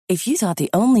If you thought the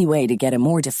only way to get a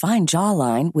more defined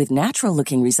jawline with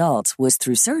natural-looking results was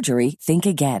through surgery, think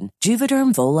again.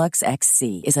 Juvederm Volux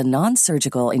XC is a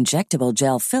non-surgical injectable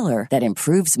gel filler that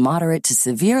improves moderate to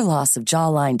severe loss of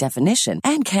jawline definition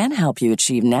and can help you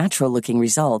achieve natural-looking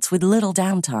results with little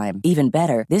downtime. Even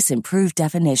better, this improved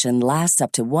definition lasts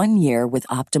up to 1 year with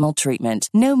optimal treatment.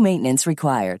 No maintenance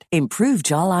required. Improve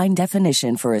jawline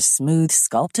definition for a smooth,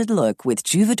 sculpted look with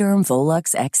Juvederm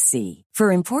Volux XC.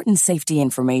 For important safety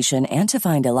information and to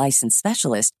find a licensed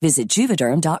specialist, visit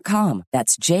Juvederm.com.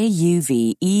 That's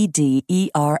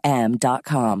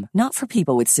JUVEDERM.com. Not for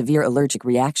people with severe allergic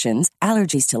reactions,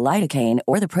 allergies to lidocaine,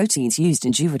 or the proteins used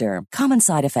in Juvederm. Common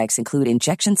side effects include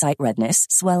injection site redness,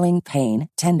 swelling, pain,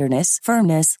 tenderness,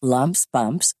 firmness, lumps,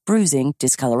 bumps, bruising,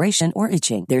 discoloration, or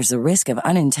itching. There's a risk of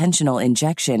unintentional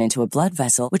injection into a blood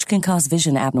vessel, which can cause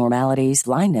vision abnormalities,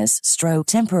 blindness, stroke,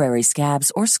 temporary scabs,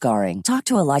 or scarring. Talk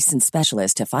to a licensed specialist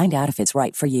to find out if it's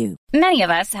right for you. Many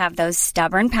of us have those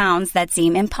stubborn pounds that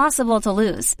seem impossible to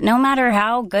lose, no matter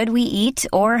how good we eat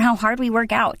or how hard we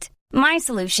work out. My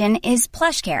solution is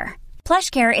PlushCare.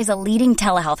 PlushCare is a leading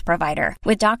telehealth provider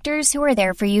with doctors who are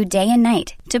there for you day and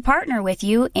night to partner with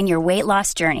you in your weight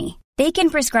loss journey. They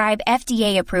can prescribe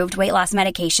FDA-approved weight loss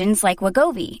medications like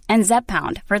Wegovy and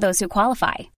Zepbound for those who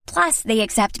qualify. Plus, they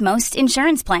accept most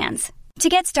insurance plans. To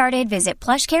get started, visit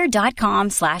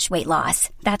plushcare.com/weightloss.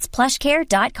 That's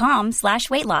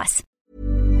plushcare.com/weightloss.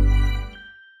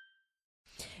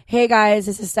 Hey guys,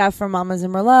 this is Steph from Mamas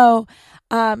and Merlot.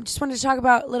 Just wanted to talk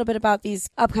about a little bit about these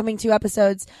upcoming 2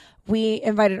 episodes. We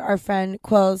invited our friend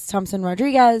Quills Thompson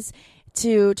Rodriguez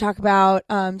to talk about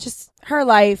just her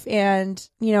life and,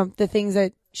 you know, the things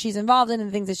that she's involved in and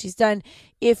the things that she's done.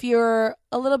 If you're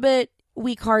a little bit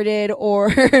weak-hearted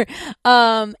or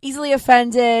easily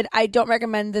offended, I don't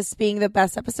recommend this being the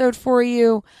best episode for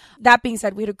you. That being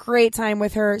said, we had a great time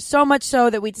with her, so much so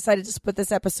that we decided to split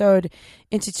this episode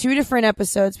into 2 different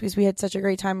episodes because we had such a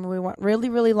great time and we went really,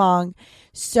 really long.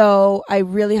 So I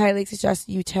really highly suggest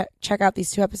you check out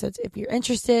these 2 episodes if you're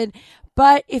interested.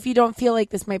 But if you don't feel like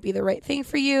this might be the right thing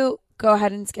for you, go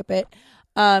ahead and skip it.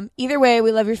 Either way,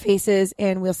 we love your faces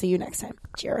and we'll see you next time.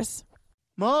 Cheers.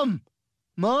 Mom!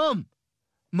 Mommy!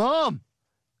 Mama!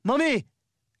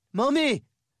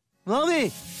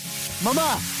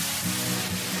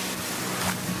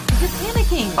 You're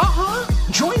panicking.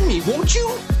 Join me, won't you?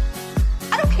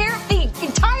 I don't care if the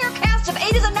entire cast of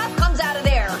 8 is Enough comes out of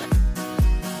there.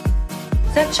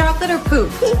 Is that chocolate or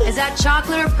poop? Is that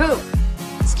chocolate or poop?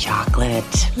 It's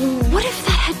chocolate. What if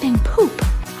that had been poop?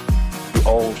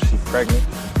 Old, she pregnant.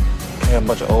 And a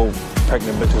bunch of old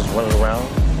pregnant bitches running around.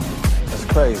 That's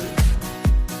crazy.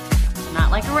 Not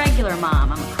like a regular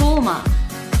mom. I'm a cool mom.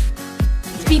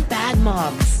 Let's be bad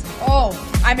moms. Oh,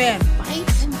 I'm in. Right?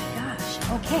 Oh my gosh.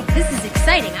 Okay, this is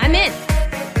exciting. I'm in.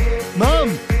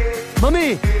 Mom!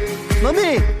 Mommy!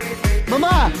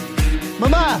 Mama!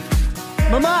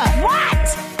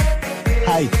 What?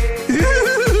 Hi.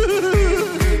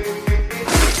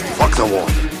 Fuck the war.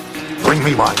 Bring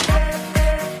me mine.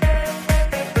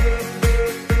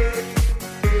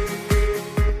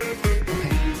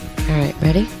 All right,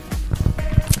 ready?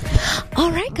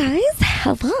 All right, guys.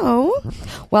 Hello.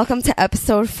 Welcome to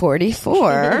episode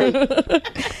 44.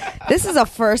 This is a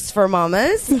first for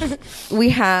mamas. We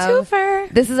have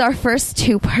Twofer. This is our first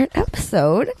 2-part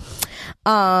episode.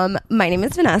 My name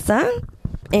is Vanessa.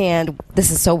 And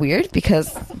this is so weird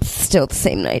because it's still the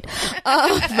same night.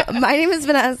 My name is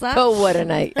Vanessa. Oh, what a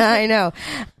night. I know.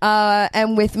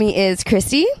 And with me is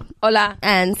Christy. Hola.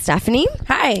 And Stephanie.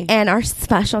 Hi. And our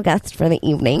special guest for the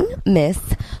evening, Miss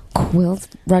Quills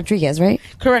Rodriguez, right?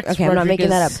 Correct. Okay, I'm not making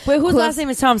that up. Wait, whose last name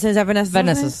is Thompson? Is that Vanessa?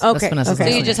 Vanessa's. Okay. That's Vanessa's So last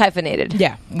you name. just hyphenated.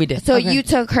 Yeah, we did. So you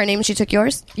took her name, she took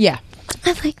yours? Yeah.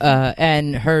 I like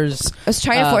and hers. I was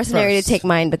trying to force Mary to take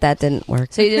mine, but that didn't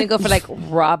work. So you didn't go for like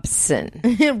Robson.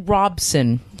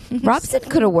 Robson. Robson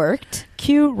could have worked.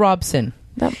 Q Robson.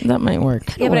 That might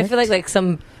work. Yeah, but I feel like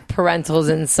some parentals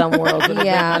in some worlds would have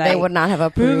Yeah, been they like, would not have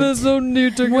approved. no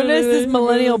need to What is this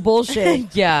millennial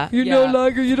bullshit? Yeah. You don't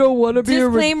want to be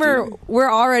Disclaimer, we're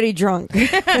already drunk.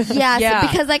 Yes, Yeah.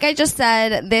 because like I just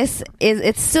said,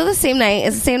 it's still the same night.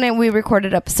 It's the same night we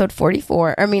recorded episode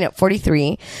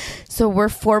 43. So we're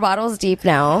 4 bottles deep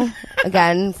now.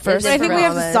 Again, first. I think we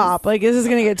have to mamas. stop. Like, this is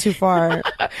going to get too far.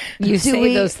 you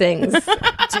say those things.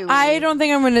 I don't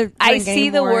think I'm going to I see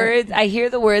the words. I hear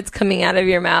the words coming out of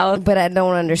your mouth. But I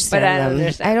don't understand But I don't them.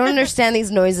 understand. I don't understand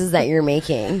these noises that you're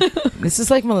making. This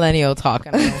is like millennial talk,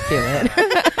 and I don't feel it.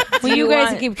 Well, you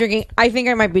guys keep drinking. I think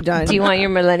I might be done. Do you want your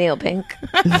millennial pink?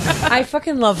 I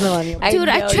fucking love millennial. Dude,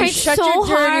 I tried Shut so your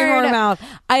dirty hard. mouth.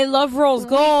 I love Rose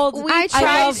Gold. I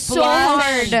tried so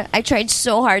hard. I tried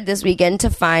so hard this weekend to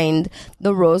find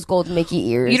the rose gold Mickey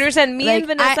ears. You understand? Me and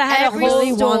Vanessa had a every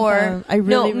whole store.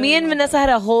 me and Vanessa had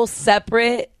a whole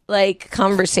separate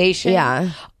conversation.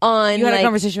 Yeah. On You had a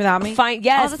conversation without me? Fine.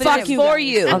 Yes. All the time. Fuck you for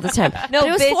you. all the time. No, but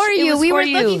it was bitch, for it you. was We for were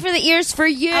you. looking for the ears for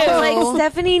you. I was like,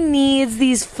 Stephanie needs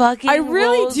these fucking. I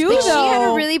really rose do, gold. She had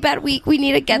a really bad week. We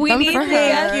need to get them need for to her.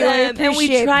 get you. I them, and we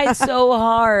appreciate tried that. so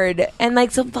hard,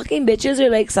 and some fucking bitches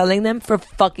are selling them for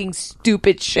fucking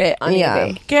stupid shit on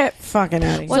eBay. Get fucking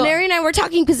out of here. Well, Nary and I were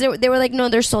talking because they were like, no,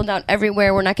 they're sold out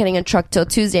everywhere. We're not getting a truck till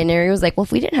Tuesday. And Nary was like, well,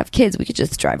 if we didn't have kids, we could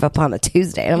just drive up on a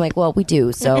Tuesday. And I'm like, well, we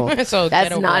do. So, So That's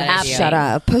get over not that happening. idea. shut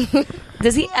up.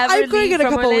 Does he ever I'm going leave in a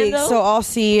from couple Orlando? weeks, so I'll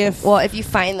see if. Well, if you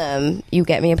find them, you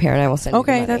get me a pair and I will send you the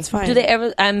Okay, money. that's fine. Do they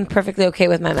ever? I'm perfectly okay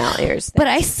with my mount ears. But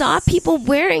I saw people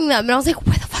wearing them and I was like,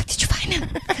 where the fuck did you find them?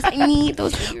 Because I need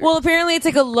those ears. Well, apparently it's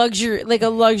like a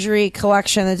luxury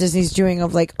collection that Disney's doing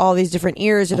of all these different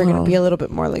ears that are going to be a little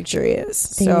bit more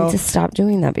luxurious. They So need to stop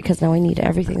doing that because now I need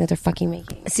everything that they're fucking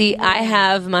making. See, I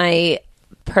have my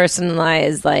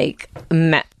personalized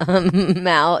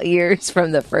Mal ears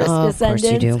from the first Oh, of course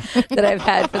you Descendants that I've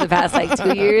had for the past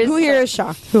 2 years. who here is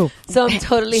shocked? Who? So I'm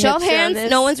totally Show of hipster on hands.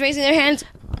 this. No one's raising their hands.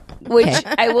 Which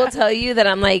Okay. I will tell you that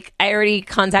I already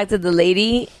contacted the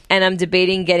lady and I'm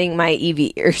debating getting my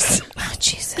Evie ears. Oh,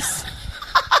 Jesus.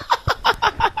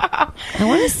 I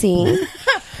want to see.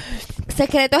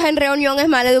 Secretos en reunión es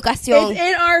mala educación. It's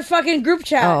in our fucking group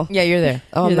chat. Oh. Yeah, you're there.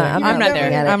 Oh, You're I'm there. not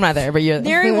looking at it. I'm not there, but you're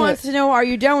there. Nary wants to know: are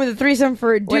you down with a threesome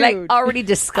for a dude? We're already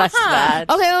discussed that.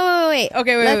 Okay, wait.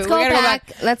 Okay, wait, Let's wait, go we gotta go back.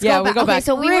 back. Let's Yeah, go we back. go Okay, back.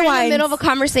 so we were in the Rewind. middle of a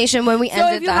conversation when we So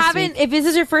ended if you last haven't, week. if this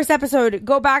is your first episode,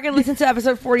 go back and listen to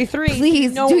episode 43.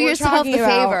 Please know do what we're yourself talking the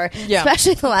about. favor, Yeah.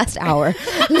 especially the last hour.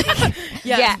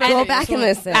 Yeah, go and back and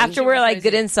listen. after we're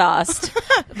good and sauced.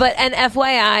 But an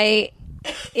FYI,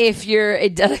 if you're a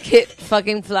delicate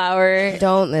fucking flower,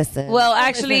 Don't listen. well,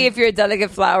 actually, if you're a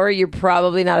delicate flower, you're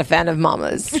probably not a fan of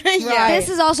mamas. This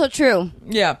is also true.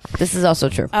 Yeah. This is also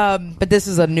true. But this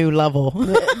is a new level.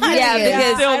 Yeah,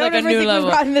 because Still I don't like a ever new think level.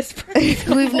 we've gotten this.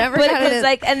 We've never but done because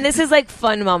it. and this is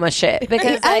fun mama shit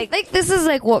because I think this is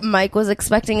what Mike was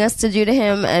expecting us to do to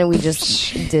him, and we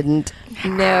just didn't.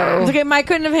 no. Okay, Mike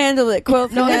couldn't have handled it. Quill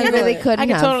No, he really couldn't I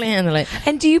can have. totally handle it.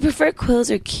 And do you prefer quills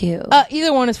or Q?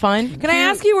 Either one is fine. Can I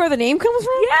ask you where the name comes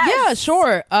from? Yeah,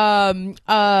 sure.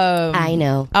 I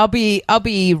know. I'll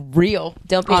be real.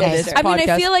 Don't be on nicer. this I mean, I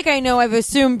podcast. feel like I know. I've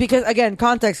assumed because again,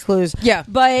 context clues. Yeah.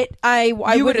 but I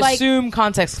you would like. assume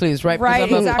context clues, right? Right,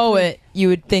 Because I'm exactly. a poet. You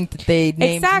would think that they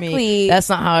named Exactly. me. That's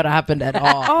not how it happened at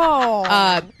all.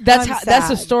 Oh, That's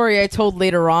sad. a story I told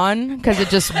later on because it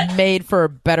just made for a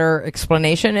better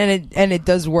explanation, and it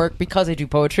does work because I do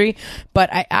poetry.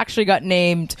 But I actually got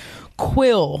named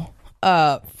Quill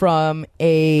from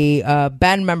a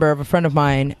band member of a friend of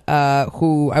mine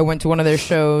who I went to one of their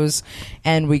shows,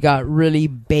 and we got really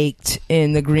baked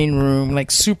in the green room,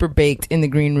 super baked in the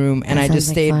green room, and That I just sounds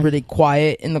like stayed fun. really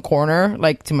quiet in the corner,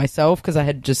 to myself, because I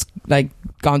had just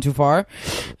gone too far.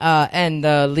 And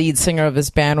the lead singer of this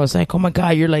band was like, "Oh my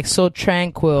god, you're so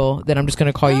tranquil that I'm just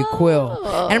gonna call you Quill."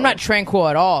 And I'm not tranquil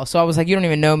at all. So I was like, "You don't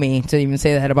even know me to even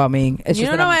say that about me." It's You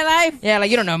just don't that know I'm- my life. Yeah,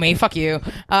 you don't know me. Fuck you.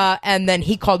 And then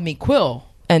he called me Quill.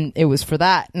 And it was for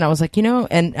that. And I was like,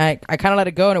 and I kind of let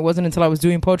it go. And it wasn't until I was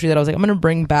doing poetry that I was like, I'm going to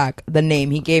bring back the name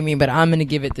he gave me, but I'm going to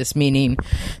give it this meaning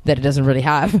that it doesn't really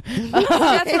have. That's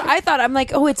what I thought. I'm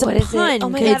like, oh, it's What a is it? pun. Oh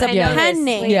my 'cause God, it's a I know pen this.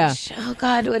 name. Wait, Yeah. Oh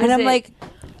God, what is And it? I'm like,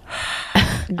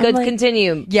 good. like-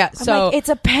 Continue. Yeah. I'm So like, it's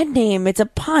a pen name. It's a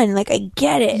pun. I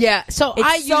get it. yeah, so It's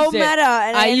I so used it. meta,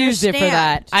 and I used it for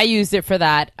understand. that. I used it for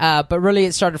that. But really,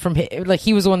 it started from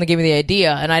he was the one that gave me the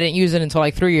idea, and I didn't use it until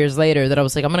 3 years later. That I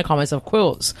was like, I'm gonna call myself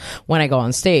Quills when I go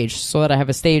on stage, so that I have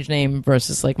a stage name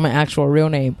versus my actual real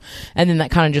name. And then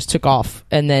that kind of just took off,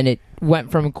 and then it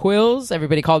went from Quills.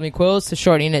 Everybody called me Quills to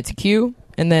shortening it to Q.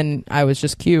 And then I was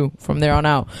just Q from there on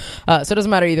out. So it doesn't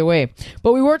matter either way.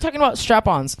 But we were talking about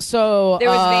strap-ons. So There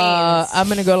was veins. I'm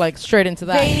going to go straight into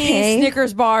that. Veiny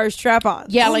Snickers bars, strap-on.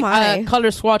 Yeah, Oh my.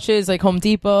 color swatches, Home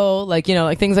Depot,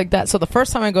 things like that. So the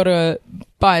first time I go to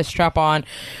buy a strap-on,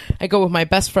 I go with my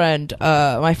best friend,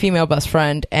 my female best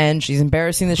friend, and she's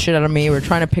embarrassing the shit out of me. We're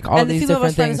trying to pick all And the these female different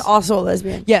best friend things. is also a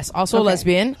lesbian. Yes, also a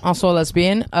lesbian.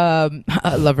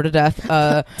 I love her to death.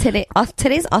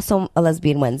 Today's also a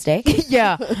lesbian Wednesday.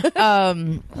 Yeah.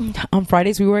 On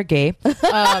Fridays we were gay.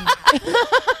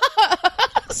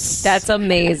 That's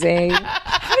amazing.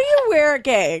 How do you wear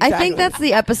gay. I think that's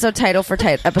the episode title for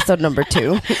episode number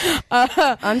 2.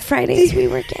 On Fridays we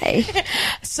were gay.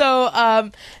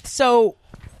 So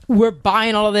we're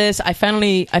buying all of this. I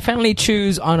finally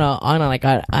choose on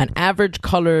an average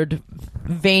colored,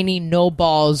 veiny, no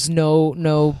balls,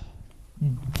 no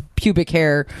pubic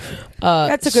hair.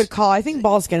 That's a good call. I think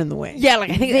balls get in the way. Yeah,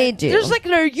 like I think they do. There's like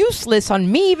they're useless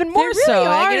on me even more They really so.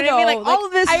 are, You know what I mean? though. Like all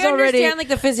of this I is already understand like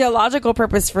the physiological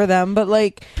purpose for them, but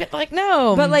like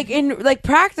no. But like in like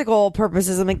practical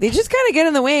purposes, I'm like they just kind of get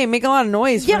in the way and make a lot of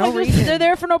noise. Yeah, for no like reason. they're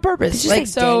there for no purpose. It's just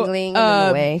like dangling in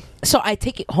the way. So I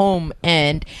take it home,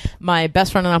 and my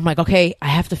best friend and I'm like, okay, I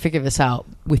have to figure this out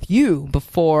with you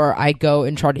before I go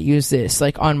and try to use this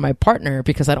like on my partner,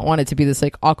 because I don't want it to be this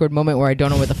like awkward moment where I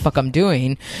don't know what the fuck I'm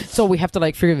doing. So we have to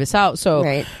like figure this out. So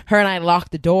her and I lock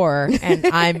the door, and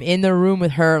I'm in the room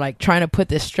with her like trying to put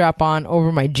this strap on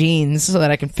over my jeans so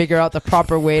that I can figure out the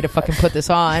proper way to fucking put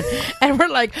this on. And we're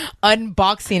like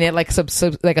unboxing it like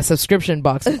like a subscription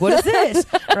box. Like, what is this?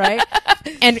 Right?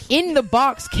 And in the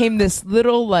box came this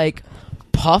little like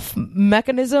puff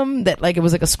mechanism that like it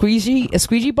was like a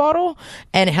squeegee bottle,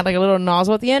 and it had like a little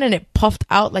nozzle at the end, and it puffed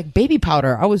out like baby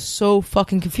powder. I was so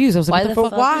fucking confused. I was like,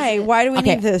 why do we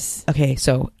need this? Okay,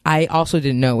 so I also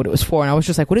didn't know what it was for, and I was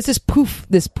just like, what is this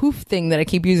poof thing that I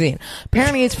keep using?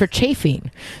 Apparently it's for chafing,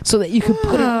 so that you can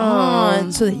put it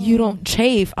on so that you don't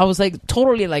chafe. I was like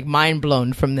totally like mind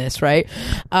blown from this, right?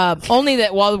 Only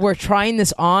that while we're trying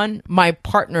this on, my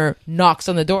partner knocks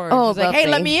on the door and she's like, hey,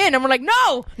 let me in. And we're like,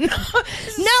 no, I'm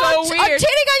cheating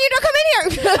on you. Don't come in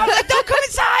here. I'm like, don't come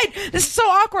inside. This is so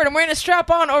awkward. I'm wearing a strap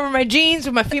on over my jeans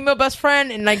with my female best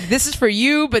friend, and like this is for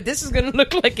you, but this is gonna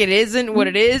look like it isn't what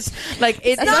it is. Like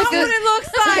it's not what it looks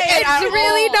like. It's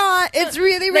really not. It's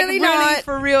really not.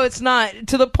 For real, it's not.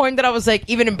 To the point that I was like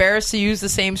even embarrassed to use the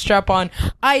same strap on.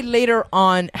 I later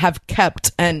on have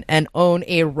kept and own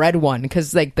a red one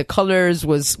because like the colors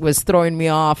was throwing me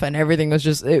off, and everything was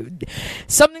just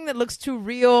something that looks too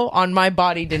real on my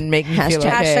body didn't make me feel okay.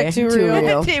 Hashtag too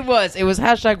real. It was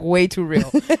hashtag way too real.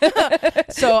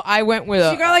 So I went with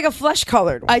You got like a flesh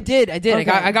colored one. I did. Okay.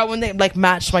 I got one that like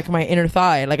matched like my inner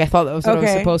thigh. Like I thought that was what I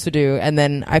was supposed to do, and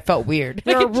then I felt weird.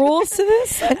 There are rules to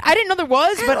this? I didn't know there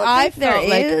was, but I felt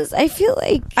like I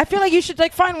feel like you should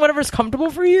like find whatever's comfortable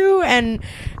for you. And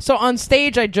so on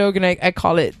stage, I joke and I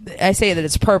call it. I say that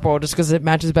it's purple just because it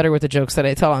matches better with the jokes that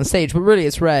I tell on stage, but really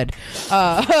it's red.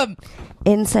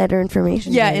 Insider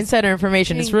information. Yeah, insider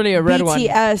information. It's really a red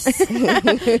BTS.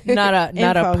 one,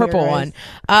 not a purple one.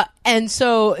 And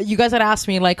so you guys had asked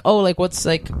me like, oh, like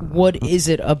what is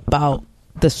it about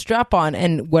the strap-on?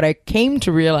 And what I came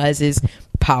to realize is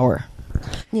power.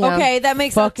 Yeah. Okay, that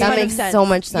makes so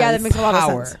much sense. Yeah, that makes a lot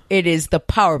Power. of sense. It is the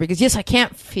power, because yes, I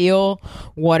can't feel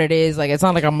what it is. Like it's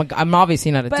not like I'm obviously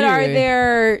not a dude. But are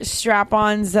there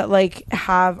strap-ons that like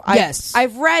have? Yes,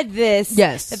 I've read this.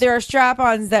 Yes, that there are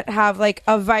strap-ons that have like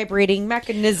a vibrating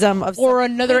mechanism of or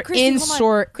another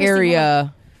insert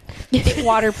area.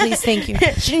 Water, please. Thank you.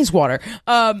 She needs water.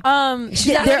 There are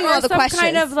some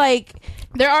kind of like.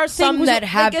 There are some that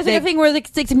have like a thing where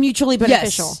it's mutually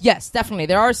beneficial. Yes, definitely.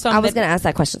 There are some. I was going to ask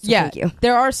that question. So thank you.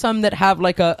 There are some that have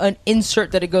like an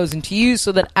insert that it goes into you,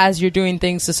 so that as you're doing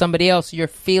things to somebody else, you're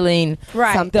feeling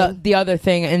the other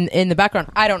thing in the background.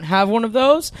 I don't have one of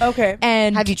those. Okay.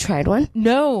 And have you tried one?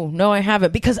 No, I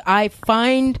haven't, because I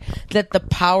find that the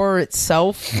power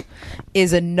itself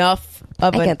is enough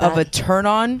of a turn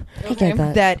on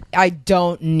that I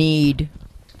don't need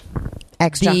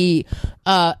extra.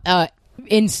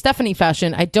 In Stephanie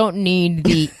fashion, I don't need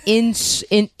the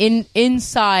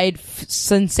inside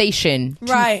sensation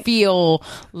to feel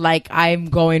like I'm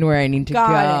going where I need to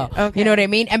go. Okay. You know what I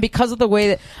mean? And because of the way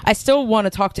that I still want to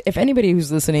talk to, if anybody who's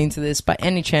listening to this by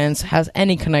any chance has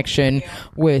any connection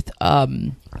with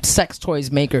sex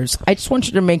toys makers, I just want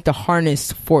you to make the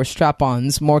harness for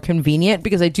strap-ons more convenient,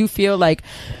 because I do feel like.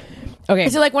 Okay.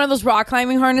 Is it like one of those rock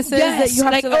climbing harnesses that you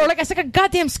have like, or like it's like a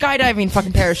goddamn skydiving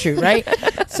fucking parachute, right?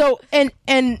 So and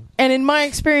in my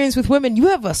experience with women, you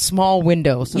have a small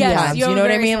window sometimes. Yes, you know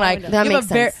what I mean? Like that makes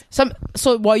sense.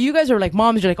 So while you guys are like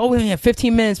moms, you're like, oh, we only have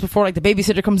 15 minutes before like the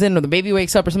babysitter comes in or the baby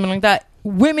wakes up or something like that.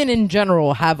 Women in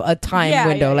general have a time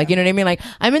window. Like, you know what I mean? Like,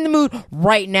 I'm in the mood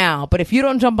right now, but if you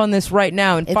don't jump on this right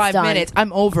now in 5 minutes,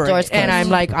 I'm over it. And I'm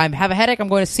like, I have a headache, I'm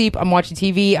going to sleep, I'm watching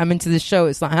TV, I'm into this show,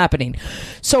 it's not happening.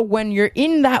 So when you're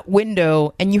in that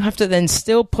window and you have to then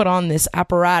still put on this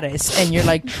apparatus and you're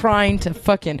like trying to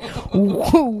fucking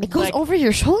goes over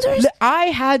your shoulders? I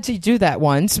had to do that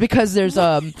once because there's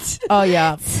oh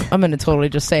yeah, I'm gonna totally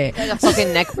just say it. Like a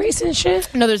fucking neck brace and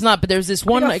shit. No, there's not, but there's this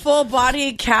one like a full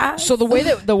body cast. So the way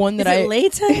that the one that Is it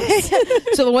latex?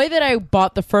 so the way that I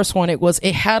bought the first one,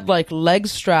 it had like leg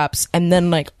straps and then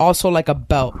like also like a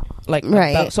belt, like a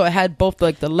belt. So it had both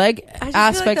like the leg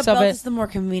aspects feel like the of belt it. is the more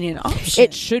convenient option.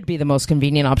 It should be the most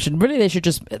convenient option. Really, they should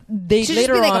just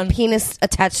later be like on a penis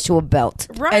attached to a belt,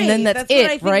 right? And then that's what it,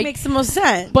 I think right? Makes the most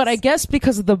sense. But I guess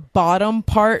because of the bottom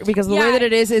part, because of the way that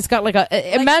it is, it's got like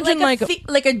a imagine like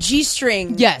a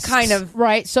G-string, yes, kind of,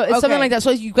 right. So it's something like that.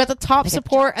 So you got the top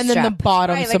support and then the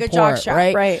bottom right, support, like a jock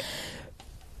strap, right?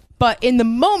 But in the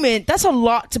moment, that's a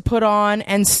lot to put on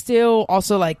and still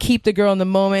also like keep the girl in the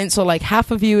moment. So like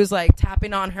half of you is like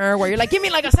tapping on her where you're like, give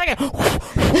me like a second.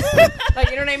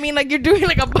 Like, you know what I mean? Like you're doing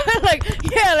like a, like,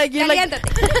 yeah, like you're like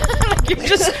you're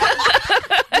just.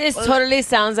 This totally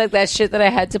sounds like that shit that I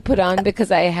had to put on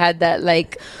because I had that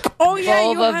like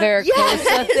vulva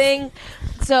varicosa thing.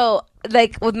 So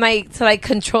like with to like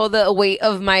control the weight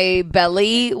of my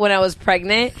belly when I was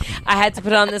pregnant, I had to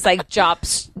put on this like jock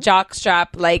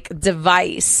strap like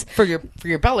device for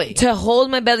your belly to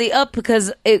hold my belly up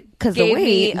because it gave the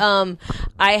weight. me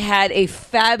I had a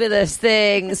fabulous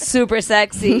thing, super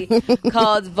sexy,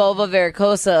 called vulva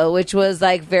varicosa, which was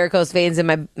like varicose veins in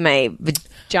my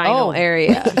vaginal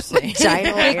area.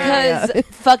 Because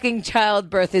fucking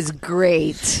childbirth is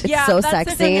great. Yeah, so that's the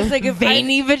sexy. thing, is, like, if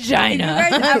veiny vagina.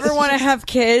 If you guys ever want to have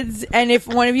kids, and if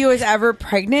one of you is ever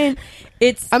pregnant,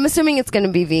 I'm assuming it's going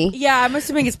to be V. Yeah, I'm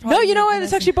assuming it's probably. No, you know what?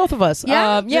 It's actually both of us.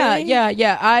 Yeah?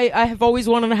 Yeah. I have always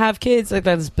wanted to have kids. Like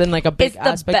that's been like a big It's the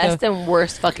aspect. best and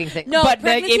worst fucking thing. No, but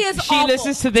pregnancy like, if is she awful.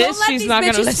 listens to this, Don't let she's these not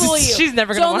going to bitches listen. fool you. She's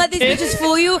never going to Don't let these bitches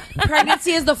fool you.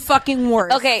 Pregnancy is the fucking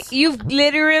worst. Okay, you've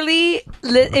literally,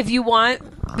 if you want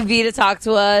V to talk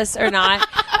to us or not,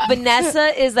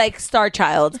 Vanessa is like star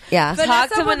child. Yeah. Talk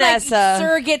to would, Vanessa. Like,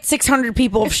 surrogate 600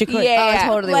 people if she could. Yeah, I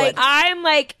totally like, would. I'm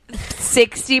like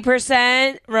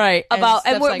 60% right about,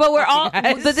 and Steph's we're like, all.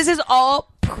 guys. This is all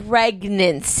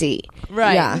pregnancy,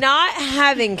 right. Yeah. not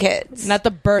having kids. Not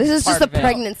the birth. This is just part the of it.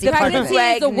 pregnancy part of Pregnancy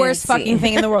it. is the worst fucking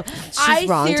thing in the world. She's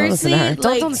wrong. Don't listen to her.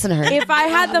 Don't listen to her. If I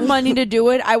had the money to do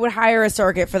it, I would hire a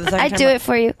surrogate for the second time. I'd do it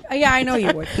for you. Yeah, I know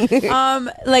you would.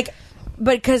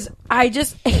 But because I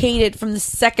just hated from the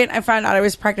second I found out I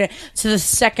was pregnant to the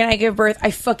second I gave birth,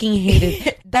 I fucking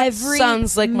hated every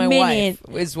sounds like my minute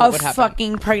wife is what of would happen.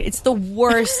 Fucking pregnant. It's the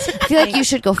worst. I feel like you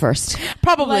should go first.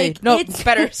 Probably. Like, no, it's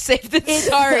better safe than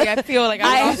sorry. I feel like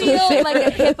I feel like a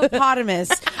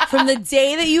hippopotamus from the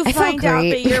day that you I feel find out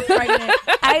great. that you're pregnant.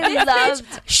 I loved.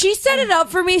 She set it up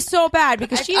for me so bad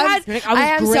because she had.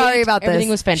 I am sorry about this. Everything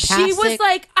was fantastic. She was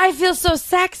like, I feel so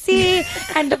sexy,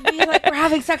 and to be like, we're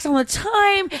having sex all the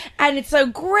time, and it's so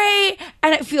great,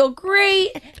 and I feel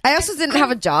great. I also didn't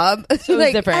have a job. it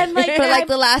was different. And like, For like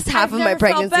the last half of my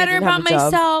pregnancy, better I didn't have about a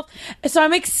job. myself. So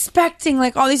I'm expecting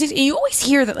like all these things, and you always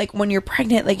hear that like when you're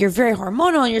pregnant, like you're very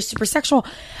hormonal and you're super sexual.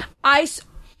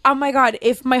 Oh my god!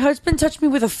 If my husband touched me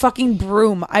with a fucking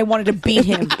broom, I wanted to beat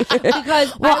him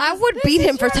because I would beat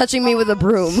him for touching me with a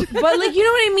broom. But like, you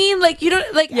know what I mean? Like, you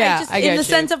don't like. Yeah, I in get the you.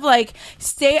 sense of like,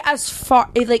 stay as far.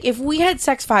 Like, if we had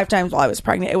sex 5 times while I was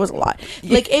pregnant, it was a lot.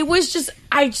 Like, it was just.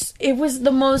 It was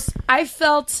the most. I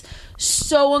felt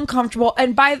so uncomfortable,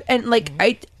 and like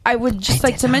I would just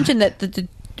like to mention that the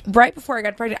right before I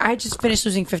got pregnant, I just finished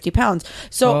losing 50 pounds.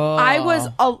 So I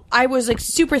was like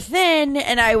super thin,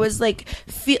 and I was like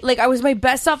I was my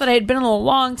best self that I had been in a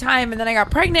long time, and then I got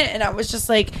pregnant, and I was just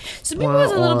like, so maybe I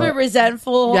was a little bit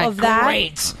resentful of that.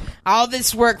 Great. All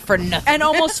this work for nothing. And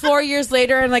almost 4 years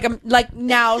later, and like I'm like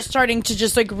now starting to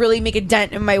just like really make a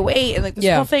dent in my weight and like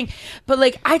this whole thing. But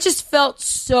like I just felt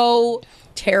so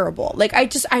terrible. Like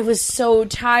I was so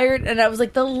tired, and I was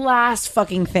like the last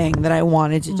fucking thing that I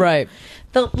wanted to do. Right.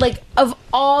 Of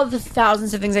all the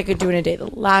thousands of things I could do in a day, the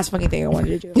last fucking thing I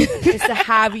wanted to do is to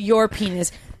have your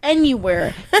penis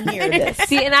anywhere near this.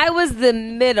 See, and I was the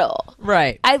middle.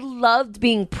 Right. I loved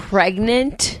being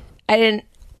pregnant. I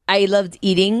loved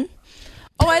eating.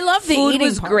 Oh, I love the food eating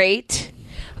was part. great,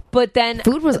 but then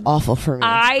Food was awful for me.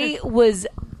 I was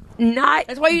not.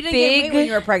 That's why you didn't big. gain weight when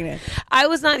you were pregnant. I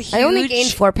was not huge. I only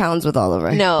gained 4 pounds with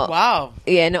Oliver. No. Wow.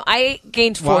 Yeah, no. I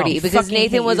gained 40 because Fucking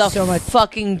Nathan hate was you a so much.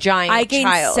 fucking giant. I gained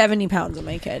child. 70 pounds on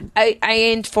my kid. I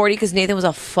gained 40 because Nathan was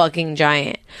a fucking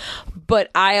giant.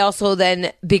 But I also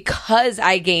then, because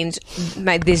I gained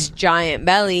this giant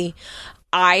belly,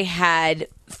 I had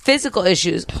physical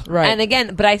issues. Right. And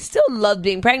again, but I still loved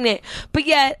being pregnant. But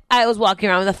yet I was walking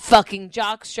around with a fucking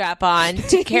jock strap on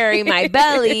to carry my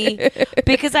belly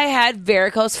because I had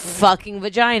varicose fucking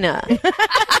vagina.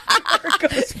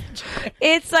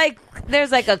 It's like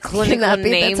there's like a clinical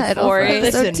name for it.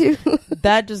 Listen,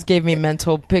 that just gave me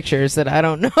mental pictures that I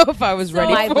don't know if I was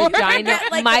ready my for. vagina,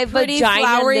 like my the pretty vagina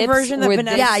flowery lips version that were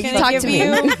Vanessa's Yeah, you gonna talk give to me.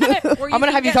 I'm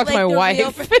gonna have you talk to my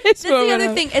wife. That's the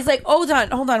other thing. Is like, hold on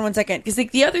 1 second, because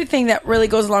like the other thing that really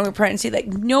goes along with pregnancy that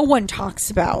no one talks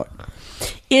about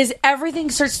is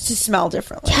everything starts to smell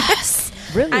differently. Yes.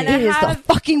 Really? And It is the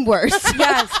fucking worst.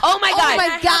 Yes. Oh my god. Oh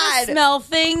my god. Smell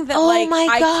thing that Oh like my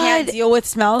I can't God. deal with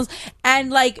smells, and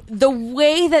like the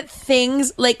way that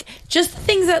things like just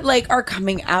things that like are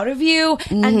coming out of you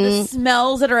and the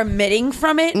smells that are emitting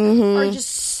from it are just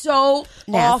so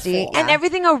Nasty. awful. And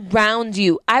everything around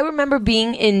you. I remember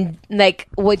being in like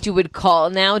what you would call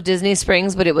now Disney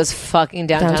Springs, but it was fucking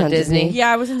downtown Disney.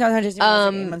 Yeah, I was in downtown Disney when I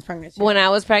was like 8 months pregnant. Too. When I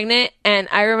was pregnant, and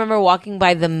I remember walking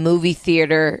by the movie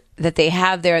theater that they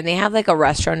have there, and they have like a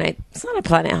restaurant. It's not a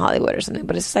Planet Hollywood or something,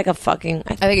 but it's like a fucking.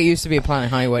 I think it used to be a Planet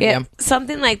Hollywood. Yeah.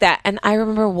 Something like that. And I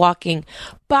remember walking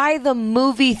by the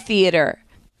movie theater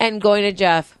and going to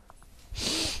Jeff.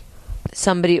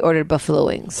 Somebody ordered buffalo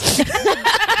wings.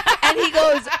 And he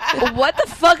goes, what the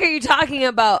fuck are you talking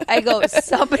about? I go,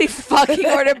 somebody fucking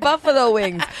ordered buffalo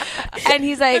wings. And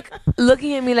he's like,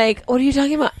 looking at me like, what are you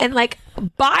talking about? And like,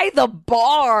 by the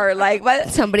bar, like,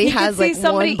 Somebody you could has, see like,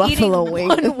 somebody one buffalo eating wing.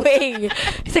 one wing.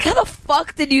 He's like, how the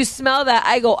fuck did you smell that?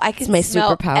 I go, I can my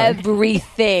smell superpower.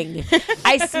 everything.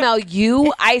 I smell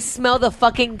you. I smell the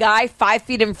fucking guy 5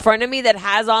 feet in front of me that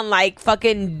has on like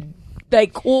fucking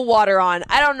like cool water on.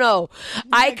 I don't know.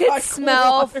 I could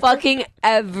smell fucking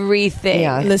everything.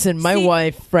 Yeah. Listen, my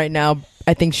wife right now,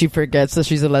 I think she forgets that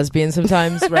she's a lesbian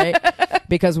sometimes, right?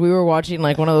 Because we were watching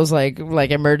like one of those like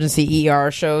emergency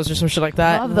ER shows or some shit like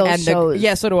that. Love those and shows.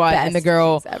 Yeah, so do I. And the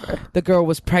Best things ever. girl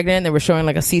was pregnant. They were showing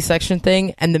like a C-section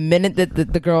thing, and the minute that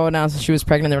the girl announced that she was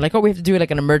pregnant, they were like, "Oh, we have to do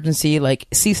like an emergency like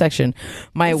C-section."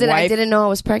 My Is it I wife didn't know I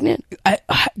was pregnant?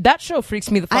 that show freaks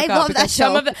me the fuck I out. love because that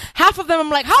show. half of them, I'm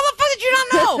like, how the fuck did you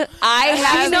not know? I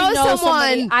have know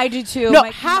someone. I do too. No,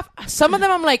 My- some of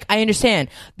them I'm like, I understand.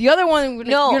 The other one, like,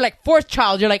 No. you're like fourth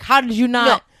child. You're like, how did you No,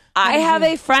 not? I have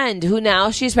a friend who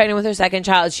now she's pregnant with her second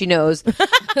child. She knows. But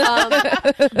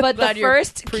the Glad you're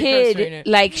first precursoring kid, it.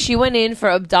 like, she went in for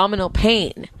abdominal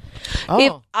pain. Oh.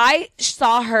 If I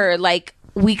saw her, like,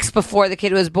 weeks before the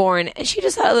kid was born, and she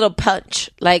just had a little punch.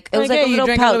 Like, it was like a you little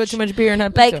drank pouch. a little bit too much beer and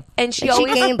had Like, pizza. and she And she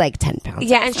always gained like 10 pounds.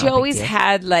 yeah, and It's she not a big always deal.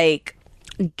 had like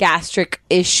gastric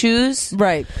issues.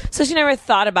 Right. So she never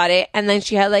thought about it, and then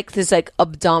she had like this like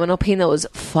abdominal pain that was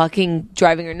fucking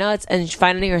driving her nuts. And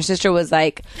finally, her sister was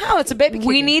like, Oh, it's a baby.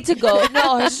 "We need to go."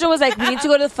 No, her sister was like, "We need to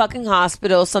go to the fucking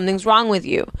hospital. Something's wrong with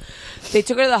you." They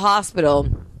took her to the hospital,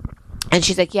 and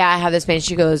she's like, "Yeah, I have this pain."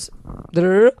 She goes,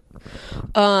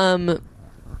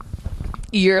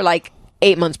 "You're like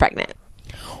 8 months pregnant,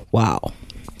 Wow.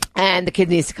 and the kid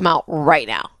needs to come out right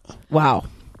now." Wow.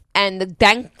 And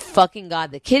thank fucking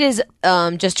God, the kid is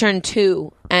just turned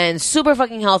 2 and super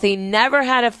fucking healthy. Never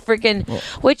had a freaking,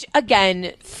 which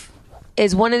again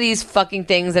is one of these fucking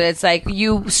things that it's like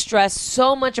you stress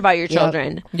so much about your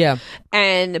children, Yeah.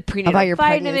 and prenatal About your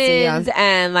pregnancy, vitamins,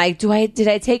 and like, did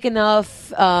I take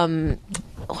enough?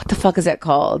 What the fuck is that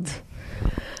called?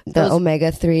 The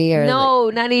omega-3 or No,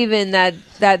 not even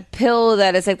that pill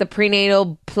that is like the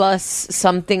prenatal plus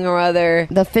something or other.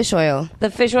 the fish oil. The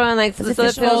fish oil and like the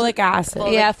fish pills- folic acid.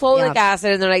 Yeah, folic yeah.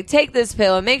 acid, and they're like, take this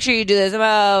pill and make sure you do this. Blah,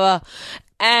 blah, blah.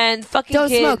 And fucking Don't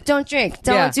kid, smoke, don't drink,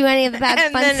 don't Yeah. do any of the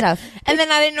bad fun stuff. And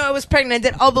then I didn't know I was pregnant. I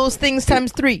did all those things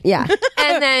times 3. Yeah.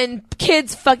 and then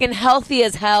kids fucking healthy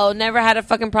as hell, never had a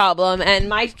fucking problem. And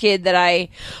my kid that I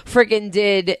freaking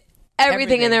did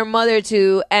everything in their mother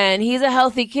to, and he's a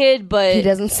healthy kid, but He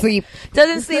doesn't sleep.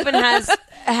 and has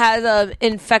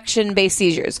infection based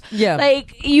seizures. Yeah.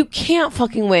 Like, you can't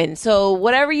fucking win. So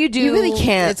whatever you do, You really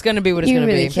can't. It's gonna be what it's You gonna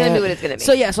really be. It's gonna can't. be what it's gonna be.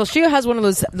 So yeah, so she has one of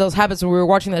those habits. When we were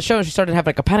watching that show, and she started to have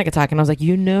like a panic attack, and I was like,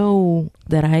 you know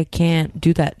that I can't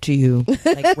do that to you,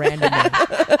 like randomly.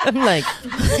 I'm like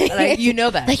you know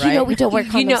that, Like, right? you know we don't wear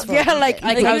condoms You know- for yeah, like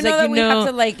I was like, that you we know, have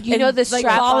to like you know the like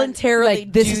strap on- voluntarily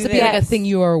like this do is to be like a this. thing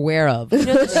you are aware of. you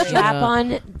know the strap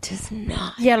on does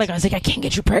not. Yeah, like I was like, I can't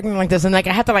get you pregnant like this, and like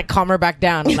I had to like calm her back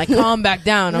down. I'm like, calm back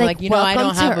down. I'm Like, like, you know, I don't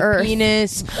welcome have to a Earth.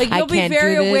 penis. Like I you'll be can't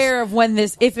very do this. aware of when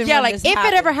this if and Yeah, when like this if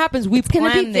happens. it ever happens, we It's gonna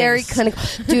be plan very this. clinical.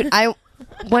 Dude,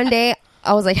 one day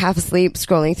I was like half asleep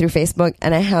scrolling through Facebook,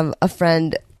 and I have a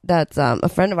friend that's a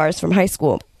friend of ours from high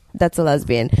school that's a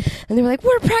lesbian, and they were like,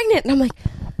 we're pregnant, and I'm like,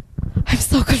 I'm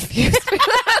so confused.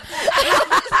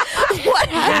 What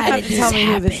happened? Tell me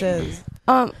who this is.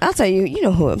 I'll tell you. You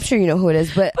know who. I'm sure you know who it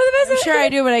is. But I'm sure I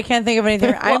do, but I can't think of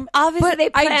anything. Obviously, they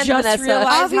I planned just Vanessa.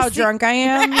 realized how drunk I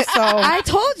am. So I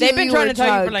told you. They've been you trying were to tell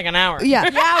you drunk. for like an hour. Yeah.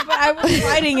 yeah, but I was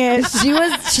fighting it.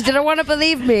 She didn't want to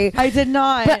believe me. I did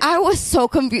not. But I was so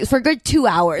confused for a good 2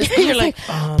 hours. You're like,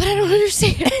 but I don't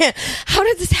understand. How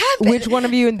did this happen? which one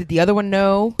of you and did the other one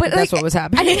know? But that's what was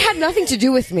happening. And it had nothing to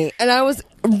do with me, and I was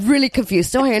really confused.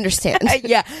 So I understand.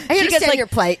 Yeah, I understand your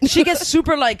plight. She gets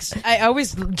super like. I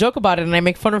always joke about it, and I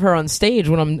make fun of her on stage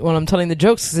when I'm telling the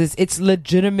jokes because it's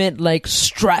legitimate like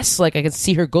stress. Like I can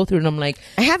see her go through, it, and I'm like,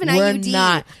 I have an we're IUD.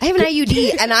 Not. I have an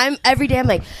IUD, and I'm every day. I'm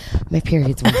like, my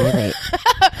period's way late.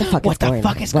 What the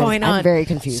fuck is going on? I'm very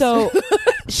confused. So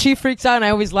she freaks out, and I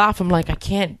always laugh. I'm like, I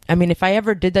can't. I mean, if I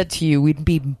ever did that to you, we'd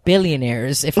be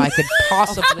billionaires. If I could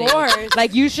possibly,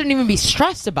 like, you shouldn't even be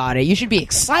stressed about it. You should be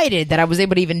excited that I was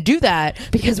able to even do that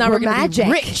because now we're gonna magic.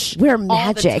 be rich. We're all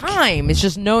magic. the time. It's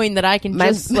just knowing that I can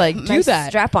just like do my that.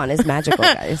 Strap-on is magical,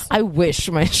 guys. I wish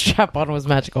my strap-on was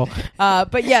magical.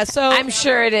 But yeah, so I'm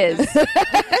sure it is.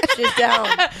 She's down.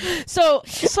 So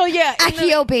yeah,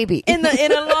 Akio baby. in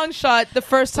a long shot, the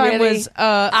first time Really? was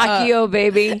Akio,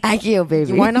 baby. Akio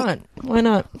baby. Why not? Why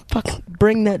not? Fuck,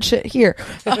 bring that shit here.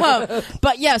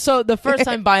 But yeah, so the first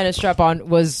time buying a strap-on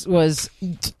was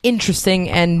interesting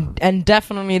and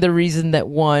definitely the reason that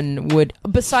one would,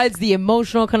 besides the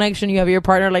emotional connection you have with your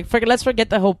partner, like let's forget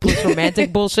the whole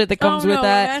romantic bullshit that comes with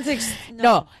that.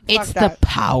 No, it's the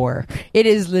power. It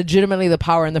is legitimately the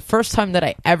power. And the first time that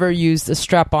I ever used a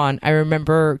strap-on, I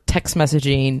remember text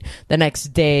messaging the next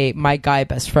day my guy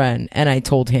best friend, and I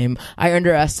told him I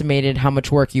underestimated how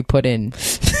much work you put in.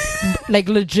 Like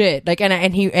legit, like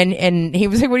and he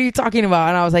was like, "What are you talking about?"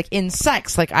 And I was like, "In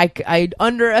sex, like I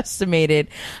underestimated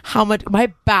how much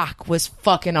my back was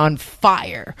fucking on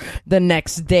fire the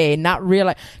next day, not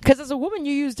realize because as a woman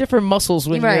you use different muscles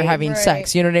when you're having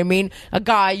sex. You know what I mean? A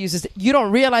guy uses you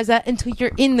don't realize that until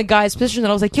you're in the guy's position. And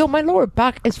I was like, "Yo, my lower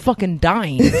back is fucking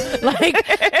dying." Like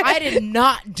I did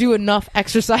not do enough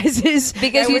exercises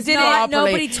Because you did not.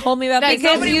 Nobody told me about like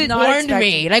because nobody you warned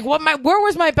me. Like where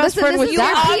was my best friend with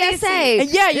that? PSA.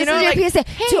 Yeah, you this know, is your like, PSA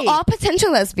hey. to all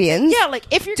potential lesbians. Yeah, like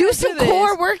if you're do gonna some this,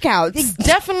 core workouts.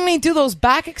 definitely do those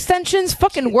back extensions.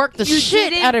 Fucking work the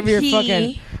shit out of your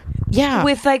fucking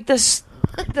with like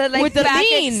the like with the back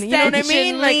lean. You know what I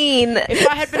mean? Lean. Like, if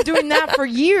I had been doing that for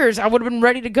years, I would have been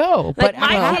ready to go. But Like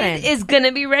my kid is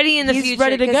gonna be ready in the He's future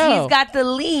ready to 'cause go. He's got the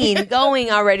lean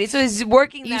going already, so he's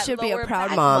working. You that should be a lower proud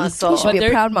back mom. muscle. You should be a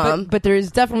proud mom. But there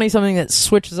is definitely something that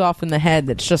switches off in the head.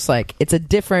 That's just like it's a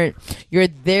different. You're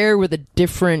there with a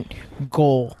different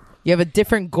goal. You have a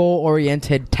different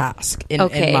goal-oriented task in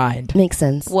mind. Makes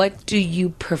sense. What do you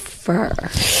prefer?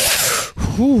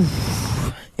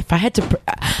 If I had to,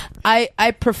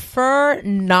 I prefer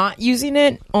not using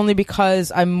it only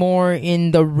because I'm more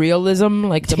in the realism,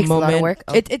 like the Takes moment. a lot of work?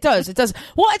 Oh. It does.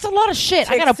 Well, it's a lot of shit.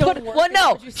 I gotta put. Well,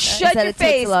 no, shut your it takes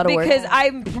face a lot of work. because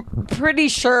I'm pretty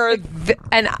sure,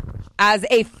 and as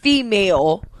a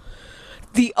female,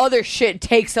 the other shit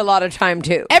takes a lot of time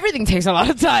too. Everything takes a lot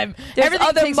of time. There's Everything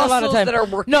other takes a lot of muscles time. that are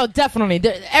working. No, definitely.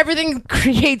 Everything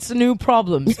creates new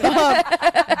problems.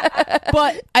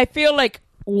 But I feel like.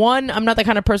 One, I'm not the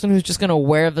kind of person who's just gonna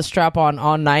wear the strap on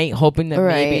all night, hoping that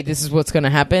maybe this is what's gonna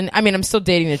happen. I mean, I'm still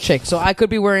dating a chick, so I could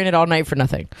be wearing it all night for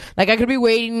nothing. Like I could be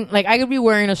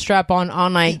wearing a strap on all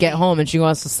night, get home, and she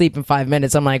wants to sleep in 5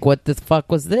 minutes. I'm like, what the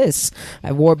fuck was this?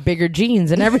 I wore bigger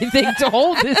jeans and everything to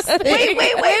hold this thing.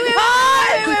 Wait.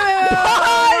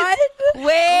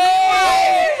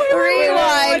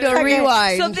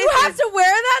 Rewind. So You have to wear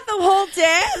that the whole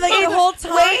day, like the whole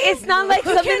time. Wait, it's not like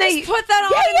something You that can't you just put that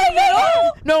on in the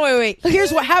middle. No, wait.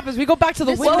 Here's what happens. We go back to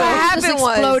the window. what happened just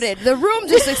was- exploded. The room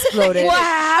just exploded. What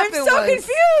I'm happened so was-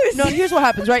 confused. No, here's what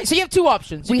happens, right? So you have two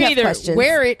options. You We can have either questions.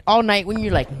 wear it all night when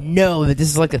you're like, no, that this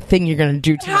is like a thing you're gonna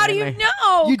do tonight. How do you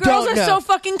know? You Girls don't are know. so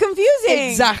fucking confusing.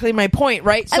 Exactly my point,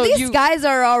 right? At least guys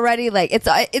are already like it's.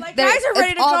 Like guys are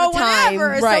ready to all go the time.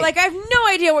 whenever. So right. like I have no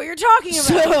idea what you're talking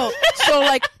about. So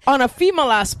like on a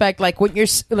female aspect, like when you're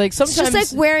like It's sometimes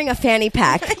just like wearing a fanny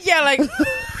pack. yeah, like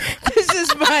this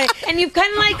is my And you've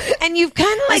kind of like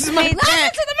this is my made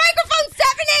pan- to the microphone,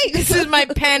 Stephanie. this is my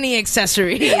panty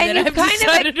accessory that you've I've kind of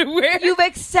decided to wear. you've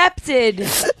accepted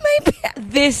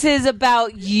this is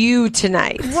about you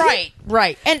tonight.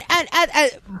 Right, and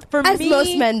for As me,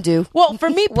 most men do. Well, for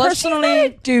me Well, she's personally, not a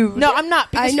dude. No, I'm not.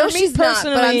 I Because know for me she's not,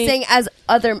 personally, but I'm saying as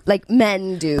other like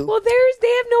men do. Well, they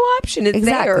have no option. It's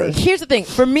Exactly. there. Here's the thing.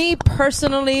 For me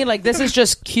personally, like this is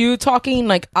just Q talking.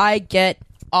 Like I get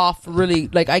off really,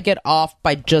 like, I get off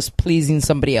by just pleasing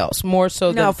somebody else more so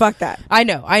than... No, fuck that. I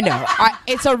know.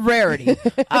 It's a rarity.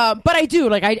 But I do.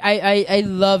 Like, I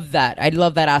love that. I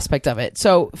love that aspect of it.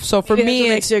 So for me... It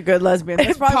makes you a good lesbian.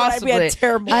 That's probably why I'd be a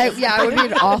terrible I would be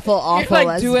an awful like,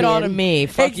 lesbian. do it all to me.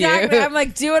 Fuck exactly. you. I'm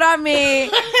like, do it on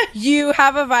me. You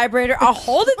have a vibrator. I'll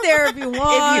hold it there if you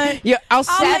want. I'll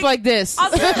sit like this. I'll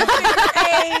do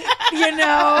it, you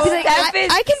know. Like,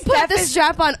 I can put the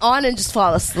strap on and just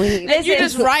fall asleep. And you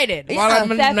just ride it while I'm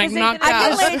like knocked I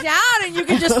out. can lay down and you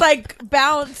can just like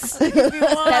bounce if you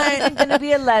want. She's gonna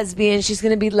be a lesbian. She's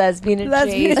gonna be lesbian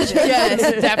adjacent. Yes,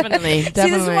 definitely. See,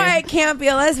 this is why I can't be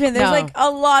a lesbian. There's like a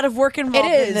lot of work involved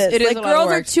in this. It is like a lot of girls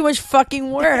work. are too much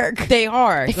fucking work. They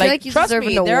are. I feel like you trust deserve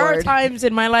me, an there are award. times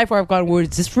in my life where I've gone, well, is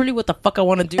this really what the fuck I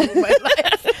want to do with my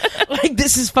life? Like,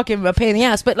 this is fucking a pain in the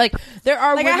ass. But like, there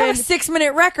are Like women... I have a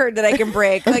 6-minute record that I can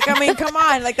break. Like, I mean, come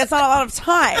on. Like, that's not a lot of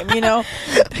time, you know?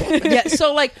 Yeah,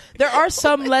 so like, there are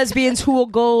some lesbians who will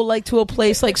go like to a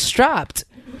place like strapped.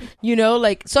 You know,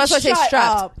 like, so that's why I say Shut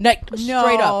strapped. up. Like,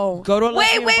 straight up. Go to a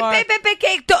lesbian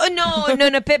bar.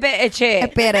 No, Pepe Eche.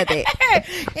 Espérate.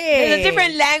 There's a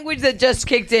different language that just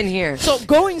kicked in here. So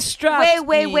going strapped.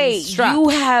 Wait. Strapped. You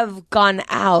have gone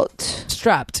out.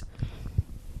 Strapped.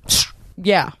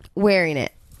 Yeah. Wearing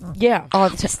it. Yeah. All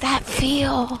the time. Does that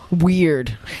feel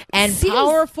weird and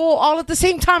powerful all at the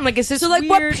same time? Like, it's this So, like,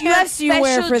 weird... what dress do you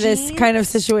wear for this kind of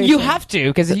situation? You have to,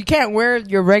 because you can't wear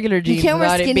your regular jeans. can't wear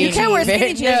without it skinny being- jeans. You can't wear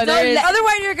skinny jeans. No, there is-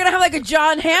 Otherwise, you're going to have like a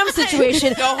John Hamm situation.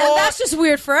 And that's just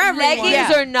weird for everyone.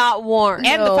 leggings are not worn.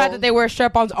 And the fact that they wear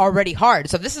strap-ons already hard.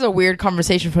 So this is a weird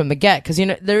conversation from the get, because, you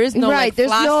know, there is no Right, like,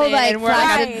 there's no, flaccid like, and where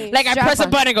flaccid like I press a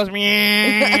strap-on. button, it goes.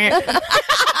 Meow.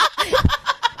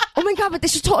 Oh my god, but they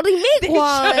should totally make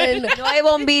one. No hay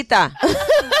bombita.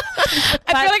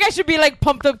 I feel like I should be like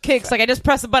pumped up kicks. Like I just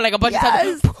press a button like a bunch of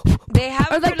times. They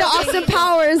have Or like the Austin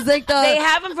Powers, like They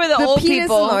have them for the old penis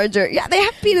people. enlarger. Yeah, they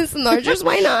have penis enlargers.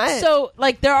 Why not? So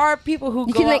like there are people who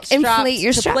You go can, like, out strapped inflate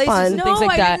your to strap places on. and No, things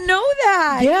like I that. didn't know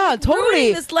that. Yeah, You're totally.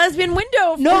 ruining this lesbian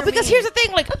window. No, for because me. here's the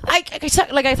thing.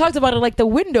 Like I talked about it. Like the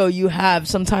window you have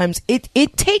sometimes, it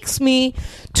takes me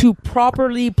to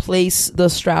properly place the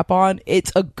strap on.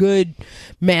 It's a good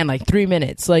like 3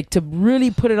 minutes, like to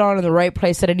really put it on in the right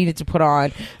place that I need it to put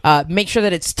on. Make sure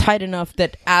that it's tight enough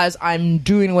that as I'm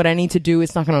doing what I need to do,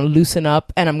 it's not going to loosen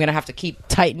up, and I'm going to have to keep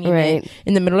tightening it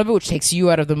in the middle of it, which takes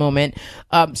you out of the moment.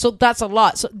 So that's a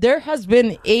lot. So there has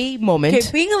been a moment.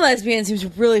 Okay, being a lesbian seems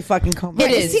really fucking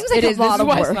complex. It is. seems like It a is. lot This is of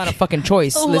why work. it's not a fucking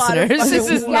choice, listeners. This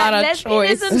is not a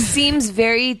choice. Lesbianism seems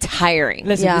very tiring.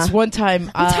 Listen, Yeah. this one time,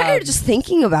 I'm tired of just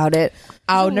thinking about it.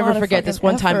 I'll There's a never lot of forget this fucking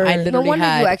one time. I effort. literally No wonder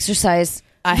had. you exercise.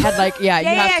 I had like you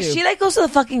have to. She like goes to the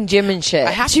fucking gym and shit.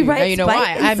 I have She to. Now rides you know bike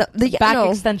why? and I'm stuff. back No.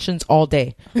 extensions all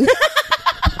day.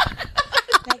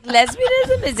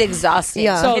 Lesbianism is exhausting.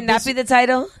 Yeah. So So can that this- be the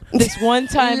title? This one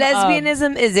time,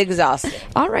 Lesbianism is exhausting.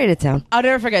 I'll write it down. I'll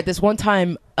never forget this one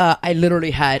time. I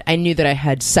knew that I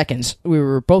had seconds. We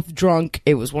were both drunk.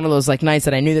 It was one of those like nights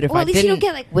that I knew that if Well, I at least didn't, you don't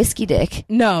get like whiskey dick.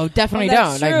 no, definitely Oh,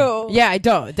 that's don't. true. Yeah, I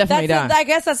don't. Definitely don't. I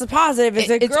guess that's a positive. Is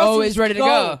It's always ready to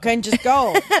go. Can just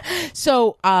go.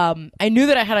 So I knew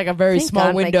that I had like a very Thank small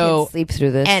God my window. kids sleep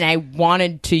through this. And I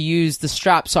wanted to use the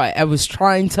strap, so I was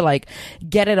trying to like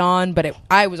get it on, but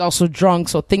I was also drunk,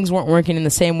 so things weren't working in the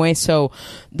same way. So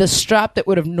the strap that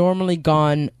would have normally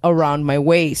gone around my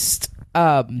waist,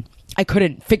 I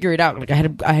couldn't figure it out. Like I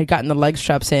had gotten the leg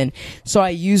straps in, so I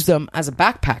used them as a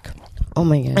backpack. Oh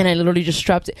my god! And I literally just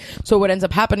strapped it. So what ends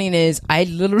up happening is I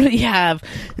literally have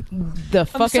the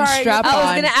fucking strap on. I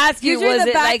was gonna ask you, You're doing was the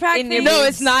it like backpack in your thing? No, boobs?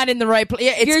 it's not in the right place.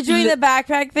 Yeah, You're doing the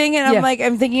backpack thing, and Yeah.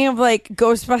 I'm thinking of like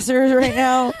Ghostbusters right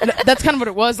now. That's kind of what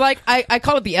it was like. I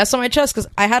call it the S on my chest because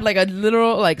I had like a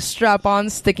literal like strap on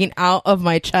sticking out of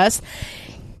my chest.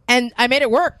 And I made it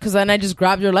work because then I just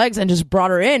grabbed her legs and just brought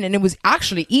her in. And it was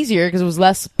actually easier because it was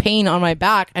less pain on my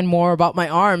back and more about my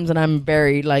arms. And I'm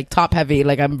very like top heavy.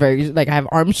 Like I'm very, like I have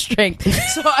arm strength.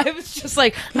 So I was just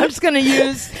like, I'm just going to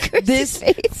use this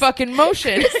fucking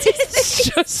motion. It's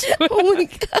just what Oh my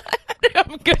god!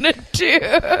 I'm going to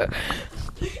do.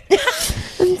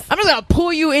 I'm just gonna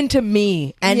pull you into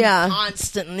me and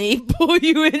constantly pull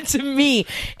you into me.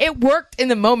 It worked in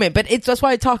the moment, but that's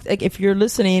why I talked. Like, if you're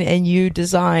listening and you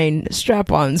design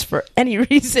strap-ons for any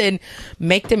reason,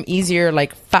 make them easier,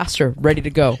 like faster, ready to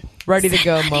go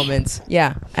moments.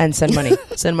 Yeah, and send money.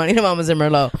 Send money to Mamas and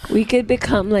Merlot. We could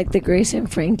become like the Grace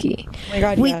and Frankie. Oh my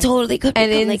God, We totally could And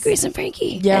become in- like Grace and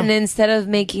Frankie. Yeah. And instead of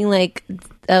making like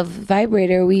a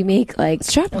vibrator, we make like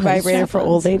Strap-ons. vibrator for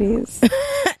old ladies.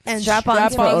 And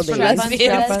strap-ons for old ladies.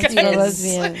 Strap-ons for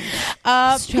lesbians.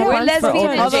 we're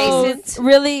lesbian Although, adjacent.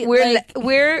 really,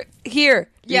 We're here.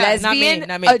 Yeah, lesbian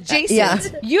not me. adjacent. Yeah.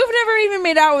 You've never even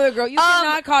made out with a girl. You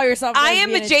cannot call yourself. I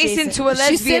am adjacent to a lesbian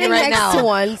She's sitting right next now. to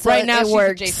one, so Right now, it she's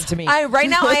works. adjacent to me. Right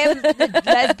now, I am the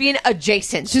lesbian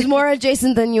adjacent. She's more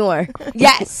adjacent than you are.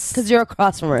 Yes. Because you're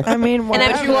across from her. I mean, And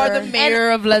I'm You are the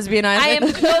mayor of Lesbian I Island.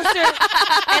 am closer,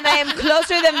 and I am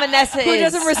closer than Vanessa who is.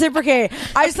 doesn't reciprocate?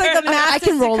 I just like the masses I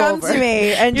can roll to come over. to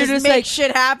me and You're just just make like,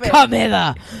 shit happen. Come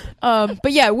hither.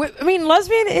 But yeah, I mean, being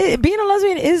a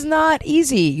lesbian is not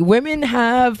easy. Women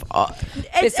have.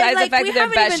 Besides the like, fact we that they're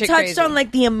haven't even batshit touched crazy. on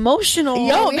like the emotional.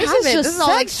 No, we this haven't. is just This is all,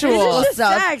 like, sexual. physical This is just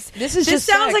stuff. sex. This This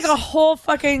sounds sex. like a whole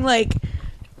fucking like.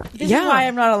 This Yeah. is why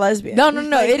I'm not a lesbian. No,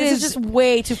 Like, it this is- just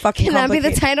way too fucking. Can that be the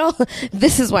complicated. title?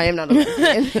 This is why I'm not a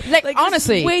lesbian. Like, Like,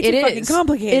 honestly, it's way too it fucking is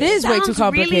complicated. It is way too Sounds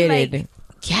really, complicated.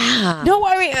 Yeah. No,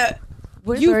 I mean,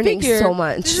 We're you learning figure- so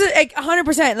much. This is like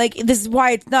 100%. Like this is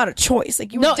why it's not a choice.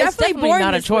 Like you No, were it's definitely definitely born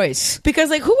not a this way. choice. Because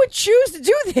like who would choose to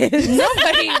do this?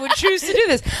 Nobody would choose to do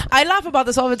this. I laugh about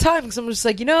this all the time because I'm just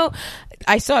like,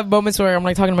 I still have moments where I'm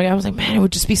like talking to my guy. I was like, man, it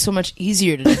would just be so much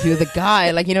easier to do with a guy.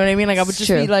 Like, you know what I mean? Like, I would just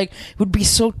True. be like, it would be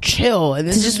so chill, and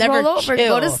this is just never roll over,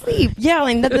 chill. go to sleep. Yeah,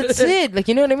 like that's it. Like,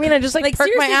 you know what I mean? I just like perk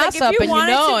my seriously, ass like, if up, you and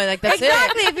wanted to- and like that's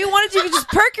exactly. it. If you wanted to, you could just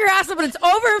perk your ass up, and it's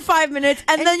over in 5 minutes,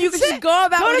 and then you can just go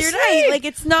about Go with to your sleep. night. Like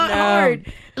it's not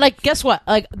hard. Like, guess what?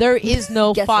 Like, there is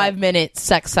no Guess what? 5-minute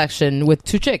sex section with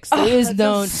two chicks. There is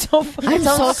no. So fucking I'm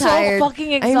so sounds so tired.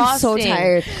 fucking I'm so exhausting.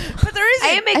 tired. but there is. I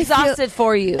am exhausted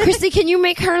for you. Christy, can you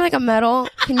make her like a medal?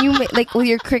 Can you make, like with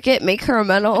your cricket, make her a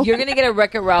medal? You're gonna get a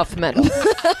Wreck-It Ralph medal.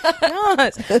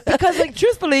 Yes. Because like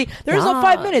truthfully there is no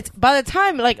 5 minutes. By the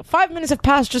time like 5 minutes have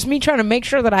passed, just me trying to make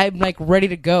sure that I'm like ready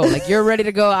to go. Like you're ready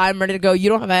to go, I'm ready to go. You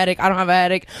don't have a headache, I don't have a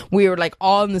headache. We are like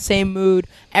all in the same mood.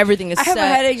 Everything is I have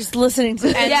set. a headache just listening to.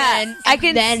 And Yeah, then I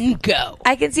can- then go.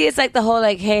 I can see it's like the whole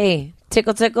like, hey,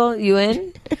 tickle tickle, you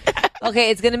in?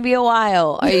 Okay, it's gonna be a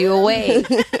while. Are you awake?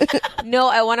 No,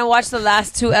 I want to watch the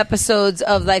last 2 episodes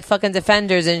of like fucking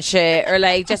Defenders and shit, or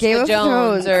like Jessica Game of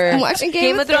Jones, Thrones. or I'm watching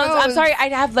Game of I'm Thrones. sorry, I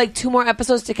have like 2 more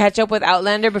episodes to catch up with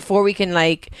Outlander before we can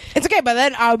like. It's okay, but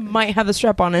then I might have the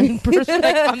strap on and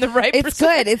on the right. It's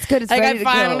good. It's good. It's Like ready I to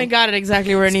finally go. got it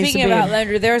exactly where it needs to Speaking be. of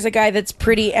Outlander, there's a guy that's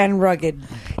pretty and rugged.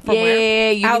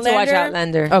 Yeah, you need to watch Outlander?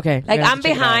 Outlander. Okay, like we have I'm to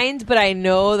check it out. behind, but I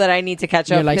know that I need to catch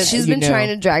You're up. like, 'cause- She's You been know. trying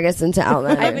to drag us into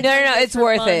Outlander. I've been No, doing it's this for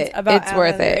worth months it. about It's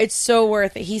worth Outlander. it. It's so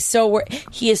worth it. He's so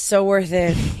he is so worth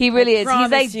it. he really is. He's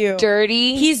promise like you.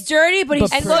 dirty. He's dirty, but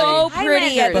he's But so pretty.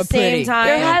 pretty at the But same pretty. time.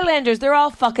 They're Highlanders. They're all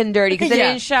fucking dirty because they Yeah.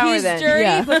 didn't shower He's then. dirty,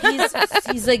 Yeah. but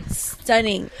he's like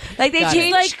stunning. Like they Got it.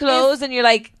 change Like, clothes, and you're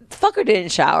like, "Fucker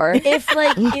didn't shower." If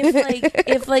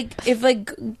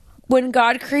when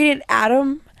God created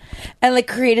Adam and like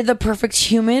created the perfect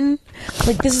human,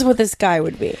 like this is what this guy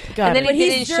would be. And then But he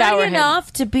he's didn't shower dirty him.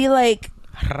 enough to be like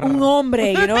un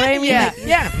hombre. You know what I mean? Yeah, Like,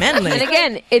 yeah, manly. And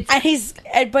again, it's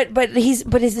and but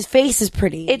his face is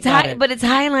pretty. it's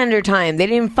Highlander time. They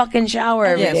didn't fucking shower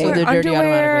every Yeah, day. so they're dirty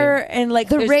underwear automatically. and like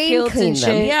The there's rain kilts cleaned and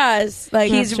them. shit. yes,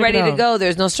 like He's check ready it to out. go.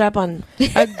 There's no strap on Good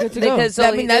to go. because so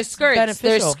I mean, there's that's skirts. There's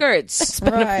beneficial. skirts. It's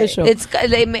beneficial. It's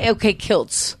okay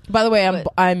kilts. By the way,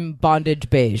 I'm bondage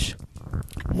beige.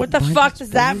 what the fuck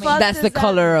does that mean? That's the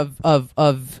color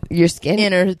of Your skin.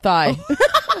 inner thigh.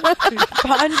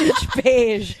 Bondage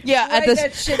beige. Yeah, at Write this.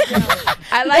 that shit down.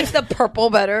 I like the purple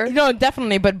better. No,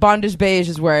 definitely, but bondage beige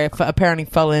is where I apparently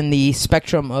fell in the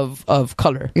spectrum of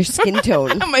color. Your skin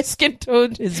tone. My skin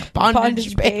tone is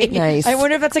bondage, beige. Nice. I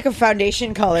wonder if that's like a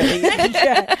foundation color. that you can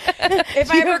get.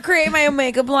 If I ever create my own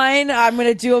makeup line, I'm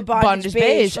gonna do a bondage, Bondage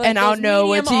beige, like and I'll those know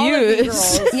what medium to olive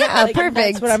use. girls. Yeah, Like, perfect.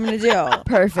 That's what I'm gonna do.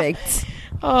 Perfect.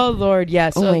 Oh Lord, yeah.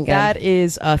 So Oh my God. that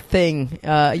is a thing.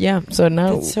 Yeah. So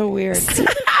now, It's so weird.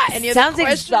 It sounds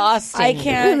exhausting. I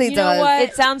can't. really you know does. what?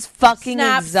 It sounds fucking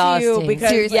Snaps exhausting. you because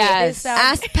Seriously. like, Yes. this sounds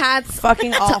Ass pats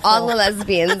fucking to awful. all the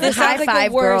lesbians. This High sounds like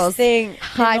five, the worst girls. thing.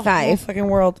 High in the whole five. fucking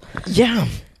world. yeah.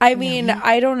 I mean,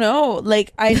 I don't know.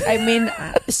 Like, I mean,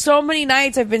 so many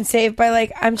nights I've been saved by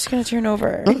like, I'm just gonna turn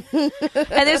over. And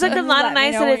there's like a lot of Let me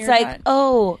nights know that when it's you're like, done.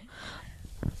 oh,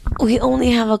 we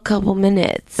only have a couple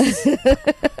minutes.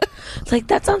 It's like,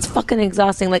 that sounds fucking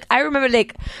exhausting. Like, I remember,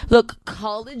 like, look,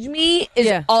 college me is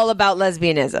Yeah. all about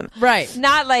lesbianism. Right.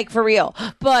 Not like for real,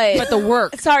 but the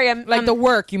work. Sorry, I'm Like the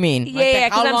work, you mean? Yeah, Like the- yeah,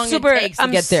 'cause how I'm long super- it takes to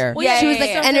I'm get there. Well, yeah, She was yeah, like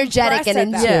yeah. energetic and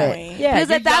into Yeah. it. Yeah,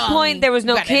 Because at that point there was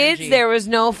no got kids, energy. there was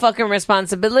no fucking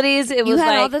responsibilities. It You was had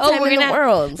like, all the oh, time we're in the gonna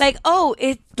world. like, oh,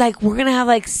 it like we're gonna have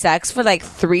like sex for like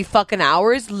 3 fucking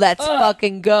hours. Let's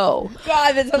fucking go.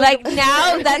 God, that's Like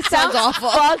now that sounds awful.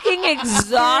 fucking 3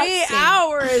 exhausting.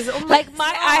 hours. Oh my Like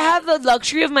I have the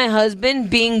luxury of my husband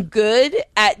being good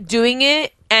at doing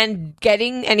it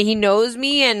and he knows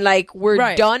me and like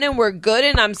we're done and we're good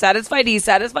and I'm satisfied, he's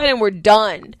satisfied and we're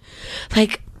done.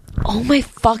 Like, oh my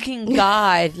fucking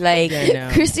God. Like,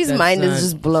 Christy's mind is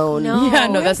just blown. No,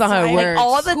 that's not how it works. Like,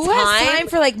 all the Who has time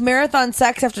for like marathon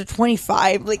sex after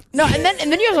 25? Like, no, and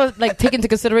then you have to like take into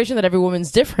consideration that every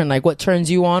woman's different. Like, what turns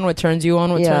you on turns you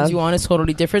on is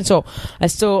totally different. So I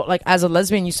still, like, as a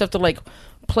lesbian, you still have to like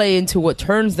play into what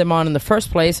turns them on in the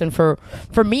first place. And for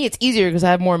me, it's easier because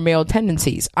I have more male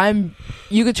tendencies.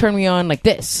 You could turn me on like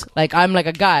this. Like, I'm like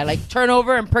a guy. Like, turn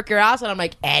over and perk your ass, and I'm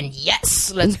like, and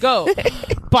yes, let's go.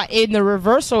 But in the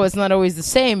reversal, it's not always the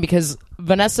same because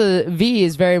Vanessa V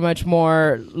is very much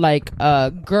more like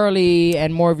girly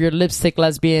and more of your lipstick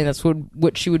lesbian. That's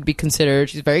what she would be considered.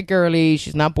 She's very girly.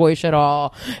 She's not boyish at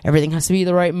all. Everything has to be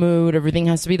the right mood. Everything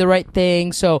has to be the right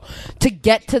thing. So to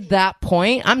get to that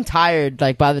point, I'm tired.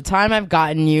 Like, by the time I've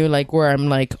gotten you, like, where I'm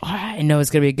like, oh, I know it's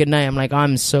gonna be a good night, I'm like,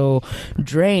 I'm so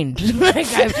drained. Like,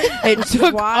 it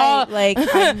took why? Like,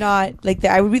 I'm not like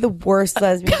that. I would be the worst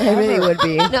lesbian. I really would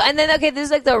be. No, and then okay, this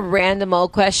is like the random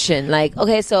old question. Like,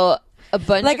 okay, so a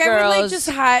bunch of girls. I would like just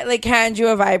hand you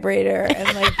a vibrator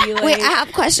and like be like. Wait, I have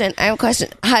a question.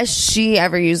 Has she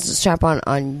ever used a strap-on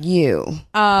on you?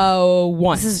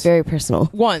 Once. This is very personal.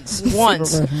 Once,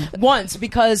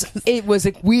 because it was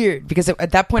like weird because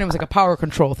at that point it was like a power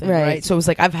control thing, right? So it was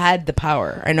like, I've had the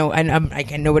power. I know, and I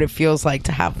know what it feels like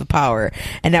to have the power,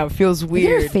 and now it feels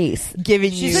weird. Her face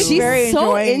giving you. She's very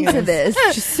so into this.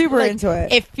 She's super into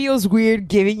it. It feels weird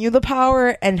giving you the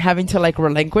power and having to like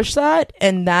relinquish that,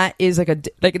 and that is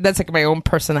like that's like my own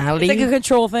personality. It's like a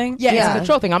control thing. Yeah, it's a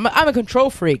control thing. I'm a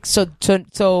control freak. So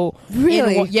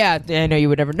really, I know you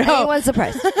would never know. Anyone's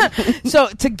surprised. So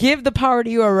to give the power to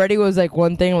you already was like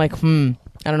one thing. Like, I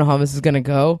don't know how this is gonna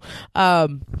go,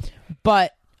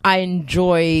 but I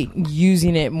enjoy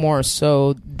using it more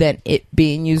so than it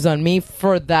being used on me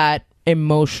for that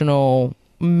emotional,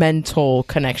 mental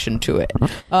connection to it.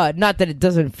 Not that it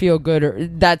doesn't feel good, or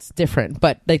that's different,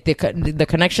 but like the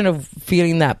connection of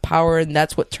feeling that power, and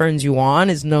that's what turns you on,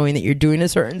 is knowing that you're doing a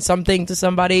certain something to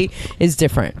somebody is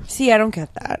different. See, I don't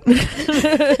get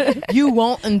that. You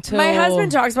won't until my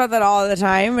husband talks about that all the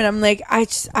time, and I'm like, I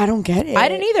don't get it. I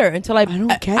didn't either until I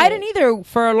didn't either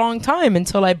for a long time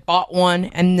until I bought one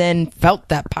and then felt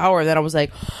that power. Then I was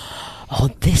like, oh,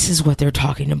 this is what they're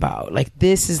talking about. Like,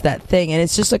 this is that thing. And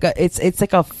it's just like it's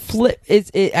like a flip.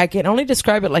 I can only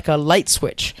describe it like a light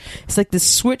switch. It's like the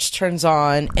switch turns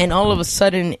on and all of a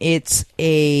sudden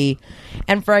and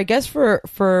I guess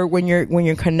for when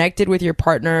you're connected with your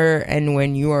partner and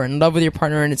when you are in love with your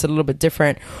partner, and it's a little bit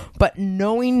different, but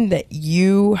knowing that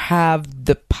you have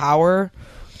the power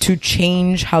to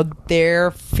change how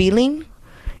they're feeling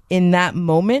in that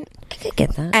moment. I could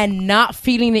get that. And not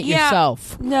feeling it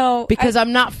yourself. No. Because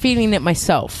I'm not feeling it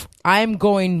myself. I'm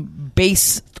going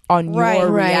based on your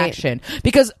reaction.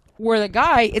 Because where the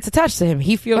guy, it's attached to him.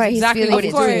 He feels exactly what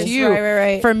he's doing to you.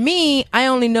 Right. For me, I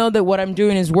only know that what I'm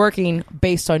doing is working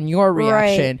based on your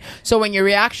reaction. So when your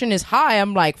reaction is high,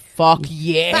 I'm like, fuck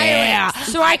yeah.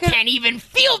 So I can't even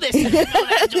feel this. I know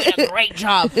that I'm doing a great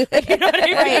job. Like, you know what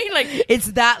I mean? Like, it's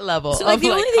that level. So like,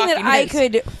 the only thing that I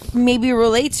could maybe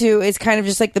relate to is kind of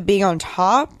just like the being on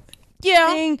top.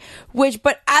 Thing,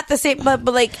 but at the same, but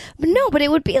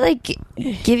it would be like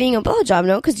giving a blowjob,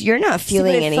 no? Because you're not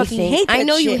feeling anything. I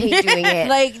know you hate doing it.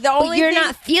 Like, the only you're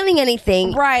not feeling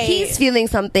anything. Right? He's feeling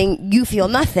something. You feel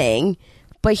nothing,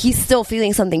 but he's still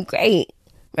feeling something great.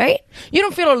 Right? You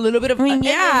don't feel a little bit of. Here's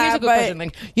a good question.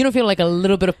 Like, you don't feel like a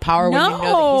little bit of power when you know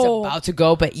that he's about to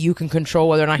go, but you can control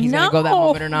whether or not he's going to go that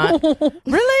moment or not.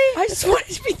 Really? I just wanted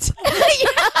to be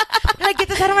told. Like, get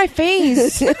this out of my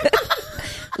face.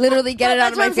 Literally get it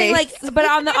out of my face. Like, but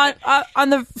on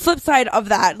the flip side of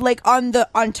that, like on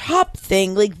top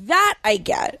thing, like that I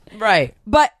get. Right.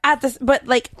 But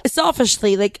like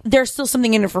selfishly, like there's still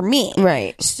something in it for me.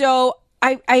 Right. So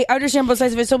I understand both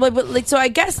sides of it. So so I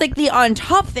guess like the on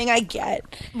top thing I get.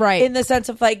 Right. In the sense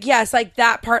of like, yes, like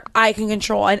that part I can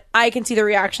control and I can see the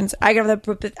reactions. I can have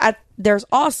that. There's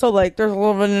also like there's a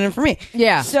little bit in it for me.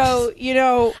 Yeah. So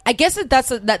I guess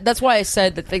that's why I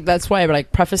said that. That's why I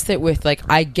like prefaced it with like,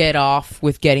 I get off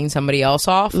with getting somebody else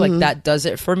off. Like, that does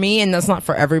it for me, and that's not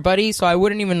for everybody. So I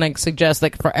wouldn't even like suggest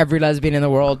like for every lesbian in the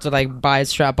world to like buy a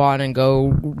strap on and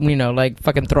go, like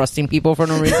fucking thrusting people for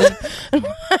no reason.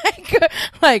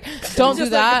 like don't do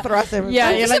that.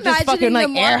 Yeah, you're like just fucking like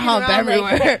air hump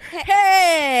everywhere.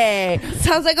 Hey,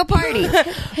 sounds like a party.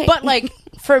 But like,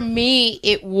 for me,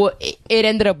 it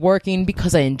ended up working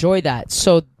because I enjoyed that.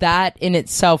 So that in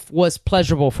itself was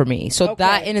pleasurable for me. So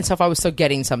that in itself, I was still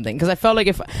getting something, because I feel like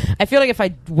if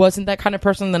I wasn't that kind of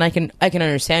person, then I can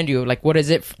understand you. Like, what is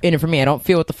it in it for me? I don't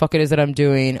feel what the fuck it is that I'm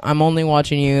doing. I'm only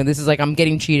watching you. This is like, I'm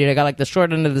getting cheated. I got like the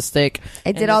short end of the stick.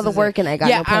 I did all the work and I got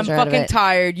no pleasure out of it. I'm fucking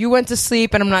tired. You went to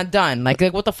sleep and I'm not done. Like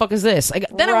what the fuck is this? Like,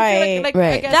 then I feel like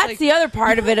I guess, that's the other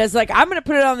part of it, is like, I'm gonna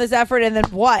put it on this effort and then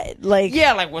what? Like,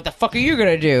 yeah, like what the fuck are you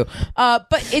gonna do?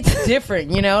 But it's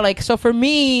different, you know. Like, so for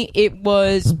me, it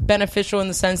was beneficial in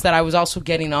the sense that I was also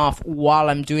getting off while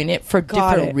I'm doing it for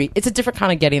different reasons. It's a different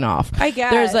kind of getting off. I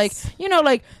guess there's like, you know,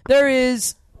 like there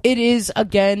is. It is,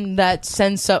 again, that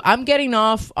sense of I'm getting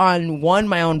off on, one,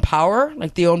 my own power,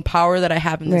 like the own power that I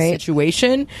have in this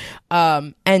situation,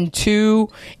 and two,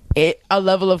 a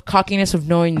level of cockiness of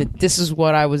knowing that this is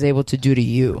what I was able to do to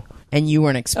you, and you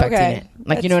weren't expecting it.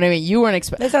 Like, you know what I mean? You weren't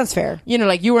expecting. That sounds fair. You know,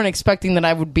 like, you weren't expecting that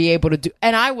I would be able to do,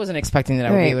 and I wasn't expecting that I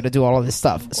would be able to do all of this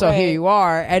stuff. So here you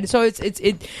are, and so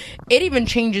it even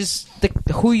changes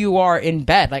who you are in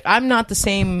bed. Like, I'm not the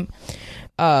same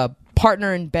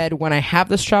partner in bed when I have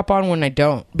the strap on, when I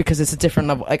don't, because it's a different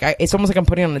level. Like, it's almost like I'm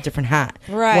putting on a different hat.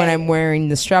 Right. When I'm wearing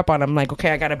the strap on, I'm like, okay,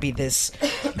 I gotta be this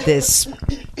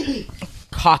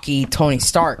cocky Tony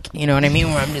Stark, you know what I mean,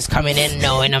 where I'm just coming in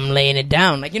knowing I'm laying it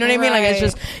down, like, you know what I mean, like, it's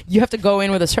just, you have to go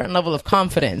in with a certain level of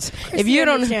confidence. If you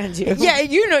don't, you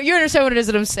understand what it is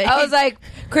that I'm saying. I was like,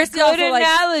 Christy, good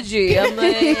analogy. I'm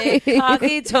like,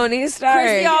 cocky Tony Stark.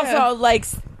 Christy also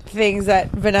likes things that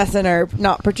Vanessa and I are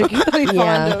not particularly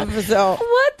fond of. So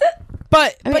what the?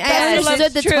 But I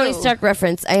understood the Tony Stark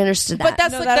reference. I understood that. But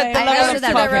that's I understood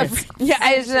that reference. Yeah,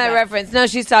 I understood that reference. No,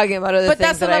 she's talking about other things. But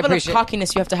that's the level of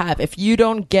cockiness you have to have. If you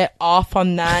don't get off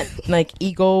on that, like,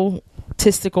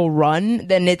 egotistical run,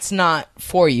 then it's not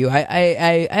for you.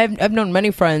 I've known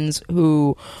many friends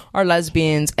who are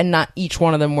lesbians, and not each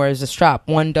one of them wears a strap.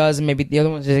 One does, and maybe the other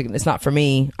one's just, it's not for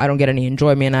me. I don't get any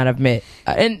enjoyment out of it,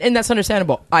 and that's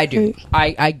understandable. I do.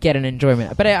 I get an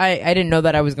enjoyment, but I didn't know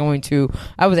that I was going to.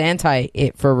 I was anti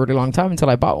it for a really long time until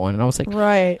I bought one, and I was like,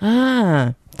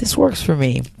 this works for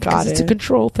me. It's a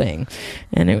control thing,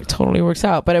 and it totally works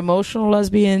out. But emotional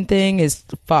lesbian thing is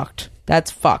fucked. That's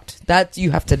fucked. That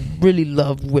you have to really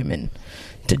love women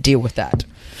to deal with that.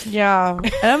 Yeah,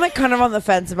 and I'm like kind of on the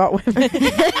fence about women.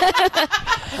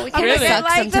 I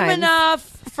like them enough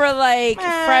for like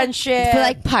friendship, for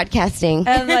like podcasting,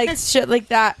 and like shit like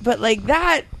that. But like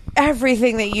that,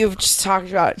 everything that you've just talked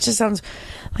about, it just sounds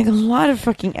like a lot of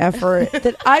fucking effort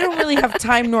that I don't really have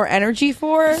time nor energy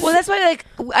for. Well, that's why, like,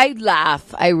 I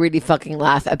laugh. I really fucking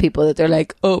laugh at people that they're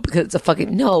like, oh, because it's a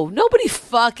fucking... No, nobody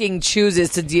fucking chooses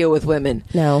to deal with women.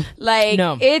 No. Like,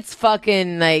 it's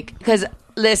fucking, like... Because,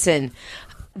 listen...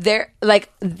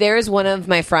 There's one of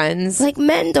my friends. Like,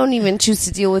 men don't even choose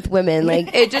to deal with women.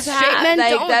 Like, it just straight men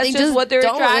like, don't. That's they just what they're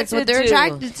attracted to. What they're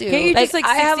attracted to. Can't you just like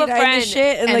I have a friend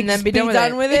shit and like then be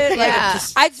done with it? Like,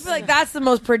 I just feel like that's the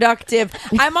most productive.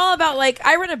 I'm all about like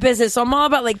I run a business, so I'm all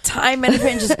about like time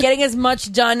management and just getting as much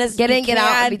done as get out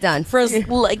and be done for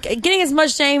like getting as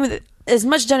much done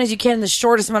as you can in the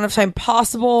shortest amount of time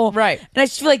possible. Right. And I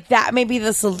just feel like that may be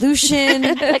the solution.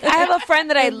 Like, I have a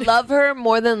friend that I love her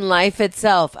more than life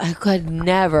itself. I could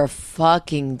never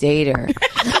fucking date her.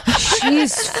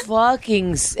 She's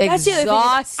fucking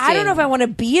exhausting. I don't know if I want to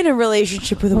be in a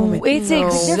relationship with a woman. It's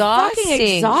exhausting. They're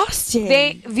fucking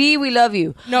exhausting. V, we love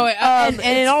you. No, and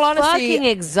in all honesty, fucking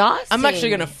exhausting. I'm actually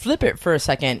going to flip it for a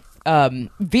second.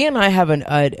 V and I have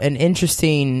an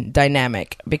interesting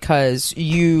dynamic, because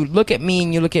you look at me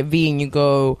and you look at V and you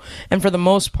go, and for the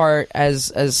most part,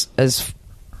 as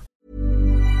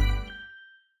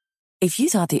if you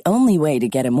thought the only way to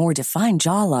get a more defined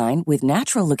jawline with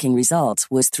natural-looking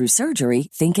results was through surgery,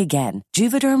 think again.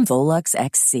 Juvederm Volux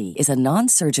XC is a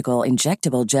non-surgical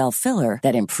injectable gel filler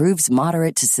that improves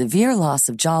moderate to severe loss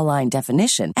of jawline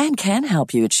definition and can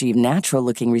help you achieve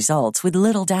natural-looking results with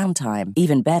little downtime.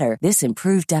 Even better, this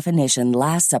improved definition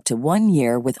lasts up to 1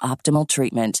 year with optimal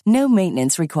treatment. No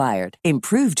maintenance required.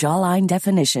 Improve jawline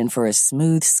definition for a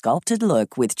smooth, sculpted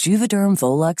look with Juvederm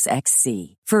Volux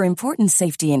XC. For important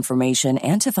safety information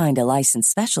and to find a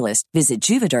licensed specialist, visit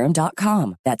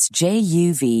Juvederm.com. That's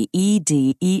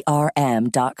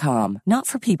JUVEDERM.com. Not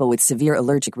for people with severe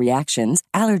allergic reactions,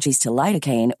 allergies to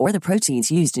lidocaine, or the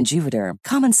proteins used in Juvederm.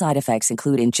 Common side effects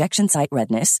include injection site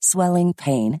redness, swelling,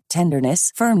 pain,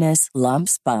 tenderness, firmness,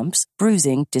 lumps, bumps,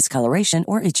 bruising, discoloration,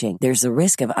 or itching. There's a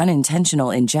risk of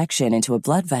unintentional injection into a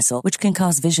blood vessel, which can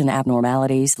cause vision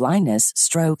abnormalities, blindness,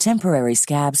 stroke, temporary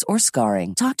scabs, or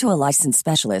scarring. Talk to a licensed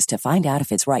specialist to find out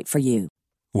if it's right for you.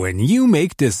 When you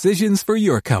make decisions for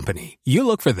your company, you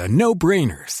look for the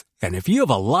no-brainers. And if you have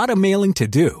a lot of mailing to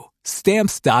do,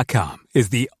 Stamps.com is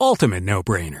the ultimate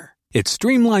no-brainer. It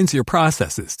streamlines your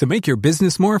processes to make your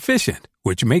business more efficient,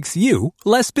 which makes you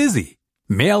less busy.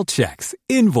 Mail checks,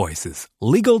 invoices,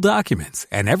 legal documents,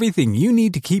 and everything you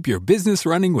need to keep your business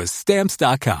running with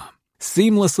Stamps.com.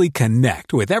 Seamlessly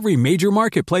connect with every major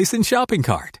marketplace and shopping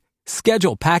cart.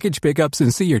 Schedule package pickups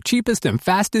and see your cheapest and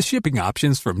fastest shipping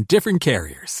options from different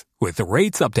carriers. With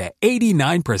rates up to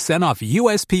 89% off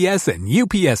USPS and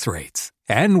UPS rates.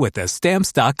 And with the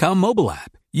Stamps.com mobile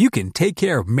app, you can take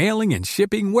care of mailing and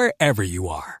shipping wherever you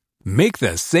are. Make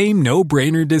the same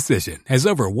no-brainer decision as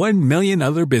over 1 million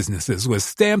other businesses with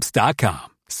Stamps.com.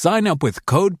 Sign up with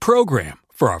code PROGRAM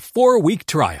for a 4-week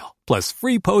trial, plus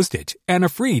free postage and a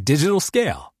free digital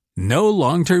scale. No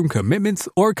long-term commitments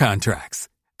or contracts.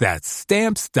 That's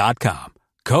Stamps.com.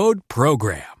 Code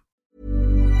PROGRAM.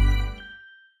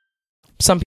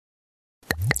 Some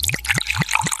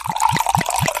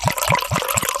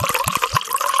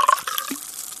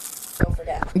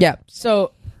yeah.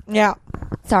 So yeah.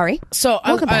 Sorry. So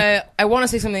I want to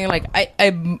say something like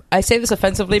I say this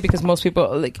offensively because most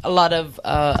people, like a lot of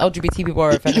LGBT people, are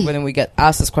offended when we get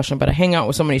asked this question. But I hang out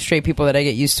with so many straight people that I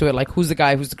get used to it. Like, who's the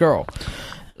guy? Who's the girl?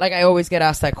 Like, I always get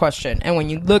asked that question. And when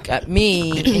you look at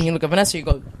me and you look at Vanessa, you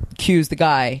go, Q's the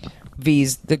guy,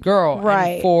 V's the girl. Right.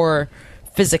 And for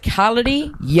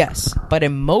physicality, yes, but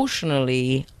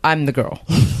emotionally, I'm the girl.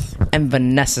 And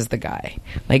Vanessa's the guy.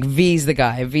 Like, V's the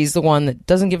guy. V's the one that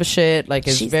doesn't give a shit. Like,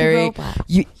 is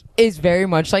is very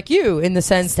much like you in the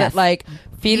sense that, like,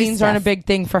 feelings aren't a big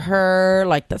thing for her.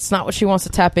 Like, that's not what she wants to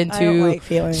tap into. I don't like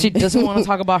feelings. She doesn't want to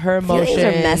talk about her emotions.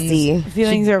 Feelings are messy.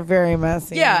 Feelings are very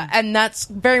messy. Yeah, and that's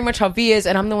very much how V is.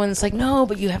 And I'm the one that's like, no,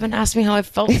 but you haven't asked me how I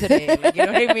felt today. Like, you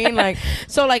know what I mean? Like,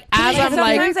 so, like, as I'm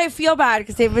like, sometimes I feel bad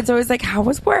because David's always like, how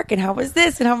was work and how was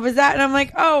this and how was that, and I'm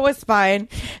like, oh, it was fine.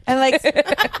 And like,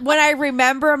 when I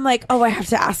remember, I'm like, oh, I have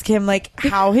to ask him like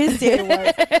how his day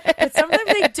was. But sometimes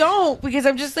I don't because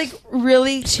I'm just like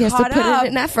really she has to put in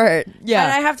an effort. Yeah,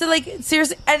 and I have to like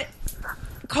seriously and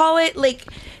call it like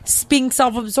being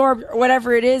self-absorbed or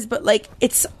whatever it is, but like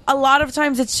it's a lot of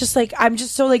times it's just like I'm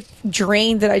just so like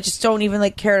drained that I just don't even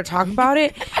like care to talk about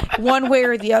it one way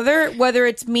or the other, whether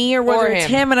it's me or whether it's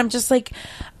him, and I'm just like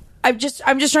I'm just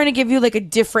trying to give you like a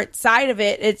different side of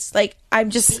it. It's like I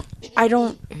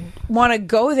don't want to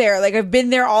go there. Like, I've been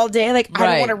there all day. Like, I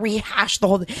don't want to rehash the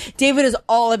whole thing. David is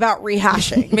all about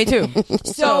rehashing. Me too.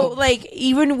 So like,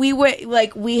 even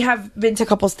we have been to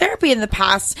couples therapy in the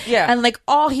past. Yeah. And like,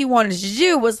 all he wanted to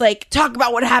do was like talk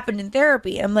about what happened in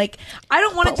therapy. I'm like, I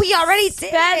don't want to. We already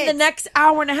spend the next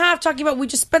hour and a half talking about. We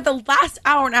just spent the last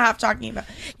hour and a half talking about.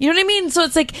 You know what I mean? So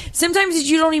it's like sometimes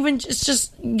you don't even. It's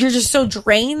just you're just so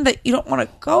drained that you don't want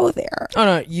to go there. Oh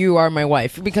no, you are my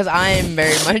wife because I am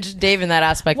very much Dave in that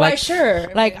aspect. Why, like,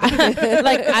 sure. Like,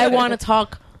 like I want to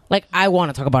talk. Like, I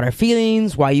want to talk about our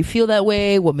feelings, why you feel that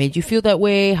way, what made you feel that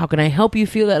way, how can I help you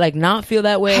feel that, like, not feel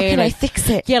that way. How can like, I fix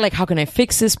it? Yeah, like, how can I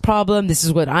fix this problem? This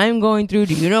is what I'm going through.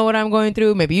 Do you know what I'm going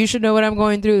through? Maybe you should know what I'm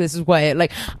going through. This is why,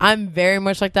 like, I'm very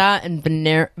much like that, and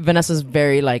Vanessa's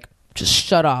very, like, just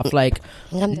shut off. Like,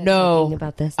 no,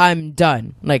 about this. I'm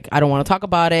done. Like, I don't want to talk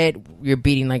about it. You're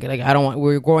beating like I don't want.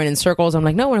 We're going in circles. I'm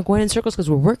like, no, we're going in circles because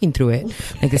we're working through it.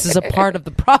 Like, this is a part of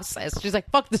the process. She's like,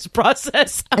 fuck this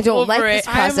process. I don't like this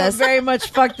process. I'm very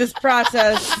much fuck this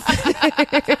process.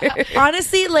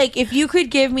 Honestly, like, if you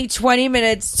could give me 20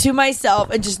 minutes to myself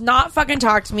and just not fucking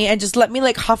talk to me and just let me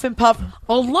like huff and puff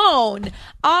alone,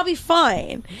 I'll be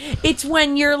fine. It's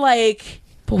when you're like,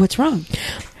 but what's wrong?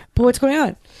 But what's going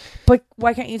on? But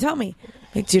why can't you tell me?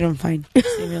 Like, dude, I'm fine.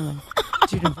 Just leave me alone.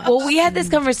 Dude, I'm fine. Well, we had this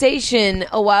conversation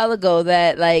a while ago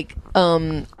that like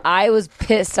I was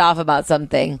pissed off about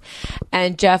something,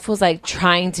 and Jeff was like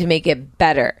trying to make it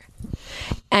better.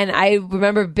 And I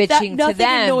remember bitching to them. Nothing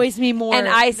annoys me more. And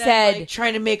I than, said, like,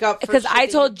 trying to make up because I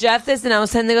told Jeff this, and I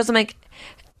was telling him, I'm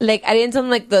like I didn't tell him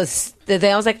like the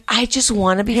thing. I was like, I just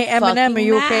want to be. Hey, Eminem, are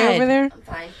you okay over there? I'm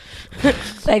fine.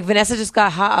 Like, Vanessa just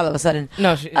got hot all of a sudden.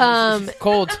 No, she's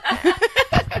cold.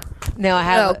 No, I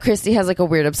have. Oh, Christy has like a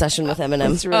weird obsession with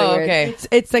Eminem. It's really weird. Okay.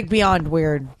 It's like beyond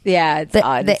weird. Yeah, it's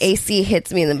odd. The AC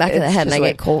hits me in the back of the head and I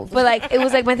get cold. But like, it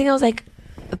was like my thing. I was like,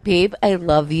 babe, I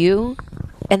love you,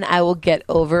 and I will get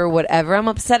over whatever I'm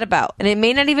upset about, and it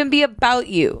may not even be about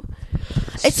you.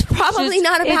 It's probably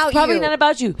not about you. It's probably not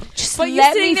about you. Just But you're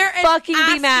let sitting me there and fucking be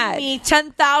asking mad. me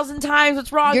 10,000 times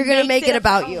what's wrong. You're gonna make it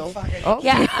about you. Oh.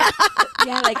 Yeah,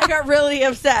 yeah. Like, I got really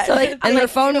upset. so like, And her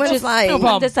phone went flying.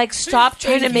 I'm just like, stop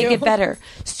trying to make it better.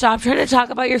 Stop trying to talk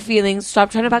about your feelings.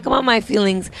 Stop trying to talk about my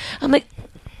feelings. I'm like,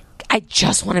 I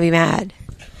just want to be mad.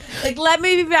 Like, let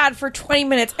me be mad for 20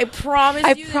 minutes. I promise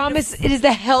I promise it is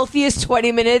the healthiest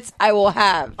 20 minutes I will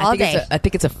have. All day. I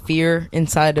think it's a fear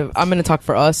inside of. I'm going to talk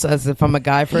for us as if I'm a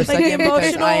guy for a second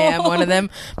because I am one of them.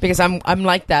 Because I'm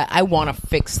like that. I want to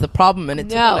fix the problem, and it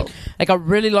took me like a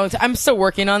really long time. I'm still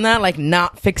working on that, like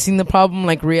not fixing the problem,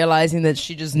 like realizing that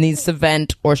she just needs to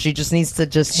vent, or she just needs to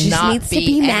not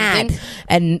be mad,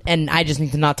 and I just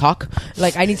need to not talk.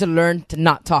 Like I need to learn to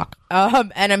not talk.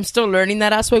 And I'm still learning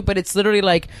that aspect, but it's literally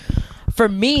like, for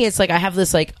me, it's like I have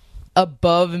this like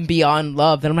above and beyond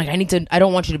love that I'm like, I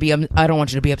don't want you to be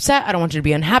upset, I don't want you to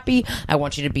be unhappy, I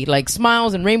want you to be like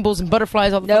smiles and rainbows and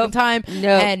butterflies all the fucking time.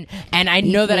 And I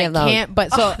know that I can't,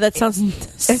 but so that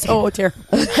sounds so terrible.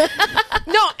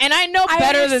 No, and I know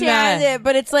better than that. It,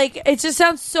 but it's like, it just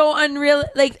sounds so unreal.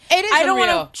 Like, it is I don't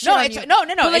unreal. want to. No.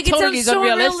 But like, it totally is so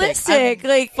unrealistic. I'm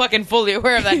like, fucking fully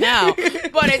aware of that now.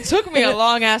 But it took me a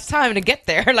long ass time to get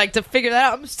there, like to figure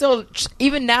that out. I'm still,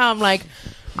 even now, I'm like,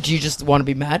 do you just want to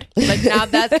be mad? Like now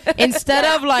that's instead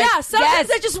of like, sometimes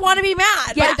I just want to be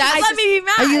mad. Yeah, let me be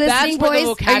mad. Are you listening, that's where boys?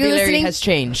 the vocabulary has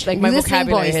changed. Like my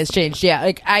vocabulary has changed. Yeah,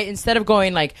 like I, instead of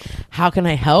going like, how can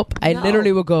I help? I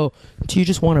literally will go, do you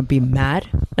just want to be mad?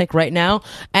 Like right now?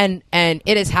 And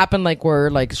it has happened like where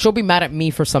like she'll be mad at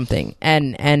me for something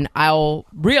and I'll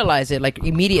realize it like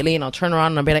immediately, and I'll turn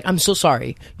around and I'll be like, I'm so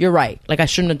sorry. You're right. Like I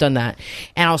shouldn't have done that.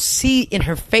 And I'll see in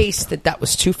her face that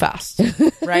was too fast.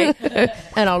 Right?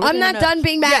 And I'll look I'm not done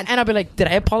being mad. Yeah, and I'll be like, did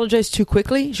I apologize too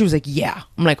quickly? She was like, yeah.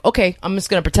 I'm like, okay, I'm just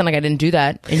gonna pretend like I didn't do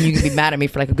that, and you can be mad at me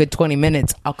for like a good 20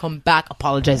 minutes. I'll come back,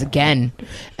 apologize again,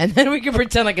 and then we can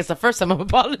pretend like it's the first time I'm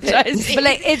apologizing. But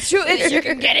like, it's true. You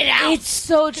can get it out. It's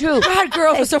so true. God,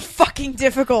 girls are so fucking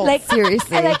difficult. Like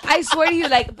seriously. And, like I swear to you,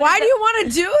 like, why do you want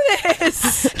to do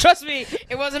this? Trust me,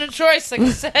 it wasn't a choice. Like I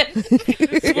said,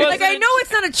 like I know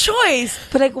it's not a choice,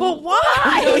 but like, but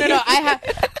why? No.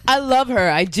 I love her.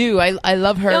 I do. I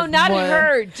love her. No, not more.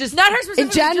 her. Just not her specifically.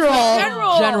 In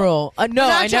general. General. No, I'm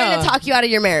not trying to talk you out of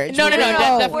your marriage. No.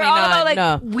 Definitely we're all not.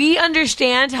 about like we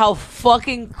understand how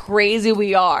fucking crazy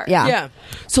we are. Yeah.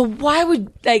 So why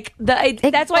would like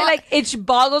that's why like it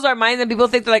boggles our minds and people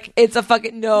think they're like it's a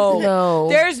fucking no.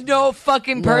 There's no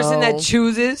fucking person that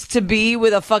chooses to be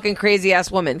with a fucking crazy ass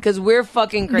woman because we're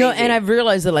fucking crazy. No, and I've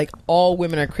realized that like all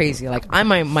women are crazy. Like I'm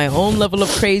my own level of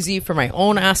crazy for my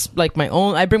own ass. Like my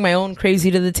own, I bring my own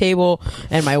crazy to the table,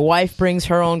 and my wife brings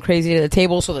her own crazy to the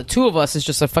table. So the two of us is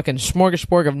just a fucking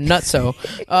smorgasbord of nutso.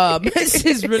 This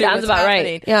is really sounds about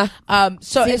happening. right. Yeah.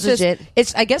 So Seems it's legit. just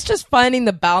it's I guess just finding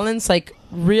the balance, like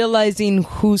realizing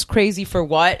who's crazy for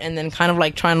what, and then kind of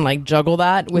like trying to like juggle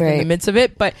that within the midst of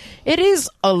it. But it is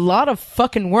a lot of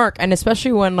fucking work, and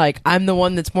especially when like I'm the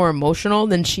one that's more emotional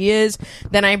than she is,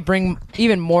 then I bring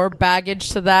even more baggage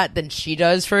to that than she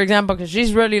does, for example, because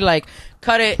she's really like,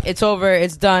 cut it, it's over,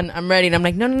 it's done, I'm ready. And I'm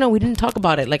like, no, we didn't talk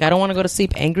about it. Like, I don't want to go to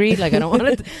sleep angry. Like, I don't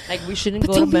want to, like, we shouldn't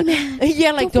go to bed.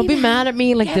 Yeah, like, don't be mad at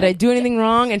me. Like, did I do anything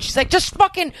wrong? And she's like, just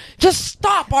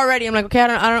stop already. I'm like, okay,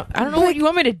 I don't know what you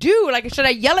want me to do. Like, should I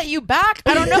yell at you back?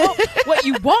 I don't know what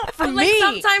you want from like, me.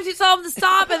 Sometimes you tell them to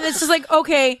stop, and it's just like,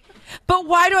 okay, but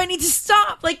why do I need to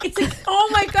stop? Like, it's like, oh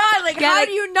my God, like, how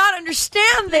do you not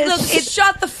understand this? Look,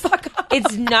 shut the fuck up.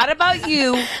 It's not about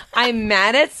you. I'm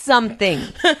mad at something.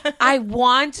 I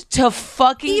want to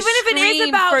fucking even if it is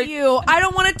about you, I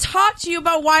don't want to talk to you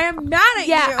about why I'm mad at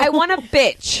you. Yeah, I want to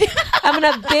bitch. I'm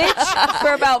going to bitch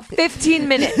for about 15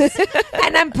 minutes.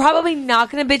 And I'm probably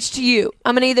not going to bitch to you.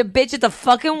 I'm going to either bitch at the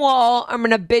fucking wall, or I'm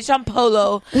going to bitch on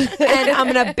Polo, and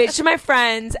I'm going to bitch to my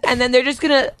friends, and then they're just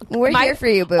going to... We're here for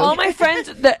you, boo. All my friends...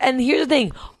 and here's the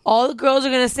thing. All the girls are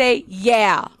going to say,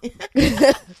 yeah.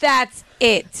 That's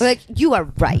it. Like, you are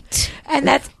right. And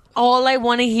that's all I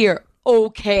want to hear.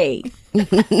 Okay.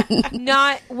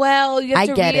 Not, well, you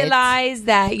have to realize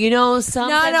that, you know,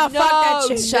 something. No, fuck that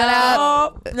shit. Shut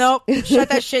up. Nope. Shut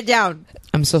that shit down.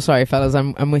 I'm so sorry, fellas.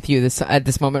 I'm with you at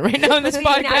this moment right now in this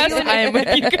podcast. I am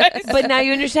with you guys. But now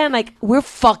you understand, like, we're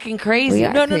fucking crazy.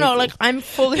 No. Like, I'm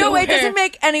fully aware. No, it doesn't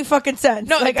make any fucking sense.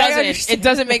 No, like, it doesn't. It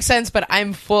doesn't make sense, but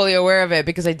I'm fully aware of it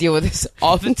because I deal with this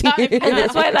all the time. And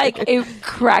that's why, like, it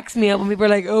cracks me up when people are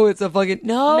like, oh, it's a fucking...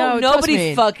 No,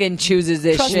 nobody fucking chooses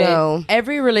this shit. No.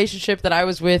 Every relationship that I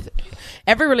was with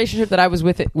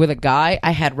a guy,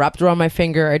 I had wrapped around my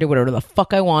finger. I did whatever the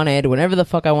fuck I wanted, whenever the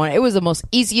fuck I wanted. It was the most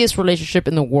easiest relationship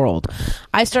in the world.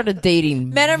 I started dating.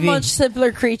 Men are much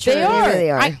simpler creatures. They are. They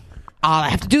really are. All I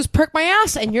have to do is perk my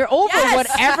ass, and you're over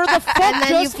whatever the fuck. And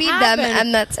then you feed them,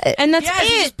 and that's it. And that's it.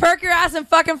 it. Just perk your ass and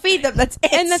fucking feed them. That's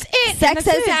it. And that's it. Sex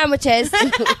and sandwiches.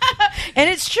 And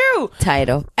it's true.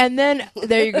 Title. And then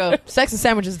there you go. Sex and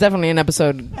sandwiches is definitely an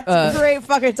episode. Great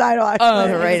fucking title.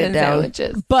 Actually. Write it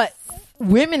down. But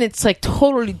women, it's like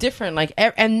totally different. Like,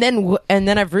 and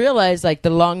then I've realized, like, the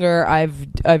longer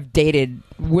I've dated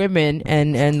women,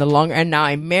 and the longer, and now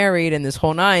I'm married, and this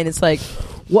whole nine, it's like,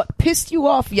 what pissed you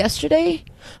off yesterday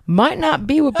might not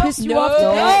be what pissed you off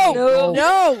today.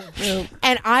 No.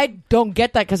 And I don't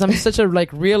get that because I'm such a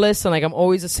like realist, and like I'm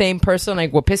always the same person.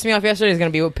 Like, what pissed me off yesterday is gonna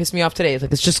be what pissed me off today. It's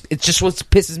like it's just what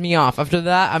pisses me off. After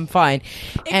that, I'm fine.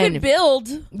 It could build.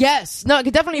 Yes, no, it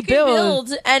could definitely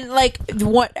build. And like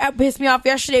what pissed me off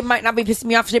yesterday might not be pissing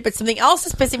me off today, but something else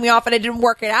is pissing me off, and I didn't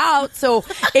work it out. So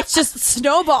it's just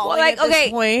snowballing. Like, at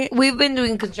this point. We've been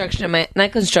doing construction,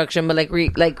 not construction, but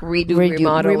like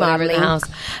remodeling the house.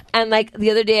 And like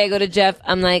the other day, I go to Jeff.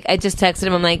 I'm like, I just texted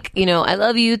him. I'm like, I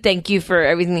love you. Thank you for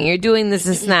everything that you're doing. This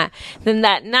and that. Then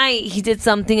that night, he did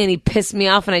something and he pissed me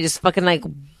off, and I just fucking like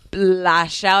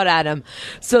lash out at him.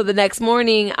 So the next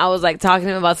morning, I was like talking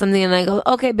to him about something, and I go,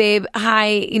 okay, babe,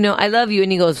 hi, I love you.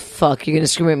 And he goes, fuck, you're gonna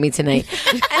scream at me tonight.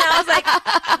 And I was like,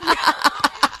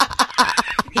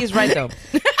 he's right though.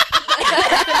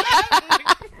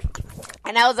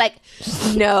 And I was like,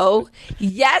 no,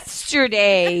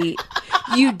 yesterday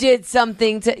you did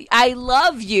something I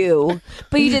love you,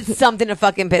 but you did something to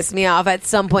fucking piss me off at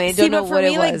some point. I don't know what it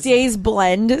was. Like, days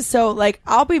blend. So, like,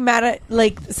 I'll be mad at,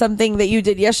 like, something that you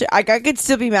did yesterday. I could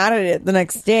still be mad at it the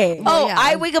next day. Oh, yeah.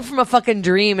 I wake up from a fucking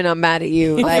dream and I'm mad at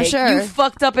you. Like, for sure. You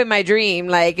fucked up in my dream.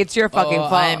 Like, it's your fucking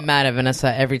fault. I'm mad at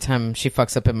Vanessa every time she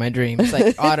fucks up in my dreams.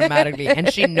 Like, automatically.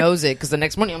 And she knows it because the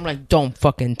next morning I'm like, don't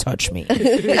fucking touch me.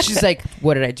 And she's like,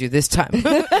 what did I do this time?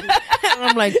 And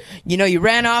I'm like, you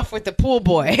ran off with the pool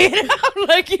boy. And I'm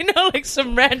like, like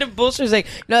some random bullshit. She's like,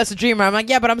 no, that's a dream. I'm like,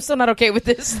 yeah, but I'm still not okay with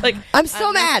this. Like, I'm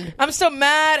still mad. I'm still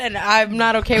mad, and I'm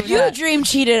not okay with that. You dream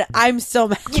cheated. I'm still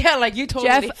mad. Yeah, like you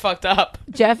totally fucked up.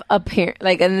 Jeff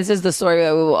apparently, and this is the story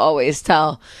that we will always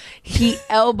tell. He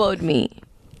elbowed me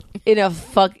in a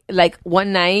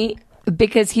one night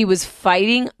because he was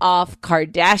fighting off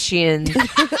Kardashians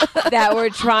that were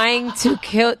trying to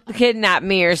kidnap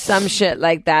me or some shit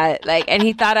like that. Like, and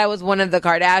he thought I was one of the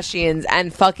Kardashians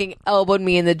and fucking elbowed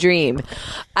me in the dream.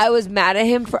 I was mad at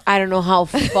him for I don't know how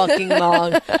fucking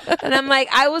long. And I'm like,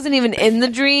 I wasn't even in the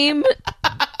dream.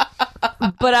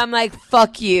 But I'm like,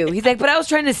 fuck you. He's like, but I was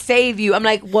trying to save you. I'm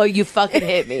like, well, you fucking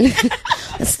hit me.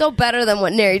 It's still better than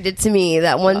what Neri did to me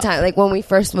that one time. Like, when we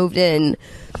first moved in,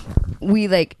 we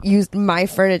like used my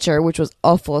furniture, which was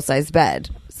a full-size bed.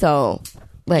 So,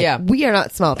 like, we are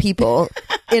not small people.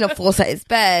 In a full-size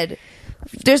bed,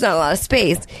 there's not a lot of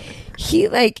space. He,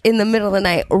 like, in the middle of the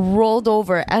night, rolled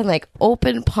over and, like,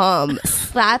 open palm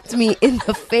slapped me in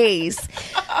the face.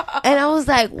 And I was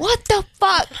like, what the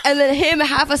fuck? And then him,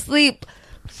 half asleep,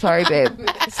 sorry, babe.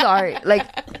 Sorry. Like,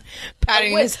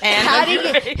 patting his hand.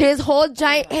 Patting his whole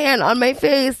giant hand on my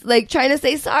face, like, trying to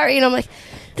say sorry. And I'm like,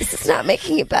 this is not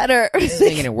making it better. This is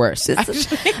making it worse. And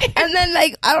then,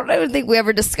 like, I don't even think we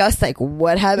ever discussed, like,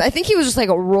 what happened. I think he was just, like,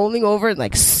 rolling over and,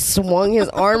 like, swung his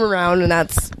arm around, and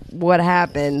that's what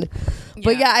happened.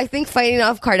 But yeah, I think fighting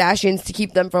off Kardashians to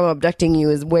keep them from abducting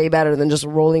you is way better than just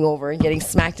rolling over and getting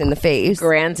smacked in the face.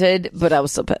 Granted, but I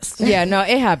was so pissed. Yeah, no,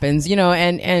 it happens,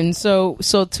 and so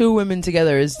two women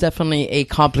together is definitely a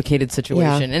complicated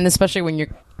situation, and especially when you're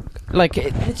like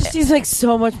it just seems like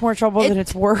so much more trouble than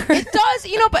it's worth. It does,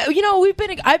 but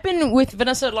I've been with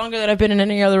Vanessa longer than I've been in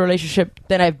any other relationship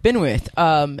that I've been with,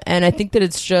 and I think that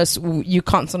it's just you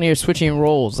constantly are switching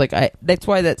roles. Like that's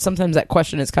why that sometimes that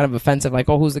question is kind of offensive. Like,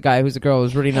 oh, who's the guy, who's the girl?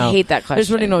 There's really no. I hate that question.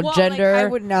 There's really no gender. Like, I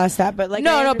wouldn't ask that, but like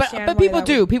but people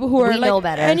do. People who are know like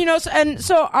better, and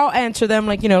so I'll answer them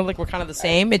like like we're kind of the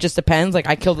same. It just depends. Like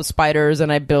I kill the spiders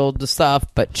and I build the stuff,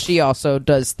 but she also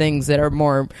does things that are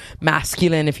more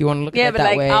masculine, if you want to look at it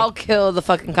that way. I'll kill the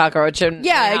fucking cockroach.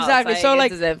 Exactly. So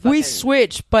like we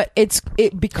switch, but it's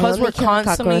because we're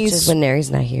constantly when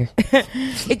Neri's not here.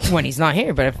 It's when he's not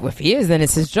here, but if he is, then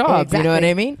it's his job. Exactly. You know what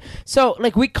I mean? So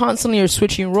like we constantly are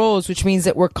switching roles, which means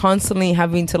that we're constantly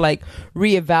having to like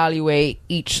reevaluate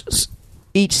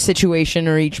each situation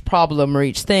or each problem or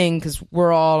each thing, because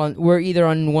we're either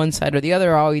on one side or the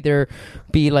other. I'll either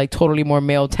be like totally more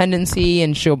male tendency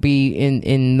and she'll be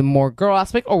in the more girl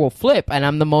aspect, or we'll flip and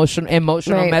I'm the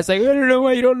emotional mess, like, I don't know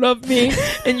why you don't love me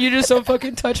and you just don't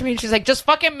fucking touch me, and she's like, just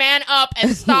fucking man up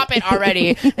and stop it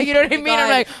already. Like, you know what I mean? I'm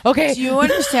like, okay. Do you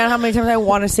understand how many times I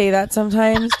want to say that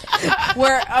sometimes?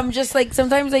 Where I'm just like,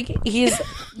 sometimes like he's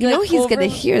he's gonna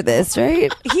hear this,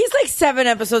 right? He's like 7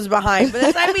 episodes behind. By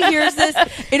the time he hears this,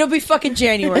 it'll be fucking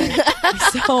January.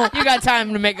 So you got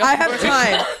time to make up. I have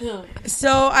time.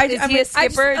 So Is he a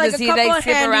skipper? Like Does a he couple like of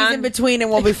skip handies around? in between, and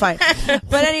we'll be fine.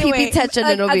 But anyway, Pee-pee tension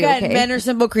and it'll be again, okay. men are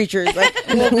simple creatures. Like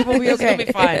we'll be It's okay. gonna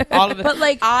be fine. All of it. But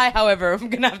like, I, however, I'm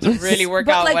gonna have to really work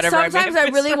but out like whatever. sometimes I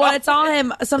really want to tell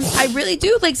him. I really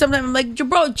do. Like sometimes I'm like,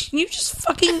 bro, can you just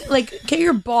fucking like get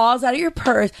your balls out of your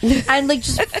purse and like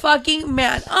just fucking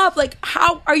man up? Like,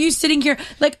 how are you sitting here?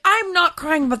 Like, I'm not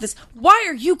crying about this. Why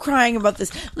are you crying about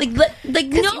this? Like no.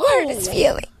 You hurt his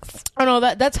feelings. Oh no,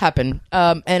 that's happened.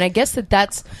 And I guess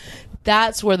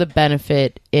that's where the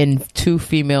benefit in two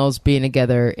females being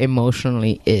together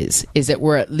emotionally is that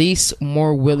we're at least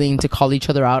more willing to call each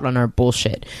other out on our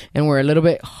bullshit, and we're a little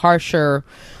bit harsher.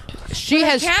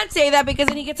 I can't say that because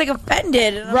then he gets like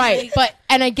offended, and I'm right? like,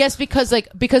 And I guess because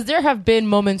there have been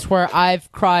moments where I've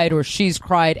cried or she's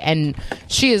cried, and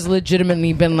she has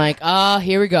legitimately been like,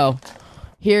 here we go,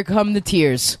 here come the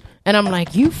tears, and I'm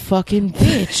like, you fucking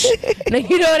bitch. Like,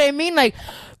 you know what I mean? Like,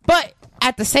 but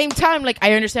at the same time, like,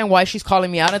 I understand why she's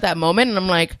calling me out at that moment, and I'm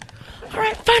like, all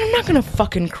right, fine, I'm not gonna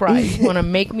fucking cry. You wanna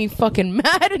make me fucking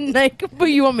mad, and like, but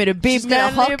you want me to be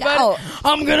mad about it?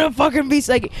 I'm gonna fucking be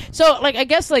like, so like, I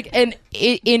guess like, and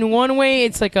in one way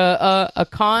it's like a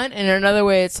con, and in another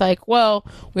way it's like, well,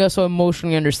 we also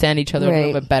emotionally understand each other a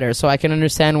little bit better, so I can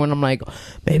understand when I'm like,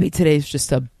 maybe today's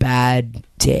just a bad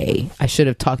day. I should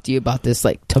have talked to you about this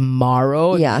like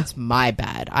tomorrow. Yeah, it's my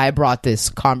bad. I brought this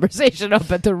conversation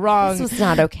up at the wrong. This was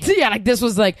not okay. So, yeah, like this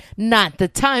was like not the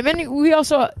time. And we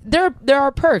also there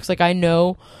are perks. Like I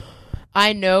know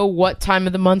what time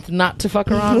of the month not to fuck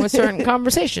around with certain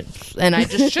conversations, and I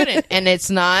just shouldn't. And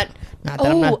it's not that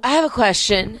I'm not. I have a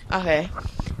question. Okay.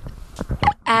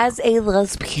 As a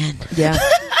lesbian, yeah.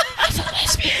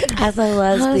 As a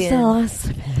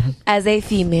lesbian. As a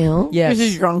female. Yes.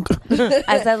 She's drunk.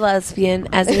 As a lesbian,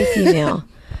 as a female.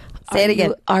 Say it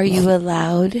again. Are you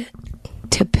allowed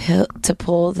to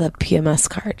pull the PMS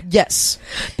card? Yes.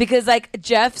 Because like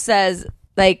Jeff says,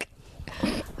 like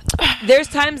there's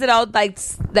times that I'll like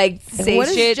say what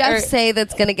does shit. Jeff say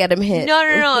that's gonna get him hit?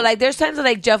 No. Like there's times that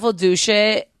like Jeff will do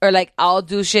shit, or like I'll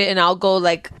do shit and I'll go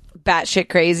like batshit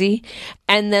crazy,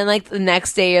 and then like the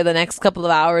next day or the next couple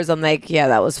of hours I'm like, yeah,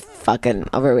 that was fucking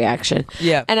overreaction.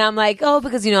 Yeah. And I'm like, oh,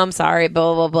 because you know I'm sorry,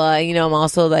 blah blah blah. You know, I'm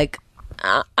also like,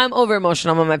 I'm over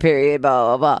emotional. I'm on my period,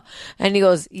 blah blah blah. And he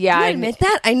goes, yeah, You admit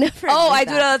that? I never. I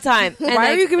do it all the time. And why like,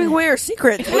 are you giving away our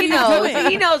secrets? he knows.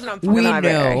 He knows when I'm fucking We on my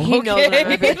period. know. He knows when I'm on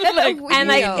my period. Like, And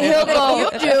like he'll go,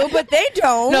 You do, but they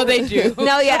don't. no, they do.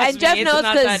 no, yeah, Trust and Jeff me, it's knows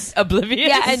not because that oblivious.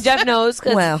 yeah, and Jeff knows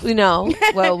because Well. you know.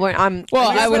 Well, I'm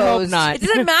I would hope exposed. not. It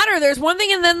doesn't matter. There's one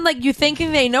thing, and then like you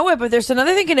thinking they know it, but there's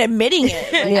another thing in admitting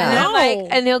it. Like, Yeah. And I'm like,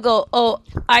 and he'll go, oh,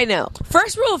 I know.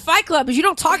 First rule of Fight Club is you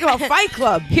don't talk about Fight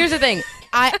Club. Here's the thing.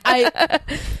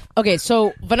 Okay,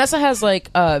 so Vanessa has like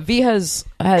V has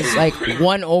like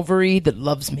one ovary that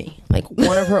loves me. Like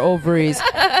one of her ovaries.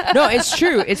 No, it's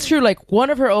true. It's true. Like one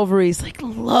of her ovaries like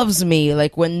loves me.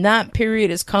 Like when that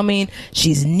period is coming,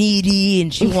 she's needy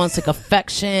and she wants like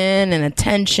affection and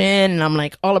attention, and I'm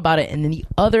like all about it. And then the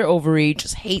other ovary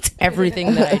just hates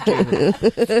everything that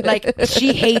I do. Like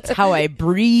she hates how I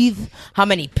breathe, how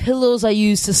many pillows I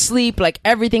use to sleep. Like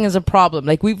everything is a problem.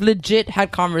 Like we've legit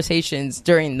had conversations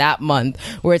during that month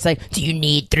where it's like, do you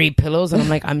need 3 pillows? And I'm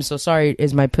like, I'm so sorry,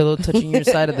 is my pillow touching your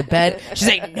side of the bed? She's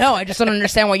like, no, I just don't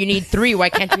understand why you need 3. Why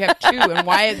can't you have 2? And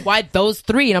why those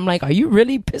 3? And I'm like, are you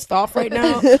really pissed off right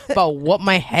now about what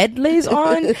my head lays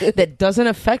on that doesn't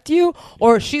affect you?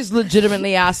 Or she's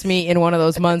legitimately asked me in one of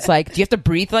those months, like, do you have to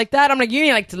breathe like that? I'm like, you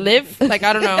need like to live? Like,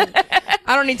 I don't know.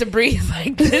 I don't need to breathe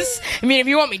like this. I mean, if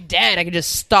you want me dead, I can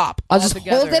just stop. I'll just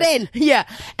hold it in. Yeah.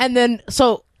 And then,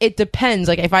 so it depends.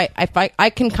 Like if I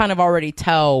can kind of already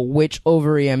tell which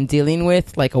ovary I'm dealing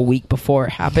with like a week before it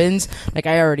happens. Like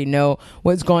I already know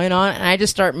what's going on, and I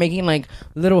just start making like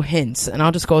little hints, and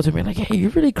I'll just go to her like, hey, you're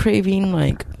really craving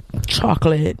like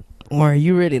chocolate, or are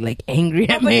you really like angry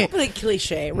at me? But like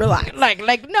cliche. Relax.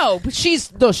 Like no, but she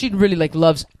really like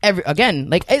loves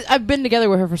I've been together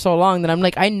with her for so long that I'm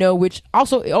like, I know which.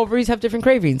 Also, ovaries have different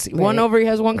cravings. Right. One ovary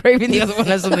has one craving, the other one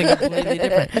has something completely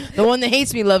different. The one that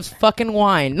hates me loves fucking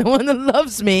wine. The one that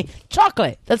loves me,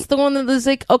 chocolate. That's the one that is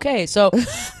like, okay. So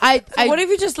what if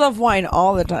you just love wine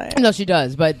all the time? No, she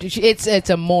does, but it's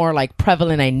a more like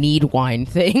prevalent I need wine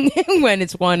thing when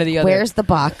it's one or the other. Where's the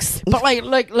box? But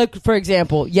like for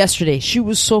example, yesterday yesterday, she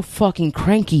was so fucking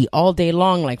cranky all day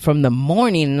long, like from the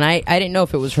morning. And I didn't know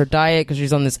if it was her diet because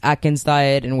she's on this Atkins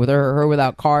diet and with her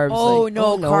without carbs. Oh, like,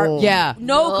 no carbs. Yeah.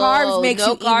 No carbs makes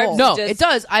you evil. No, it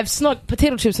does. I've snuck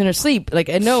potato chips in her sleep. Like,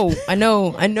 I know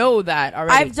that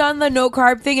already. I've done the no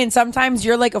carb thing, and sometimes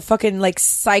you're like a fucking like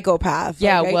psychopath.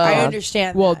 Yeah, like, well, I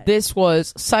understand. Well, this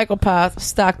was psychopath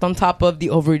stacked on top of the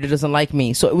overeater doesn't like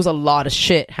me. So it was a lot of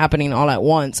shit happening all at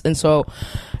once. And so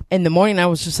in the morning, I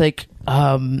was just like,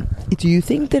 do you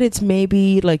think that it's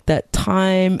maybe like that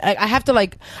time? I have to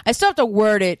I still have to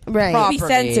word it properly. Be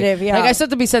sensitive, yeah. Like I still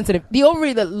have to be sensitive. The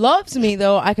overeater that loves me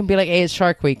though, I can be like, hey, it's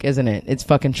Shark Week, isn't it? It's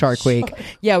fucking Shark Week.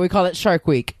 Yeah, we call it Shark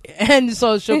Week. And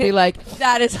so she'll be like,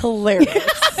 that is hilarious.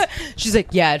 She's like,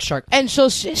 yeah, it's Shark. And so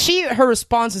her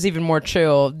response is even more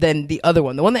chill than the other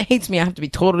one. The one that hates me, I have to be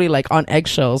totally like on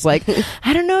eggshells. Like,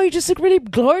 I don't know, you just look really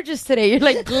gorgeous today. You're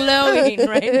like glowing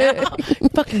right now.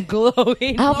 Fucking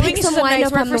glowing. I'll pick some wine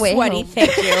up on the way home.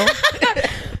 Thank you.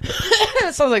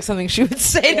 That sounds like something she would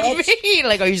say to me.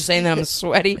 Like, are you saying that I'm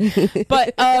sweaty?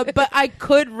 But I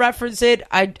could reference it.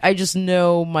 I just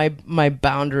know my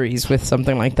boundaries with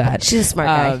something like that. She's a smart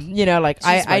guy. You know, like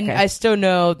I still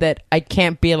know that I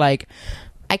can't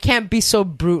be so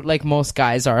brute like most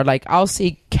guys are. Like, I'll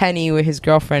see Kenny with his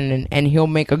girlfriend and he'll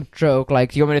make a joke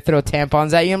like, you want me to throw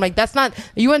tampons at you? I'm like, that's not,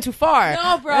 you went too far.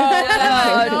 No, bro.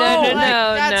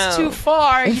 No, that's too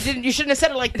far. You shouldn't have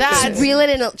said it like that. Just reel it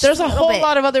in. There's a whole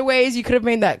lot of other ways you could have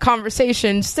made that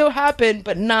conversation still happen,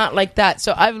 but not like that.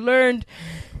 So I've learned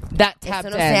that tap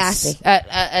dance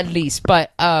at least,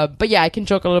 but yeah, I can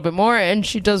joke a little bit more, and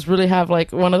she does really have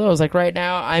like one of those. Like right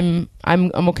now, I'm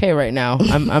okay right now.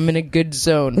 I'm in a good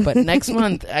zone. But next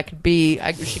month,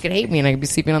 she could hate me, and I could be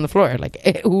sleeping on the floor.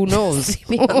 Like who knows?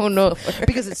 Who knows?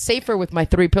 Because it's safer with my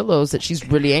 3 pillows that she's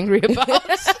really angry about.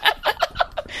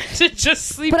 To just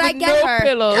sleep with no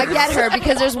pillows. I get her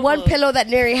because there's one pillow that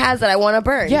Neri has that I want to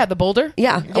burn. Yeah, the boulder.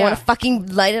 Yeah, I want to fucking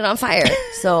light it on fire.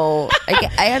 So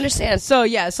I understand. So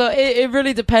yeah, so it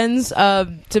really depends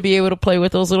to be able to play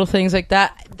with those little things like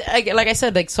that. Like I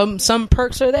said, like some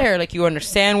perks are there. Like you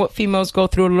understand what females go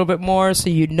through a little bit more, so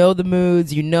you know the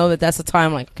moods. You know that's the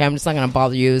time. Like, okay, I'm just not gonna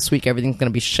bother you this week. Everything's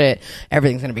gonna be shit.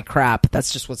 Everything's gonna be crap.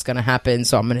 That's just what's gonna happen.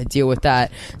 So I'm gonna deal with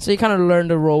that. So you kind of learn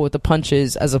to roll with the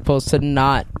punches as opposed to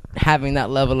not having that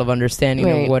level of understanding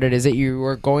of what it is that you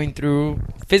are going through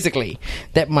physically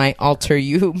that might alter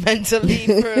you mentally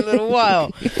for a little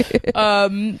while.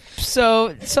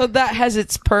 So that has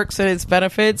its perks and its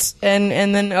benefits, and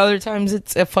then other times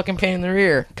it's a fucking pain in the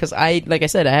rear because like I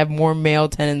said, I have more male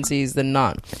tendencies than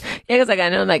not. Yeah, because like I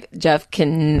know like Jeff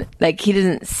can, like, he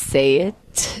doesn't say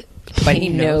it, but he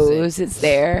knows it's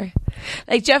there.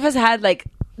 Like Jeff has had like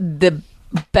the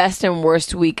best and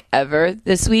worst week ever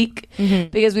this week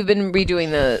because we've been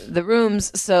redoing the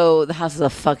rooms, so the house is a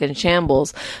fucking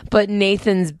shambles. But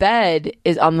Nathan's bed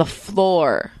is on the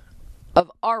floor of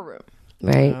our room,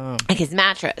 right? Like his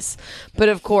mattress. But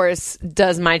of course,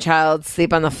 does my child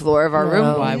sleep on the floor of our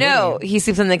room? No, he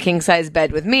sleeps on the king size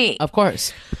bed with me. Of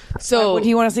course. So why would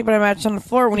he want to sleep on a mattress on the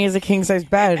floor when he has a king size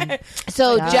bed?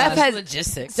 So Jeff has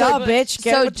logistics. Bitch.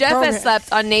 So Jeff has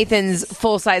slept on Nathan's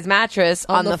full size mattress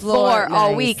on the floor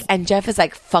all week, and Jeff is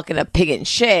like fucking a pig in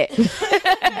shit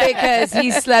because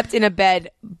he slept in a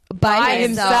bed by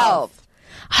himself.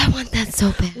 I want that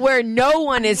so bad. Where no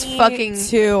one is fucking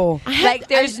too. Like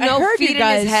there's no feet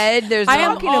in his head. There's I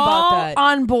am talking all about that.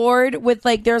 on board with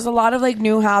like there's a lot of like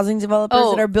new housing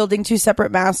developers that are building 2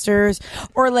 separate masters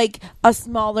or like a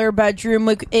smaller bedroom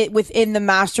like it within the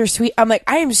master suite. I'm like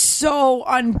I am so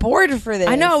on board for this.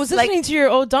 I know. I was listening to your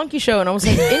old donkey show and I was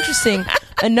like, interesting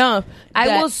enough.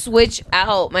 I will switch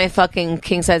out my fucking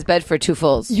king size bed for 2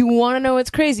 fulls. You want to know what's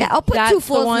crazy? Yeah, I'll put 2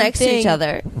 fulls next to each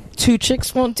other. 2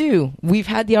 chicks won't do. We've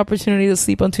had the opportunity to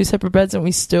sleep on 2 separate beds and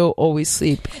we still always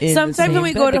sleep in sometimes when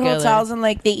we go to together. hotels and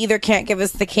like they either can't give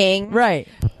us the king right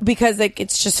because like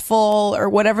it's just full or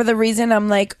whatever the reason, I'm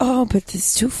like, oh, but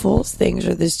this 2 fulls things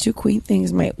or this 2 queen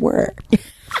things might work.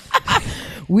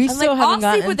 We I'm still like, haven't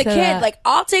I'll sleep with the kid. that. Like,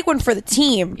 I'll take one for the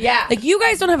team. Yeah. Like, you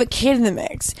guys don't have a kid in the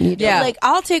mix. Yeah. Like,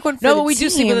 I'll take one for the No, team. but we do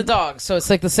sleep with a dog, so it's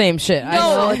like the same shit.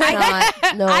 No, it's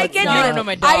not. No, I it's get not. You don't know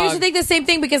my dog. I used to think the same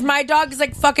thing because my dog is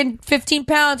like fucking 15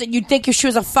 pounds and you'd think she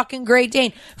was a fucking Great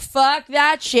Dane. Fuck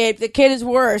that shit. The kid is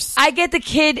worse. I get the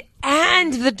kid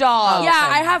and the dog. Yeah,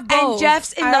 I have both. And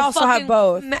Jeff's in I the also fucking have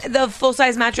both. The full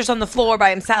size mattress on the floor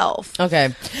by himself.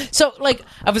 Okay. So, like,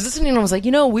 I was listening and I was like,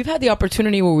 we've had the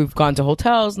opportunity where we've gone to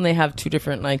hotels and they have 2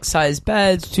 different, like, size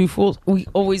beds, 2 full. We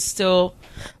always still,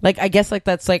 like, I guess, like,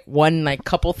 that's, like, one, like,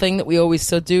 couple thing that we always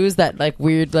still do is that, like,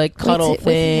 weird, like, cuddle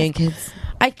thing.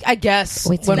 I guess.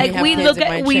 Wait, when like, have we kids, look it at,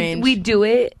 might we change. do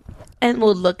it. and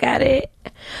we'll look at it.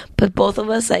 But both of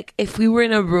us, like, if we were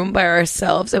in a room by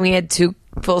ourselves and we had 2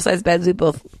 full-size beds, we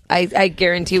both, I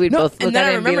guarantee we'd both look and then at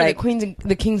I it and be remember like,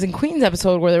 the Kings and Queens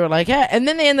episode where they were like, yeah, and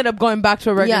then they ended up going back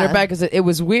to a regular bed because it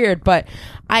was weird. But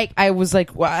I was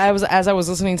like, as I was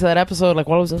listening to that episode, like,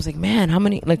 I was like, man, how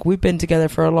many, like, we've been together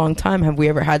for a long time. Have we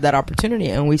ever had that opportunity?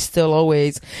 And we still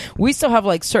have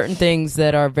like certain things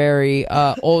that are very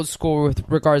old school with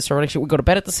regards to our relationship. We go to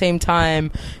bed at the same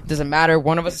time. It doesn't matter.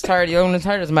 One of us is tired, the other one is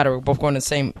tired. It doesn't matter. We're both going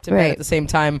to bed at the same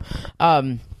time.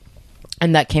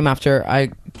 And that came after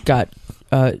I got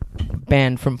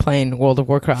banned from playing World of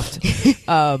Warcraft.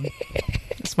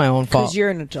 It's my own fault. Because you're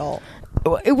an adult.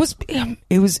 It was.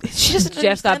 She doesn't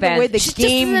Jeff got understand the way banned. the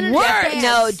game works.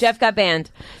 No, Jeff got banned.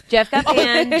 Jeff got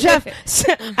banned. Jeff,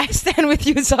 I stand with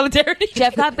you in solidarity.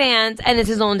 Jeff got banned, and it's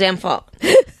his own damn fault.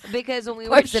 Because when we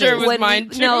were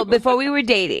before we were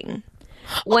dating.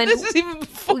 When this is even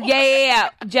before. Yeah.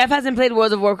 Jeff hasn't played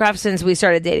World of Warcraft since we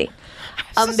started dating.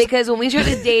 Because when we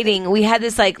started dating, we had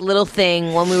this like little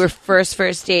thing when we were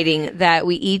first dating that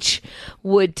we each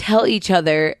would tell each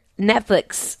other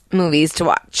Netflix movies to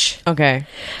watch. Okay.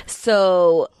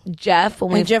 So Jeff,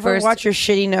 when we Jeff first would watch your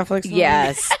shitty Netflix movies.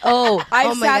 Yes. Oh,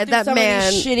 I've sat through so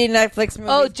many shitty Netflix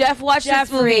movies. Oh, Jeff watched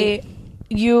this movie.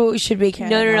 You should be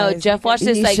No. Jeff watched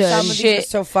this like some of these shit. are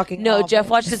so fucking No, awful. Jeff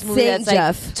watched this movie Saint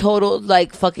that's Jeff. like total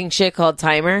like fucking shit called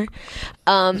Timer.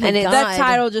 And it's that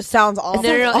title just sounds awful.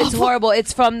 No, it's horrible.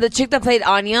 It's from the chick that played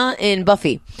Anya in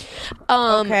Buffy.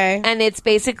 Okay. And it's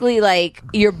basically like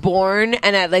you're born,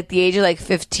 and at like the age of like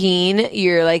 15,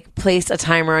 you're like placed a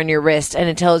timer on your wrist, and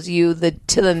it tells you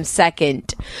the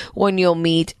second when you'll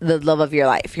meet the love of your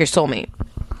life, your soulmate.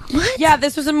 What? Yeah,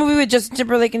 this was a movie with Justin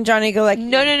Timberlake and Johnny Galecki.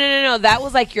 No. That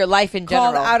was like your life in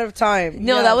general. Called Out of Time.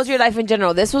 No, that was your life in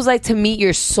general. This was like to meet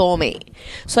your soulmate.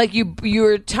 So like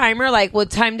your timer like would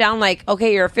time down like,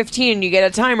 okay, you're 15 and you get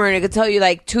a timer and it could tell you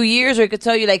like 2 years or it could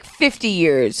tell you like 50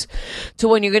 years to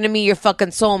when you're going to meet your fucking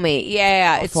soulmate.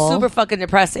 Yeah. It's super fucking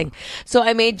depressing. So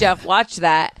I made Jeff watch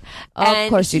that. And of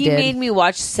course you he did. made me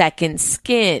watch Second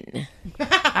Skin.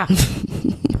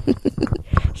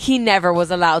 He never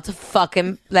was allowed to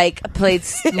fucking like play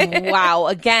WoW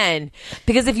again.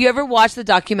 Because if you ever watch the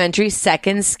documentary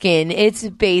Second Skin, it's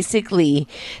basically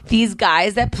these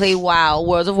guys that play WoW,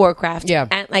 World of Warcraft,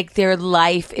 and like their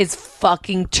life is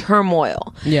fucking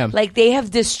turmoil. Yeah. Like they have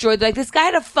destroyed, like this guy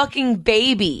had a fucking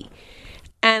baby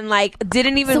and like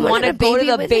didn't even want to go to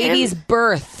the baby's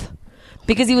birth.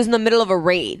 Because he was in the middle of a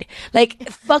raid. Like,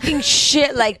 fucking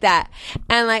shit like that.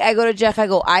 And, like, I go to Jeff, I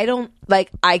couldn't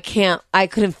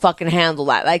fucking handle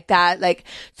that. Like, that, like,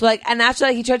 so, like, and after,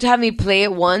 like, he tried to have me play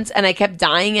it once, and I kept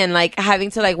dying and, like,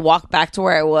 having to, like, walk back to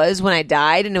where I was when I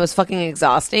died, and it was fucking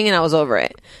exhausting, and I was over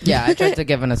it. Yeah, I tried to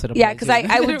give Vanessa to Yeah, because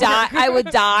I would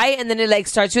die, and then it, like,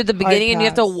 starts you at the beginning, and you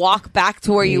have to walk back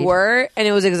to where you were, and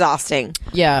it was exhausting.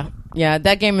 Yeah,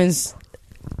 that game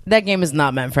is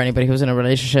not meant for anybody who's in a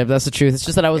relationship. That's the truth. It's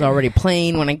just that I was already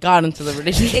playing when I got into the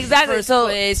relationship. Exactly. So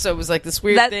it was like this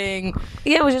weird thing.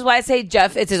 Yeah, which is why I say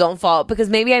Jeff, it's his own fault because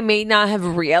maybe I may not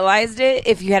have realized it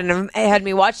if you hadn't had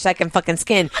me watch Second fucking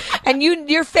Skin, and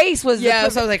your face was so I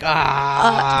was like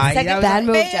bad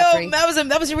move, Jeffrey.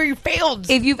 That was where you failed.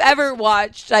 If you've ever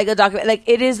watched like a document, like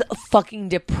it is fucking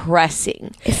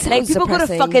depressing. Like people go to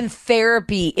fucking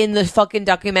therapy in the fucking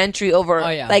documentary over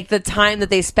like the time that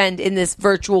they spend in this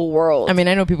virtual world. I mean,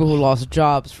 I know people who lost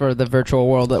jobs for the virtual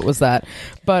world that was that,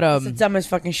 but it's the dumbest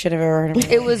fucking shit I've ever heard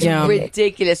of. It was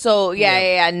ridiculous. So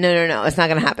no, it's not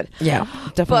gonna happen. Yeah,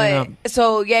 definitely not.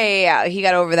 So he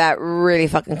got over that really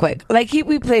fucking quick. Like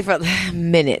we played for a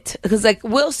minute because like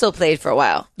Will still played for a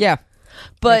while. Yeah,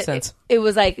 but it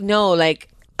was like no, like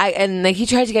he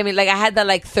tried to get me like I had that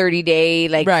like 30-day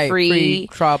like free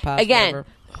trial pass again. Whatever.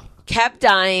 Kept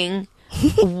dying.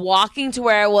 Walking to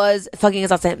where I was fucking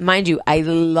exhausted. Mind you, I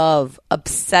love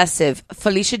obsessive.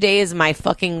 Felicia Day is my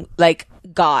fucking like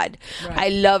god. I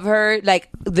love her like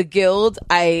the Guild.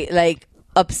 I like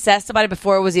obsessed about it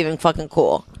before it was even fucking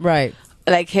cool. Right.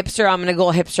 Like hipster, I'm gonna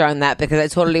go hipster on that because I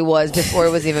totally was before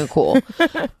it was even cool.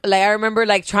 Like I remember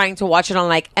like trying to watch it on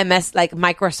like MS like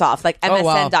Microsoft, like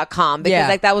MSN.com because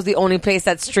like that was the only place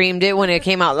that streamed it when it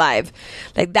came out live.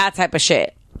 Like that type of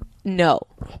shit. No.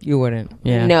 You wouldn't.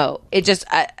 Yeah. No. It just,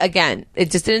 again,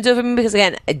 it just didn't do it for me because,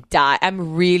 again,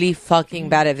 I'm really fucking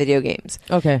bad at video games.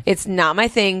 Okay. It's not my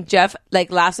thing. Jeff,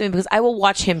 like, laughs at me because I will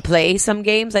watch him play some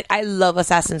games. Like, I love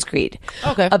Assassin's Creed.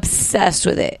 Okay. Obsessed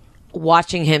with it.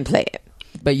 Watching him play it.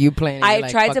 But you playing it.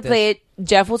 I tried to play it.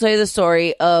 Jeff will tell you the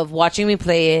story of watching me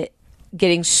play it,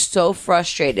 getting so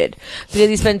frustrated because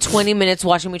he spent 20 minutes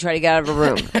watching me try to get out of a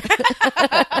room.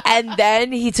 And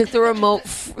then he took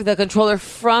the the controller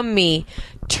from me,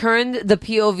 turned the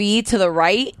POV to the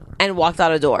right, and walked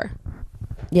out a door.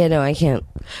 Yeah, no, I can't.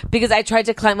 Because I tried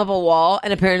to climb up a wall,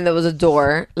 and apparently there was a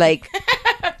door, like,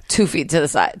 2 feet to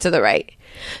the right.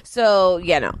 So,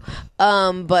 yeah, no.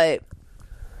 But,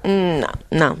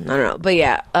 no. But,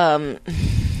 yeah, no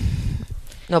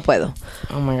puedo.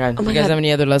 Oh my god! You guys have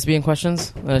any other lesbian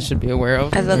questions that I should be aware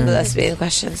of? I love the lesbian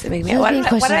questions. They make me. Why do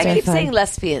I keep saying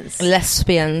lesbians?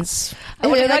 Lesbians.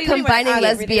 They're like combining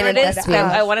lesbian and thespian.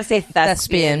 I want to say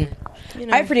thespian. You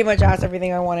know. I pretty much asked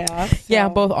everything I want to ask. So. Yeah,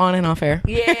 both on and off air.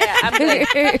 Yeah,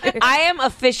 I am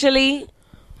officially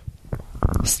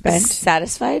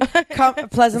satisfied,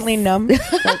 pleasantly numb.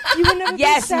 Like, you will never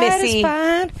yes, Missy.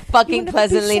 Fucking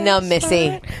pleasantly numb,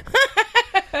 Missy.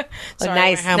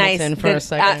 Sorry, nice. For a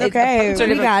second. Okay,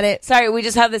 we got it. Sorry, we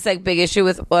just have this like big issue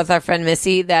with our friend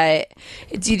Missy. That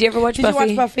did you ever watch Buffy?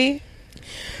 Did you watch Buffy?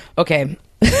 Okay.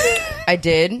 I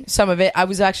did some of it. I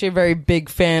was actually a very big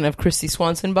fan of Christy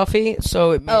Swanson Buffy,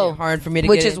 so it made it hard for me to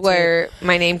which get is where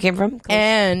my name came from.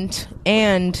 And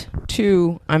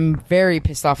two, I'm very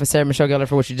pissed off at Sarah Michelle Gellar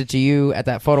for what she did to you at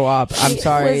that photo op. I'm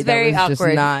sorry. It was very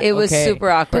awkward. It was super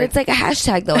awkward. But it's like a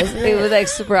hashtag though, isn't it? It was like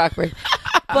super awkward.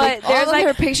 But all of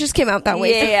her pictures came out that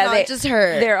way. Yeah, so it's not just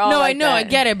her. They're all like I know, that. I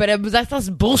get it, but that's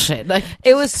bullshit. Like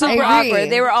it was super awkward.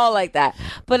 They were all like that.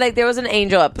 But like there was an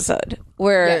Angel episode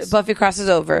where Buffy crosses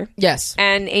over. Yes.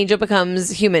 And Angel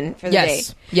becomes human for the day.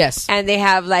 Yes. And they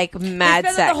have like mad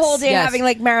sex. The whole day having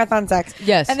like marathon sex.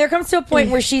 Yes. And there comes to a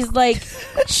point where she's like,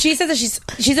 she says that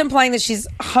she's implying that she's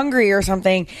hungry or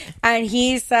something, and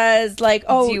he says like,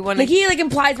 oh, do you wanna... like he like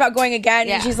implies about going again,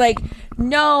 and she's like,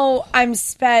 no, I'm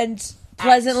spent.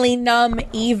 Pleasantly numb,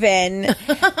 even,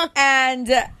 and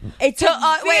it's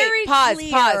very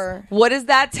pause. What does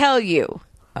that tell you?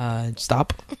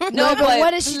 Stop. No, but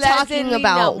what is she talking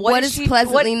about? What is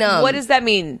pleasantly numb? What does that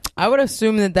mean? I would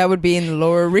assume that would be in the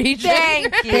lower region.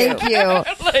 Thank you. Thank you.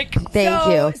 Thank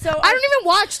you. So I don't even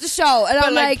watch the show, and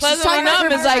I'm like, pleasantly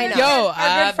numb is like, yo,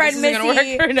 our good friend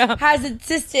Missy has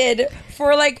insisted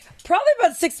for like. Probably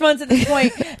about 6 months at this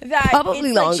point. That probably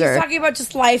it's longer. Like she's talking about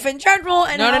just life in general.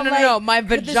 And no. My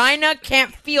vagina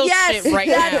can't feel shit right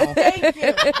now. Thank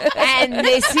you. And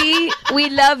Missy, we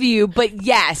love you, but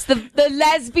yes, the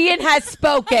lesbian has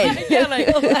spoken. Yeah, like,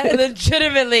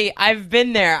 legitimately, I've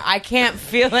been there. I can't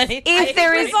feel anything. If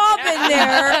there is, we've all been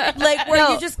there, like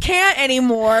where you just can't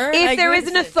anymore. If there is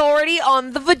an authority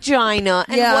on the vagina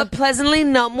and what pleasantly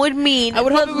numb would mean, I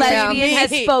would hope the lesbian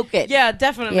has spoken. Yeah,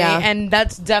 definitely. Yeah. And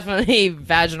that's definitely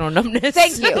vaginal numbness.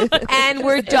 Thank you. And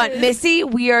we're done. Missy,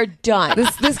 we are done.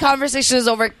 This conversation is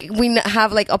over. We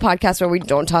have like a podcast where we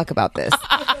don't talk about this.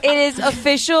 It is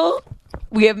official.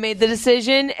 We have made the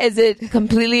decision. Is it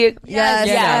completely?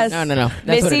 Yes. No.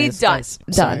 That's Missy, done.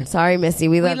 Done. Sorry, Missy.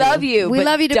 We love you. We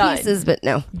love you to pieces, but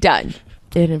no. Done.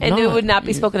 And it would not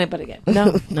be spoken about again.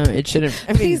 No, it shouldn't.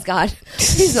 I mean, please, God.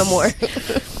 Please, no more.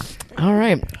 All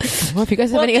right. Well, if you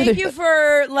guys have any other... Thank you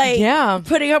for,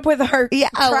 putting up with our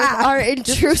crap. Our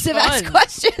intrusive ass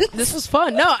questions. This was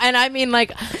fun. No, and I mean,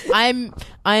 like, I'm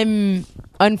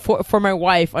for my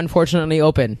wife, unfortunately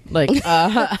open. Like, we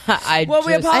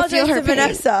apologize to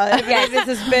Vanessa. This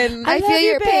has been. I feel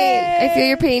your pain. I feel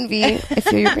your pain, V. I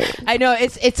feel your pain. I know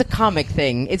it's a comic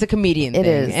thing. It's a comedian thing. It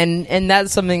is, and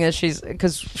that's something that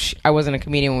because I wasn't a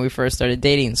comedian when we first started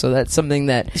dating, so that's something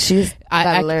that she's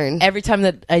gotta learn. Every time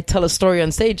that I tell a story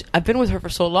on stage, I've been with her for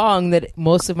so long that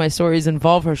most of my stories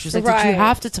involve her. She's like, "Did you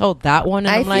have to tell that one?"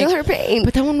 And I'm feel her pain,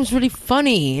 but that one was really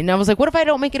funny. And I was like, "What if I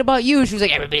don't make it about you?" She was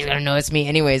like, "Everybody's gonna know it's me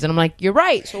anyways." And I'm like, "You're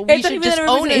right. So we should just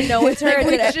own it. Know it's her.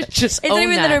 We should just it's own not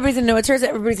even that. that everybody's gonna know it's hers.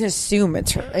 Everybody's gonna assume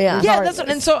it's her. Yeah, that's what,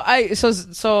 and so I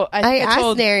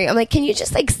asked Nary. I'm like, "Can you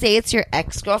just like say it's your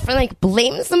ex girlfriend? Like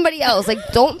blame somebody else. Like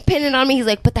don't pin it on me." He's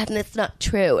like, "But that's not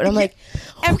true." And I'm like,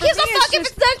 "Who gives a fuck if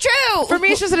it's not true?" For me,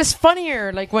 it's just that it's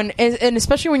funnier. Like when, and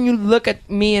especially when you look at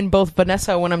me and both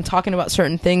Vanessa when I'm talking about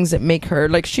certain things that make her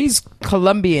like she's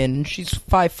Colombian, she's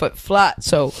 5 foot flat.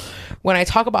 So when I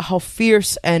talk about how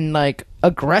fierce and like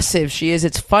aggressive she is,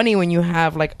 it's funny when you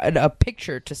have like a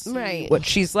picture to see what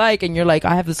she's like, and you're like,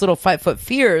 I have this little 5 foot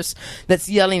fierce that's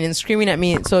yelling and screaming at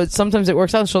me. So sometimes it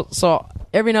works out. So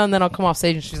every now and then I'll come off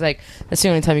stage and she's like, "That's the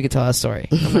only time you can tell that story."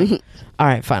 I'm like, all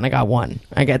right, fine, I got one.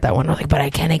 I get that one. I'm like,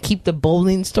 but can I keep the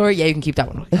bowling story? Yeah, you can keep that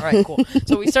one. I'm like, all right, cool.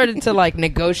 So we started to like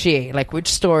negotiate like which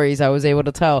stories I was able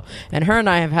to tell. And her and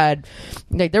I have had,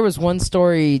 like, there was one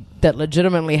story that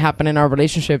legitimately happened in our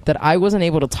relationship that I wasn't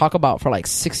able to talk about for like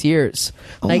 6 years.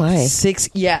 Oh like my.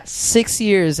 6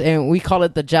 years. And we call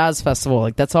it the Jazz Festival.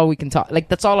 Like, that's all we can talk. Like,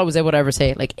 that's all I was able to ever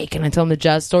say. Like, hey, can I tell them the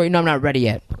jazz story? No, I'm not ready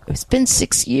yet. It's been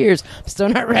 6 years. I'm still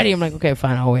not ready. I'm like, okay,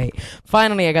 fine, I'll wait.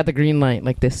 Finally, I got the green light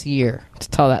like this year to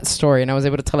tell that story. And I was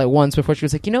able to tell it once before she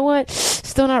was like, you know what?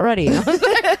 Still not ready. I was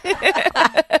like,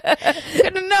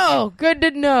 good to know. Good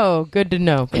to know. Good to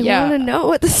know. But I want to know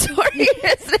what the story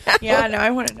is now. Yeah, no,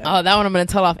 I want to know. Oh, that one I'm going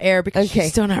to tell off air because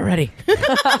she's still not ready.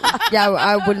 Yeah,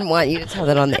 I wouldn't want you to tell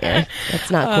that on the air.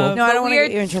 That's not cool. No, I don't want to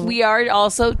get you in trouble. We are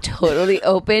also totally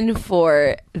open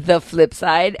for the flip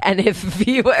side, and if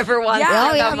you ever want,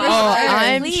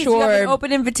 I'm please, sure. You have an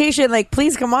open invitation. Like,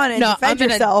 please come on and defend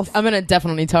yourself. I'm gonna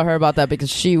definitely tell her about that because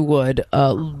she would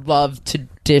love to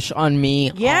dish on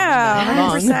me.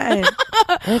 Yeah, 100%.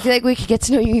 I feel like we could get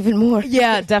to know you even more.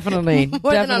 Yeah, definitely.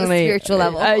 More than on a spiritual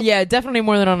level. Yeah, definitely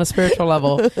more than on a spiritual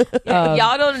level.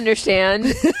 Y'all don't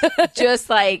understand. Just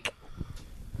like.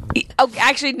 Oh,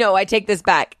 actually, no, I take this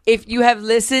back. If you have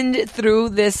listened through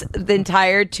the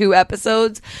entire 2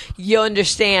 episodes, you'll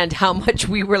understand how much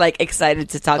we were like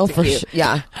excited to talk to you.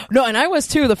 Yeah. No, and I was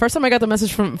too. The first time I got the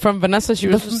message from Vanessa, she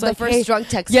was just the like, first hey. drunk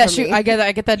text. Yeah, from me. I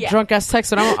get that drunk ass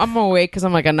text, and I'm awake because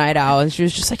I'm like a night owl, and she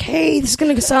was just like, hey, this is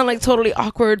gonna sound like totally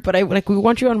awkward, but we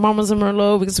want you on Mamas and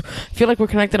Merlot because I feel like we're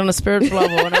connected on a spiritual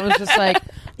level, and I was just like,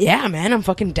 yeah, man, I'm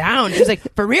fucking down. She was like,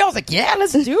 for real? I was like, yeah,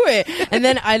 let's do it. And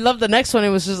then I love the next one. It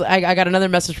was just I got another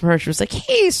message from her. She was like,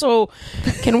 hey, so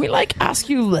can we like ask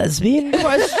you lesbian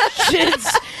questions?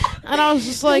 And I was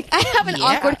just like, I have an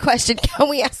awkward question. Can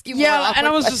we ask you more awkward and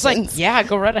I was just like, yeah,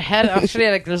 go right ahead. Actually,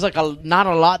 like, there's like not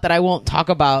a lot that I won't talk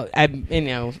about.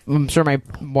 I'm sure my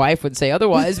wife would say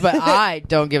otherwise, but I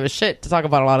don't give a shit to talk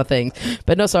about a lot of things.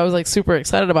 But no, so I was like super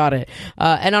excited about it.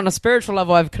 And on a spiritual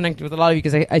level, I've connected with a lot of you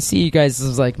because I see you guys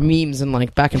as like memes and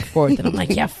like back and forth, and I'm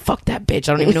like, yeah, fuck that bitch.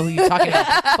 I don't even know who you're talking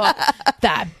about. Fuck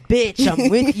that bitch. I'm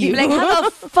with you. Like, how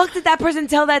the fuck did that person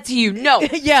tell that to you? No.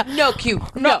 Yeah. No, Q.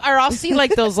 No, or I'll see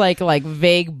like those like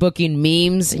vague booking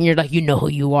memes, and you're like, you know who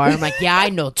you are. I'm like, yeah, I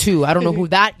know too. I don't know who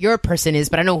your person is,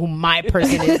 but I know who my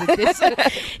person is. This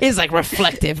is like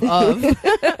reflective of.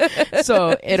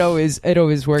 So it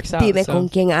always works out. Dime con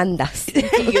quién andas.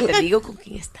 Yo te digo con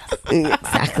quién estás.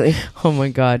 Exactly. Oh my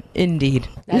god, indeed.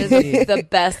 That is the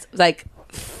best, like,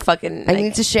 fucking. I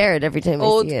need to share it every time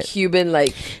old I see it. Cuban,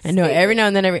 like. I know. Every now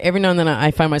and then,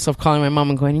 I find myself calling my mom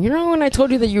and going, you know, when I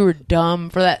told you that you were dumb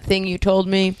for that thing you told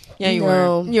me. Yeah, you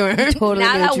were. You were. Totally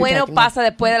Nada bueno pasa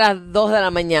después de las 2 de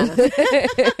la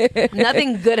mañana.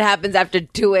 Nothing good happens after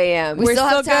 2 a.m. We still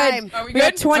have time. We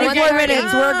got 24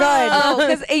 minutes. We're good. Oh,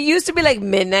 because it used to be like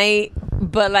midnight,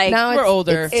 but like Now we're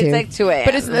older. It's like 2 a.m.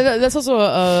 But that's also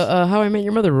a How I Met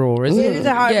Your Mother rule, isn't it? It is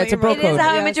a How I Met it's a Your bro Mother. It is code.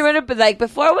 How I Met Your Mother, but like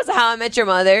before it was How I Met Your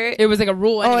Mother. It was like a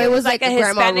rule. Oh, it was like a the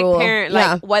grandma Hispanic rule. parent.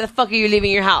 Like, why the fuck are you leaving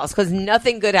your house? Because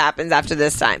nothing good happens after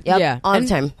this time. Yep, yeah, all and, the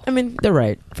time. I mean, they're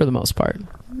right for the most part.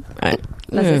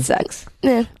 Unless it sucks.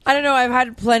 Yeah. I don't know. I've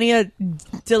had plenty of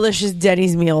delicious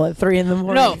Denny's meal at 3 a.m.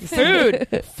 No,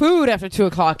 food after 2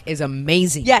 o'clock is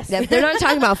amazing. Yes. They're not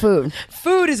talking about food.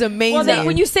 Food is amazing. Well,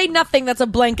 when you say nothing, that's a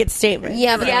blanket statement.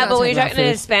 Yeah, but Yeah, but when you're talking to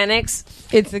Hispanics,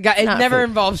 it's the guy. It not never food.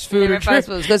 involves food.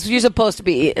 because you're supposed to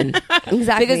be eating.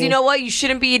 Exactly. Because you know what? You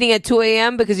shouldn't be eating at 2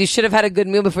 a.m. because you should have had a good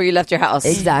meal before you left your house.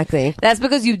 Exactly. That's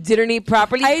because you didn't eat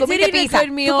properly. I Tú did comiste eat a pizza.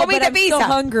 good meal, Tú but comiste I'm still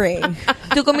pizza. hungry.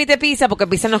 Tú comiste pizza porque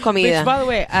pizza no es comida. Which, by the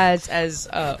way, as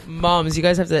moms, you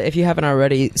guys have to, if you haven't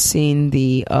already seen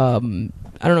the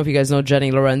I don't know if you guys know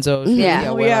Jenny Lorenzo. Yeah.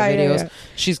 Videos. Yeah.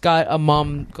 She's got a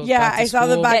mom goes Yeah, back to I saw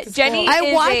the school. back to Jenny school.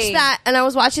 I watched that, and I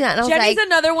was watching that, and I was Jenny's like,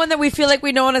 another one that we feel like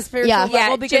we know on a spiritual Yeah. level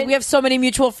Yeah, because we have so many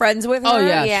mutual friends with her. Oh,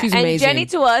 yeah. She's and amazing. Jenny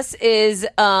to us is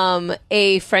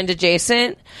a friend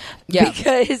adjacent. Yeah.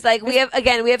 Because like we have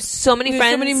so many We have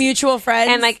friends, so many mutual friends.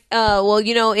 and like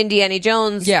Indiana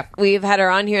Jones. Yeah. we've had her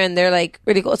on here, and they're like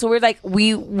really cool. So we're like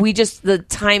we just the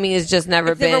timing has just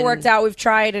never it's been never worked out. We've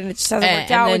tried, and it just hasn't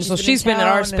worked out. And then, when so she's been in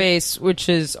our space, which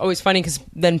is always funny because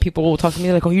then people will talk to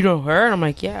me like, "Oh, you know her?" And I'm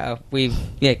like, "Yeah,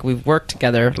 we've worked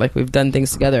together, like we've done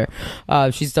things together."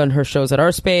 She's done her shows at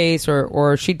our space,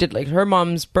 or she did like her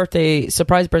mom's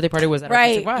surprise birthday party was at our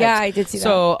Right. Vibes. Yeah, I did see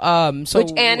that. So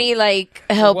which Annie like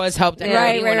helped. was helped Annie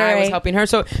Right, when I was right. helping her.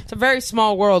 So it's a very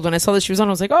small world. When I saw that she was on,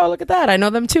 I was like, "Oh, look at that! I know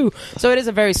them too." So it is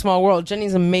a very small world.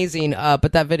 Jenny's amazing,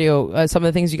 but that video, some of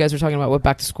the things you guys were talking about with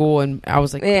back to school, and I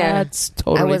was like, Yeah. "That's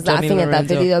totally." I was Jenny laughing at that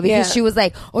Lorenzo. video because Yeah. she was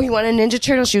like, "Oh, you want a Ninja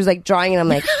Turtle?" She was like drawing, and I'm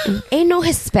like, "Ain't no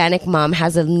Hispanic mom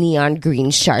has a neon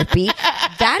green Sharpie."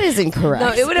 That is incorrect.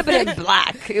 No, it would have been in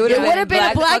black. It would have been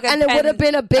a black, and it would have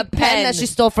been a big pen that she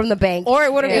stole from the bank, or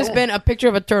it would have just been a picture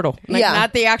of a turtle,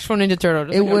 not the actual Ninja Turtle.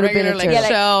 Just it would have been a turtle.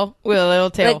 Shell with a little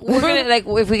tail. Like, we're gonna like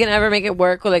if we can ever make it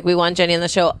work, or like we want Jenny on the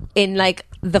show. In like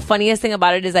the funniest thing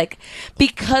about it is like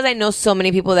because I know so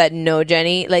many people that know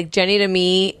Jenny. Like Jenny to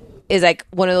me is like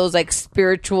one of those like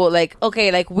spiritual like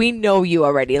okay like we know you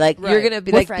already like you're gonna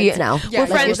be we're like friends now. We're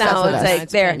friends now. It's like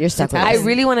there. You're stuck with I us.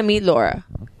 really want to meet Laura.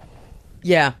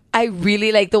 Yeah, I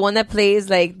really like the one that plays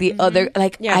like the other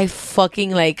like I fucking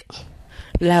like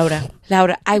Laura.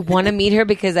 I want to meet her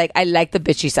because like I like the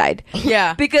bitchy side.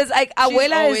 Yeah, because like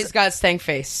Abuela always got stank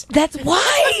face. That's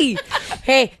why.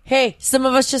 Hey, some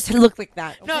of us just look like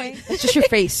that. Okay? No, it's just your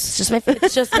face. It's just my face.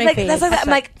 It's just my like, face. That's like that.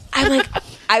 I'm like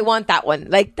I want that one.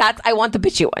 Like I want the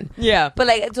bitchy one. Yeah. But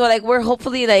like so like we're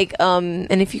hopefully like and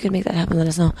if you can make that happen, let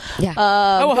us know. Yeah.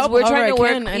 We're trying to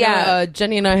work. Know,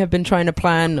 Jenny and I have been trying to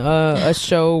plan a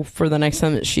show for the next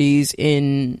time that she's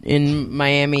in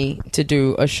Miami to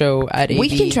do a show at AB. We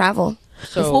can travel.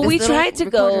 So well, we tried to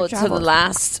go to the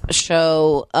last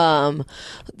show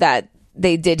that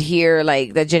they did here,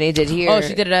 like that Jenny did here. Oh,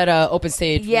 she did it at Open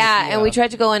Stage. Yeah, and we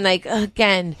tried to go and like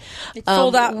again, it's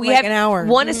sold out. We like have an hour.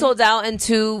 One is sold out, and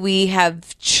two we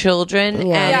have children.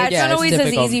 Yeah, and it's not always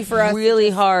as easy for us.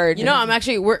 Really hard. You know,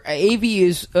 we're AV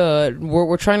is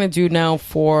we're trying to do now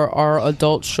for our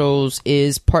adult shows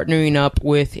is partnering up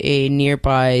with a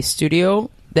nearby studio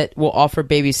that will offer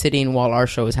babysitting while our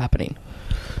show is happening.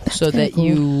 So that cool.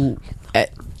 you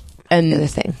and the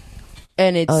thing.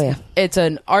 And it's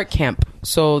an art camp,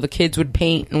 so the kids would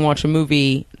paint and watch a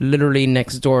movie literally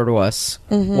next door to us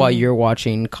while you're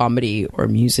watching comedy or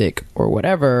music or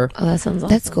whatever. Oh, that sounds awesome.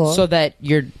 That's cool. So that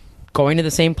you're going to the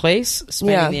same place,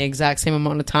 spending the exact same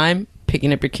amount of time,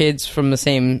 picking up your kids from the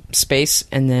same space,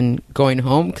 and then going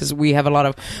home. Because we have a lot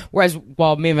of, whereas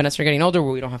while me and Vanessa are getting older,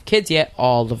 we don't have kids yet,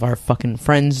 all of our fucking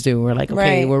friends do. We're like,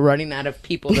 okay, we're running out of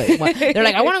people that they're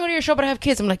like, I want to go to your show, but I have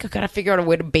kids. I'm like, I gotta figure out a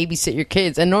way to babysit your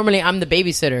kids. And normally I'm the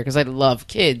babysitter because I love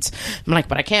kids. I'm like,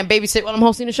 but I can't babysit while I'm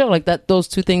hosting a show. Like that, those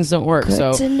two things don't work.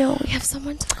 Good to know we have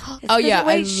someone to call. Oh yeah,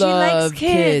 I love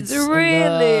kids.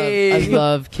 Really, I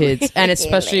love kids, and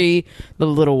especially the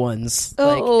little ones.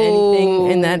 Like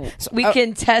anything in that. So, we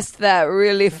can test that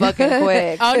really fucking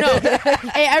quick. Oh no!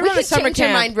 Hey, I run a summer camp.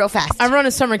 Your mind real fast. I run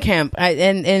a summer camp,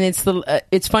 and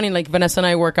it's funny. Like Vanessa and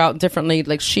I work out differently.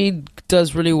 Like she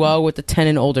does really well with the 10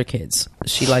 and older kids.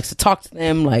 She likes to talk to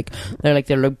them like they're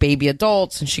like baby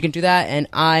adults, and she can do that. And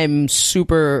I'm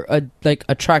super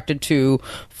attracted to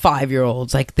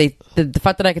 5-year-olds. Like the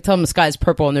fact that I could tell them the sky is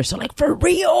purple, and they're so like, for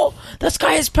real, the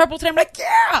sky is purple today. I'm like,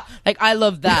 yeah, like I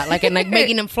love that. Like and like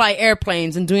making them fly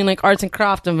airplanes and doing like arts and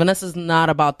craft. And Vanessa's not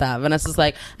about that. Vanessa's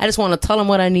like, I just want to tell them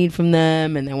what I need from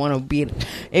them, and I want to be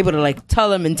able to like tell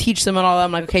them and teach them and all that.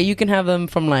 I'm like, okay, you can have them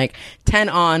from like 10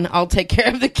 on. I'll take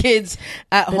care of the kids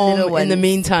at home in the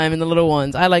meantime, and the little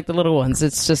ones. I like the little ones.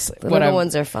 It's just the little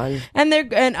ones are fun, and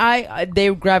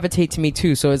they gravitate to me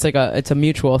too. So it's like it's a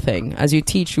mutual thing. As you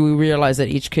teach, we realize that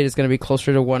each kid is going to be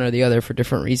closer to one or the other for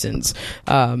different reasons,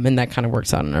 and that kind of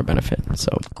works out in our benefit.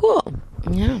 So cool.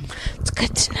 Yeah, it's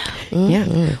good to know.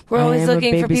 Yeah, we're always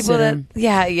looking for people that.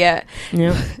 Yeah.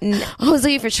 Always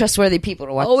looking for trustworthy people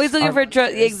to watch. Always looking for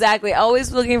exactly.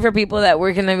 Always looking for people that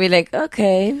we're gonna be like,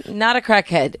 okay, not a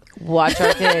crackhead. Watch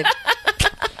our kid.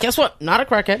 Guess what? Not a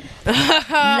crackhead.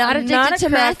 Not addicted to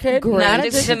meth. Great. Not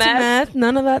addicted to meth.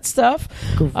 None of that stuff.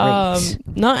 Great.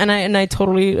 No, and I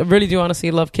totally, really do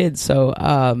honestly love kids. So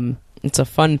it's a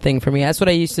fun thing for me. That's what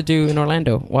I used to do in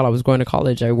Orlando while I was going to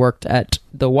college. I worked at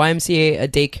the YMCA, a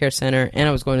daycare center, and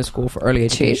I was going to school for early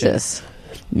education. Jesus.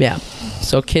 Yeah.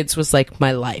 So kids was like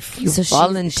my life. You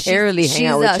voluntarily hang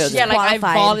out with children. Yeah, like I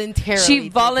voluntarily. She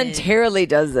voluntarily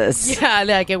does this. Yeah,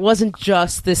 like it wasn't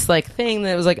just this like thing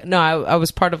that was like, no, I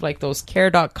was part of like those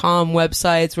care.com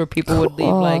websites where people would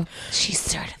leave like, she's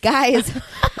certified.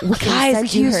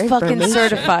 Guys, she's fucking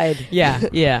certified.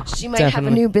 Yeah. She might have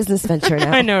a new business venture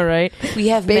now. I know, right? We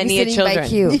have many children. By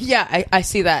Q. Yeah, I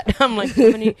see that. I'm like,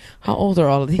 how old are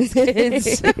all of these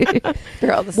kids?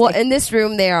 They're all the same. Well, in this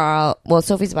room, they are all, well,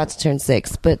 Sophie's about to turn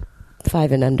 6, but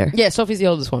 5 and under. Yeah, Sophie's the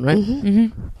oldest one, right?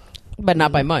 Mm-hmm. But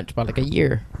not by much, by like a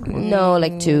year. No,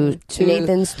 like 2.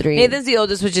 Nathan's 3. Nathan's the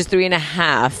oldest, which is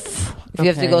 3.5. If you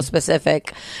have to go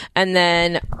specific. And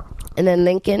then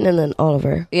Lincoln, and then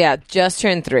Oliver. Yeah, just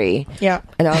turned 3. Yeah.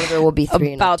 And Oliver will be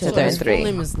 3 about to turn 3. His full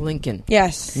name is Lincoln.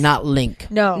 Yes. Not Link.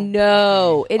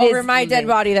 No. It Over is my dead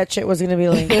body, that shit was going to be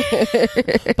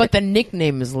Link. But the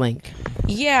nickname is Link.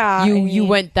 Yeah. You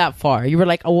went that far. You were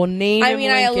like, oh, well, name him I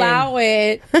Lincoln. allow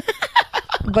it,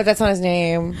 but that's not his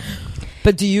name.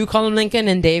 But do you call him Lincoln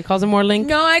and Dave calls him more Link?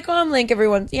 No, I call him Link every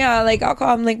once. Yeah, like I'll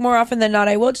call him Link more often than not.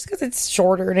 I will, just because it's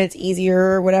shorter and it's easier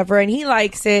or whatever, and he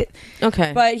likes it.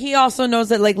 Okay. But he also knows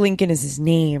that like Lincoln is his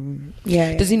name.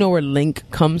 Yeah. Does he know where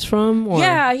Link comes from? Or?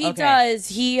 Yeah, he does.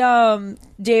 He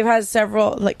Dave has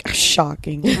several, like,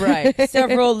 shocking, right?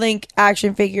 Several Link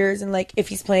action figures, and like if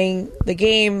he's playing the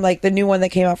game, like the new one that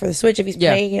came out for the Switch, if he's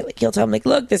playing it, like he'll tell him like,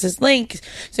 look, this is Link,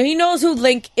 so he knows who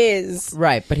Link is.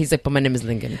 Right, but he's like, but my name is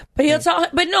Lincoln. But he'll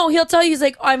tell you he's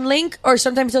like, I'm Link, or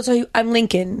sometimes he'll tell you I'm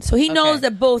Lincoln. So he knows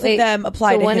that both of them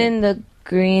apply to him. The one in the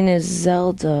green is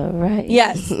Zelda, right?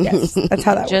 Yes, that's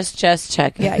how that works. Just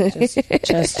checking. Yeah,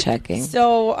 just checking.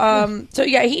 So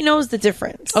yeah, he knows the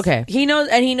difference. Okay, he knows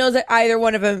that either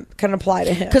one of them can apply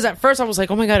to him. Because at first I was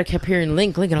like, oh my god, I kept hearing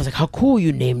Link, and I was like, how cool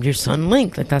you named your son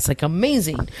Link. Like that's like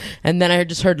amazing. And then I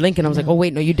just heard Link, and I was like, oh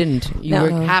wait, no, you didn't. You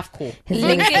were half cool.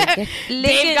 Lincoln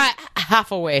Dave got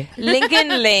half away. Lincoln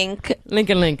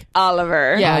Link.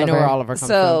 Oliver. Yeah, I know where Oliver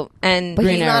comes from. But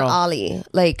he's not Ollie.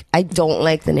 Like I don't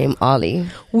like the name Ollie.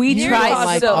 We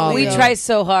try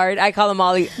so hard. I call him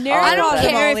Ollie. I don't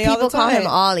care if people call him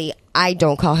Ollie. I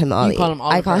don't call him Ollie. You call him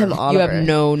Oliver. I call him Oliver. You have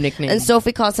no nickname. And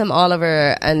Sophie calls him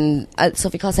Oliver, and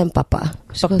Sophie calls him Papa.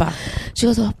 She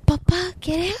goes, oh, Papa,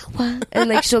 get agua. And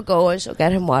like she'll go and she'll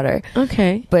get him water.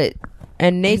 Okay. But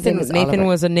and Nathan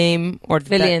was a name or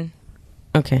Fillion.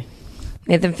 Okay.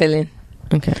 Nathan Fillion.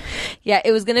 Okay. Yeah,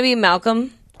 it was gonna be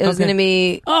Malcolm. It was going to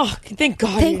be... Oh, thank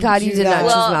God. Thank God you did not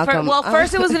choose Malcolm.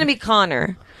 First it was going to be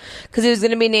Connor. Because it was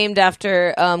going to be named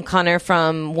after Connor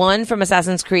from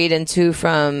Assassin's Creed and 2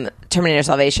 from Terminator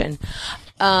Salvation.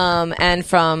 And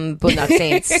from Boondock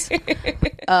Saints.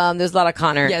 There's a lot of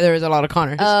Connor. Yeah, there is a lot of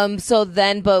Connor.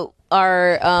 But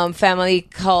our family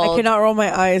called... I cannot roll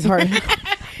my eyes hard.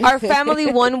 Our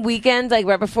family one weekend, like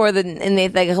right before like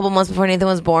a couple months before Nathan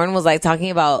was born, was like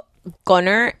talking about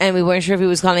Gunner, and we weren't sure if he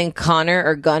was calling Connor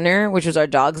or Gunner, which was our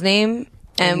dog's name.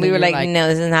 And we were like, no,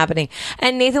 this isn't happening.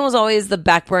 And Nathan was always the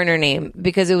back burner name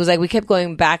because it was like we kept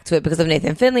going back to it because of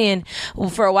Nathan Fillion.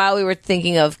 Well, for a while, we were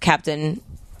thinking of Captain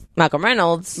Malcolm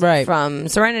Reynolds from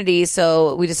Serenity.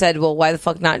 So we just said, well, why the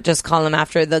fuck not just call him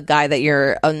after the guy that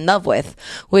you're in love with,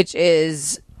 which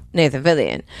is Nathan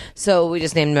Fillion. So we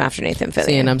just named him after Nathan Fillion.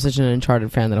 See, and I'm such an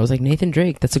Uncharted fan that I was like, Nathan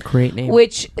Drake, that's a great name.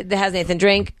 Which has Nathan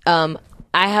Drake.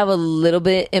 I have a little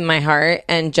bit in my heart,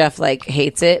 and Jeff like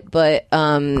hates it, but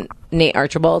Nate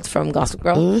Archibald from Gossip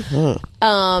Girl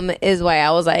is why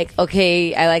I was like,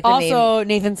 okay, I like the name. Also,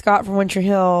 Nathan Scott from One Tree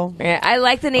Hill. Yeah, I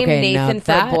like the name Nathan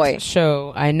for a boy.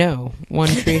 Show I know One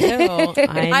Tree Hill.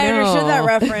 I understood that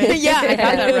reference. Yeah, I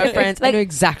got that reference. I know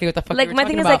exactly what the fuck. Like my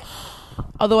thing is about.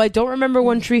 Although I don't remember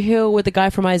One Tree Hill with the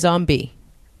guy from iZombie.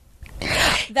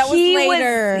 That was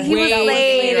later. He was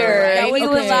later. That was the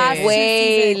last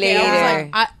way later.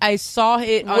 I saw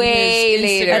it on way his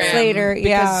later. Instagram.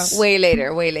 That's later.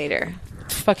 Yeah, way later.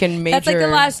 Fucking Major. That's like the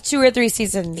last 2 or 3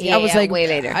 seasons. Yeah, I was like, way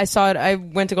later. I saw it. I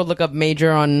went to go look up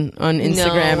Major on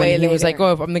Instagram, and he was like,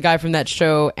 "Oh, I'm the guy from that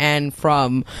show and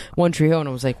from One Tree Hill." And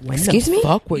I was like, "When the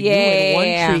fuck were you in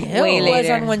One Tree Hill?" Way later. It was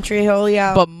on One Tree Hill,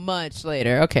 yeah, but much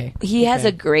later. Okay, he has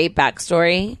a great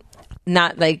backstory.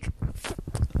 Not like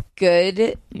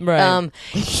good. Right.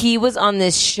 He was on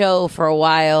this show for a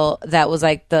while that was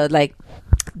like the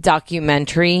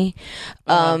documentary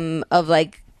of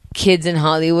like kids in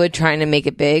Hollywood trying to make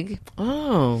it big.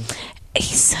 Oh.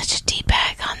 He's such a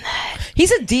D-bag on that.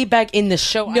 He's a D-bag in the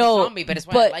show. No, iZombie, but it's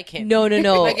why I like him. No.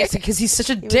 I guess because he's such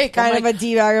a dick. kind of a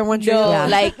D-bag on One Tree Hill. No,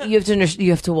 like you have to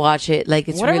you have to watch it. Like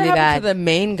it's Whatever really happened bad. to the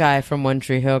main guy from One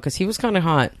Tree Hill? Because he was kind of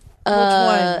hot. Which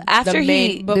one? After The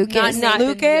main- he but Lucas, not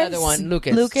Lucas? the other one.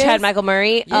 Lucas. Chad Michael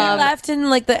Murray. He left in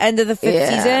like the end of the 5th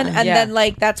season, and then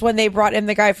like that's when they brought in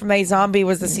the guy from iZombie.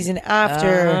 Was the season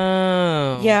after?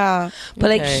 Oh. Yeah, But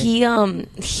like he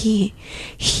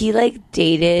like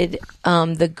dated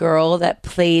the girl that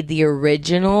played the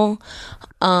original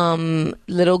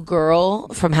little girl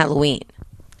from Halloween.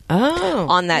 Oh.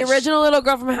 On that the original little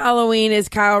girl from Halloween is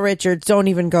Kyle Richards. Don't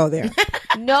even go there.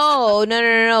 No.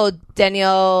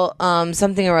 Danielle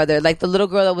something or other. Like the little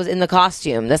girl that was in the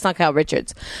costume. That's not Kyle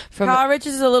Richards. Kyle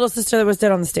Richards is a little sister that was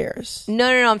dead on the stairs. No.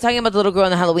 I'm talking about the little girl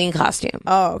in the Halloween costume.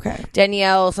 Oh, okay.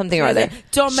 Danielle something or other.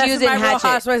 Don't mess with my Real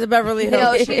Housewives of Beverly Hills.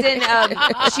 No, she's in.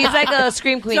 She's like a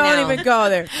scream queen now. Don't even go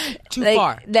there. Too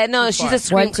far. She's a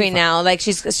scream queen now. Like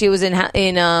she was in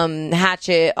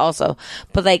Hatchet also.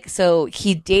 But like, so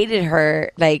he dated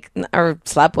her, like, or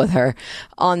slept with her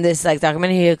on this like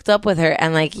documentary. He hooked up with her,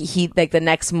 and like he like the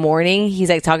next morning he's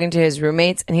like talking to his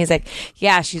roommates and he's like,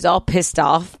 yeah, she's all pissed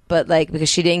off, but like because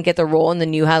she didn't get the role in the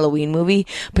new Halloween movie,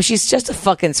 but she's just a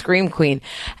fucking scream queen.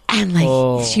 And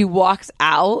like she walks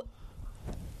out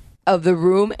of the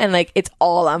room and like it's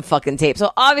all on fucking tape.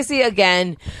 So obviously,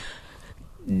 again,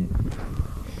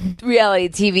 reality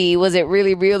TV, was it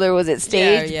really real or was it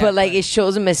staged? But like it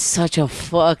shows him as such a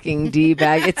fucking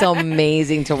D-bag. It's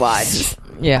amazing to watch.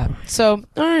 Yeah. So,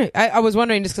 all right. I was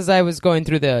wondering just because I was going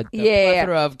through the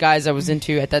plethora of guys I was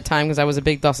into at that time because I was a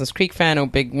big Dawson's Creek fan, a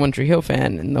big One Tree Hill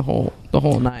fan, and the whole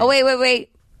night. Oh, wait.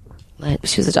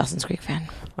 She was a Dawson's Creek fan.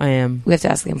 I am. We have to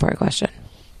ask the important question.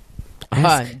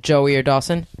 Joey or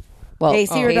Dawson? Well,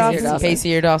 Pacey or Dawson?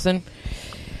 Pacey or Dawson.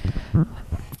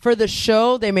 For the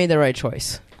show, they made the right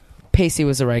choice. Pacey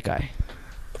was the right guy.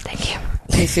 Thank you.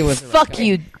 Pacey was the right Fuck guy.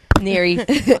 you, Neri.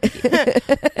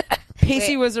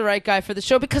 Pacey was the right guy for the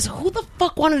show because who the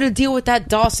fuck wanted to deal with that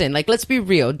Dawson? Like, let's be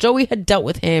real. Joey had dealt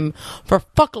with him for a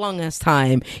fuck long ass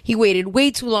time. He waited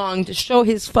way too long to show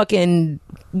his fucking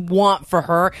want for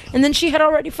her, and then she had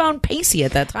already found Pacey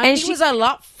at that time. And she was a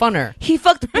lot funner. He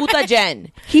fucked Puta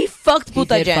Jen. He fucked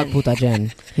Puta Jen. He did fuck Puta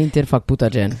Jen. He did fuck Puta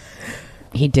Jen.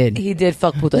 He did. He did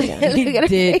fuck Puta Jen. He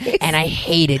did, and I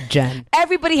hated Jen.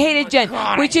 Everybody hated Jen,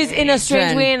 which is in a strange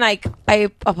Jen. way, and like I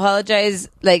apologize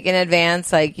like in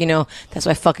advance, like, you know, that's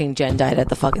why fucking Jen died at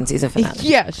the fucking season finale.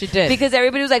 Yeah, she did. Because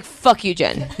everybody was like, fuck you,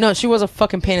 Jen. No, she was a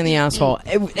fucking pain in the asshole.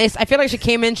 I feel like she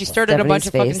came in, she started a bunch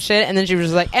of fucking shit, and then she was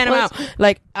just like, and I'm out.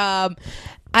 Like,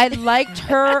 I liked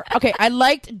her. Okay, I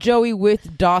liked Joey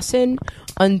with Dawson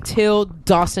until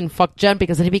Dawson fucked Jen,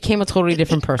 because then he became a totally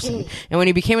different person. And when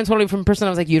he became a totally different person, I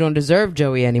was like, you don't deserve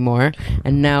Joey anymore.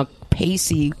 And now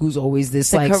Pacey, who's always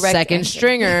this like second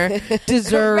stringer, deserves...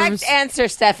 Correct answer,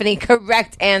 Stephanie.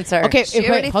 Correct answer. Okay, she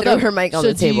already threw her mic on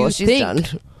the table. She's done.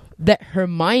 That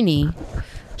Hermione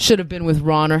should have been with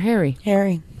Ron or Harry?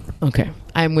 Harry. Okay,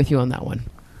 I'm with you on that one.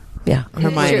 Yeah,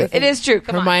 Hermione. It is true.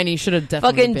 Come Hermione should have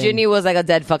definitely fucking been. Ginny was like a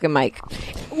dead fucking mic.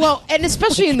 Well, and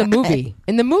especially in the movie.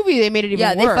 In the movie, they made it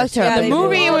even they worse. fucked her up. In the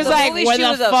movie, it was The like, movie, where she the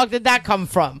was a- fuck did that come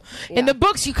from? In the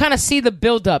books, you kind of see the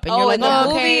build up, and you're like, in the oh,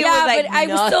 movie, okay. it was like but I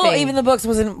was still, nothing. even the books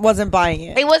wasn't buying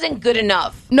it. It wasn't good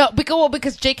enough. No,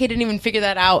 because JK didn't even figure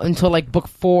that out until like book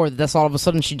 4. That's all of a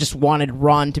sudden she just wanted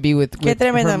Ron to be with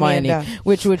Hermione, Amanda.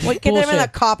 which Get them in a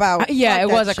cop out. Yeah, Fuck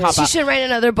it was that a cop She out. should write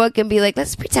another book and be like,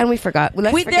 let's pretend we forgot.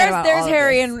 Let's forget about There's all of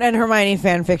Harry this. and Hermione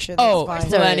fan fiction. That's Oh, fine.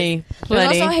 plenty.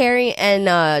 There's also Harry and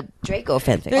Draco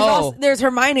fanfiction. There's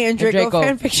Hermione and Draco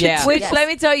fan fiction. Yeah. Which, let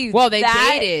me tell you, Well, they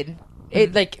that, dated.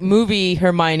 It like movie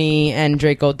Hermione and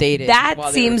Draco dated. That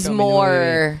while they were seems filming the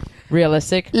more movie.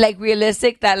 realistic. like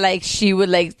realistic that like she would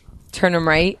like turn him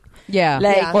right. Yeah,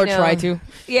 Like, or you know, try to.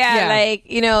 Yeah,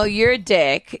 like, you know, you're a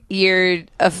dick. You're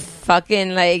a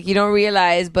fucking, like, you don't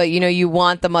realize, but, you know, you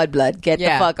want the mudblood. Get the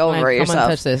fuck over Come on, yourself.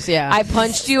 touch this. Yeah, I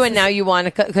punched you, and now you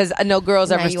want to, because no girls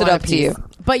Now ever you stood want up a to you. piece.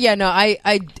 But yeah, no,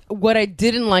 I what I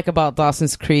didn't like about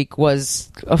Dawson's Creek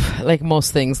was like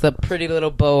most things, the pretty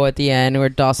little bow at the end where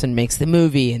Dawson makes the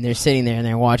movie and they're sitting there and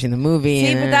they're watching the movie.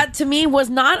 See, and but that to me was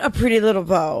not a pretty little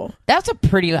bow. that's a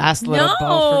pretty last little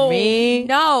bow for me.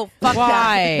 No, fuck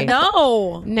Why? that.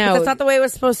 No, that's not the way it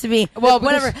was supposed to be. Well,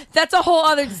 whatever. That's a whole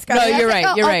other discussion. No, you're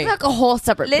right. You're right. Like a whole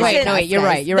separate. Listen, Wait, no, wait, you're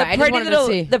right. You're right. I just wanted to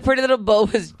see. The pretty little bow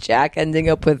was Jack ending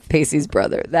up with Pacey's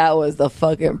brother. That was the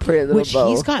fucking pretty little Which bow.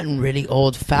 he's gotten really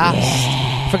old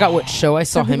fast. Forgot what show I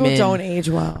saw Some him people in. don't age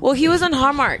well. Well, he was on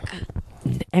Hallmark.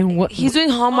 And what He's doing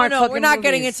Hallmark. Oh, no, fucking we're not movies.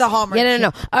 getting into Hallmark. Yeah,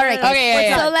 no. All right. Okay,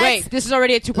 yeah. So let's, Wait, this is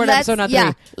already a 2-part episode, not 3.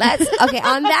 Let's. Okay.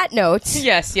 On that note.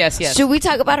 Yes. Should we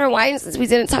talk about our wine since we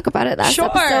didn't talk about it last Sure.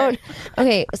 episode?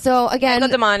 Okay, so again,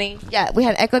 Echo Domani. Yeah, we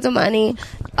had Ecco Domani,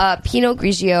 Pinot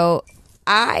Grigio.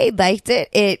 I liked it.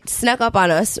 It snuck up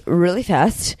on us really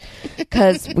fast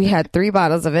because we had 3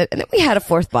 bottles of it, and then we had a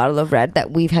 4th bottle of red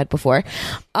that we've had before.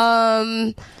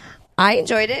 I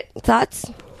enjoyed it. Thoughts?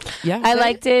 Yeah, I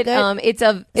liked it. Good. It's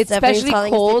Stephanie's especially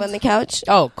falling asleep cold. on the couch.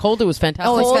 Oh, cold. It was fantastic.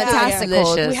 Oh, it's Cold, fantastic. yeah.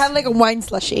 Cold. We had like a wine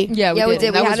slushy. Yeah, We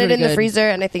did. That We was had it really in the good. freezer,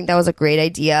 and I think that was a great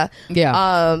idea.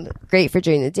 Yeah. Great for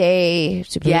during the day.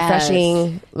 Super Yes.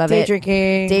 refreshing. Love Day it.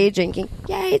 drinking. Day drinking.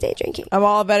 Yay, day drinking. I'm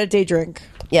all about a day drink.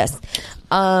 Yes.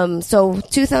 So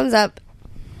 2 thumbs up.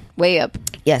 Way up.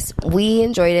 Yes, we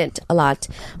enjoyed it a lot.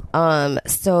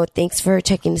 So thanks for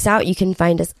checking us out. You can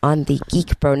find us on the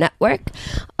Geek Bro Network,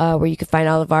 where you can find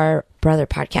all of our brother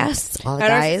podcasts, all the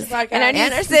And our guys, sister podcast.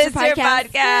 And our sister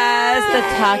podcast,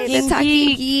 The Talking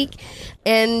Geek.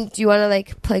 And do you want to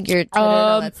like plug your Twitter and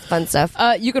all that fun stuff?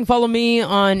 You can follow me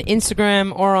on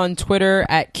Instagram or on Twitter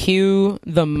at Q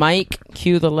the mic,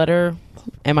 Q the letter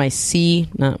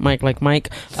MIC, not Mike like Mike.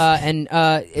 And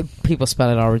people spell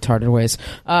it all retarded ways.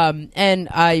 And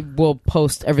I will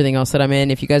post everything else that I'm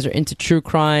in. If you guys are into true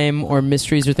crime or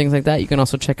mysteries or things like that, you can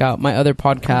also check out my other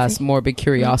podcast, Morbid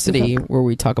Curiosity, where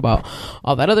we talk about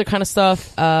all that other kind of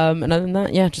stuff. And other than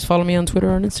that, just follow me on Twitter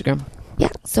or on Instagram. Yeah,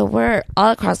 so we're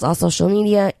all across all social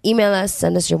media. Email us,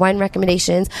 send us your wine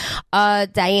recommendations.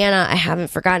 Diana, I haven't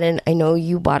forgotten. I know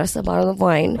you bought us a bottle of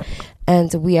wine,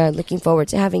 and we are looking forward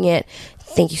to having it.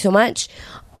 Thank you so much.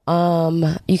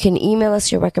 You can email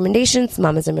us your recommendations,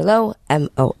 Mamas and Merlot,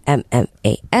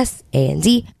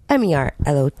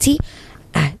 MOMMASANDMERLOT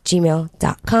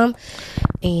 @gmail.com.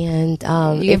 And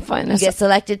you can find us. You get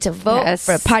selected to vote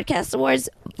for Podcast Awards,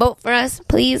 vote for us,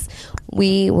 please.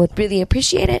 We would really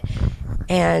appreciate it.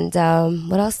 And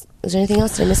what else? Is there anything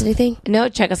else? Did I miss anything? No,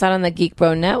 check us out on the Geek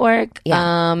Bro Network.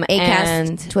 Acast,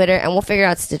 and Twitter, and we'll figure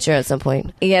out Stitcher at some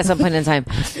point. Yeah, at some point in time.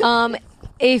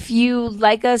 If you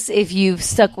like us, if you've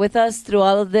stuck with us through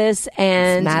all of this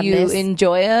and you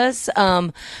enjoy us,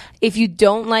 if you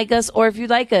don't like us or if you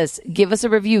like us, give us a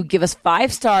review. Give us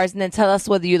 5 stars and then tell us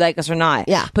whether you like us or not.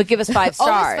 Yeah. But give us 5 stars.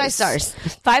 Always 5 stars.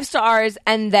 5 stars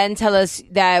and then tell us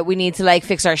that we need to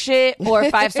fix our shit, or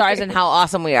 5 stars and how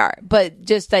awesome we are. But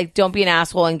just don't be an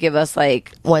asshole and give us 1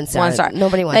 star. 1 star.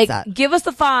 Nobody wants that. Give us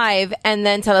the 5 and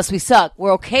then tell us we suck.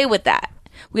 We're okay with that.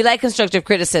 We like constructive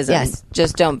criticism. Yes.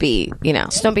 Just don't be,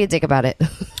 Just don't be a dick about it.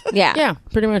 Yeah. Yeah,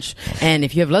 pretty much. And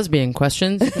if you have lesbian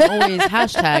questions, you can always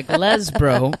hashtag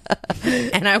lesbro,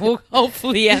 and I will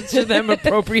hopefully answer them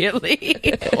appropriately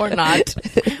or not.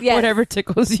 Yes. Whatever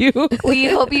tickles you. We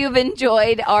hope you've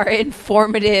enjoyed our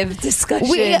informative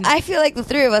discussion. I feel like the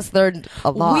 3 of us learned a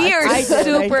lot. We are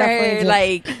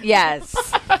yes.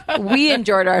 We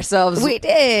enjoyed ourselves. We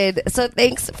did. So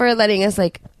thanks for letting us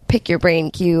pick your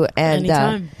brain, Q, and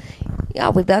anytime.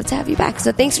 We'd love to have you back.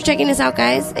 So thanks for checking us out,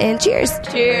 guys, and cheers.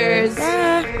 Cheers.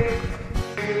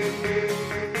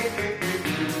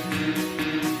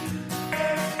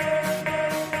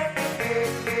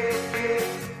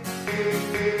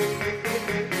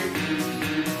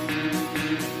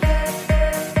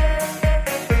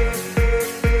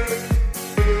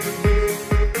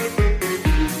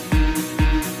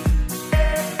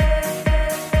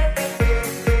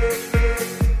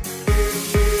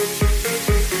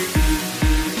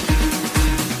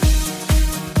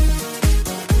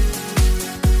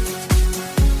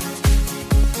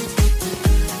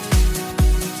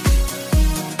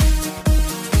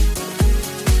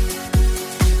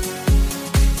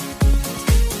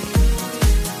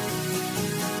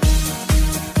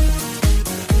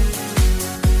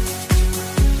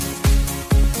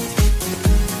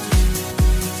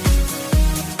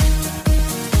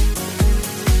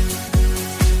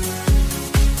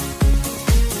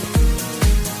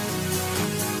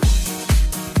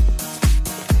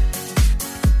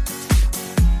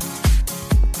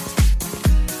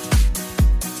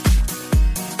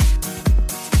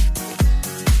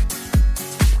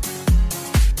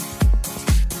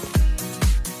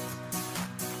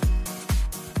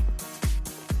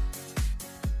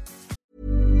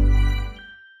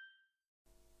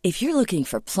 If you're looking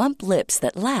for plump lips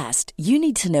that last, you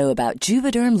need to know about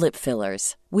Juvederm lip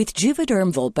fillers. With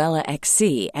Juvederm Volbella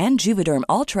XC and Juvederm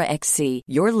Ultra XC,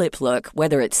 your lip look,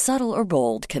 whether it's subtle or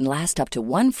bold, can last up to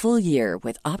 1 full year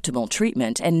with optimal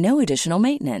treatment and no additional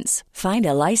maintenance. Find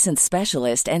a licensed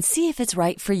specialist and see if it's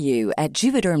right for you at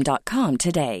Juvederm.com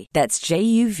today. That's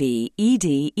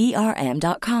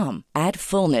JUVEDERM.com. Add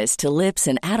fullness to lips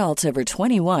in adults over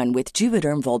 21 with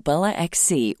Juvederm Volbella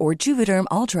XC or Juvederm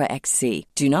Ultra XC.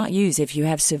 Do not use if you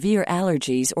have severe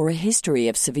allergies or a history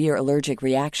of severe allergic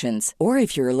reactions, or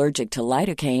if you're allergic to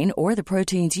lidocaine or the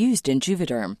proteins used in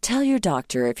Juvederm. Tell your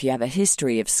doctor if you have a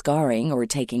history of scarring or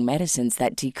taking medicines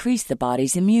that decrease the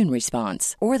body's immune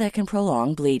response or that can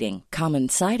prolong bleeding. Common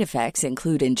side effects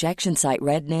include injection site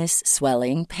redness,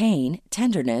 swelling, pain,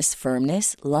 tenderness,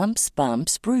 firmness, lumps,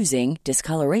 bumps, bruising,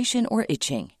 discoloration, or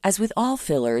itching. As with all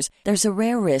fillers, there's a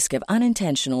rare risk of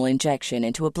unintentional injection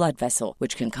into a blood vessel,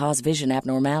 which can cause vision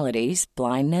abnormalities,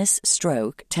 blindness,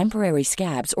 stroke, temporary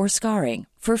scabs, or scarring.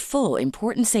 For full,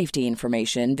 important safety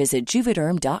information, visit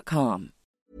Juvederm.com.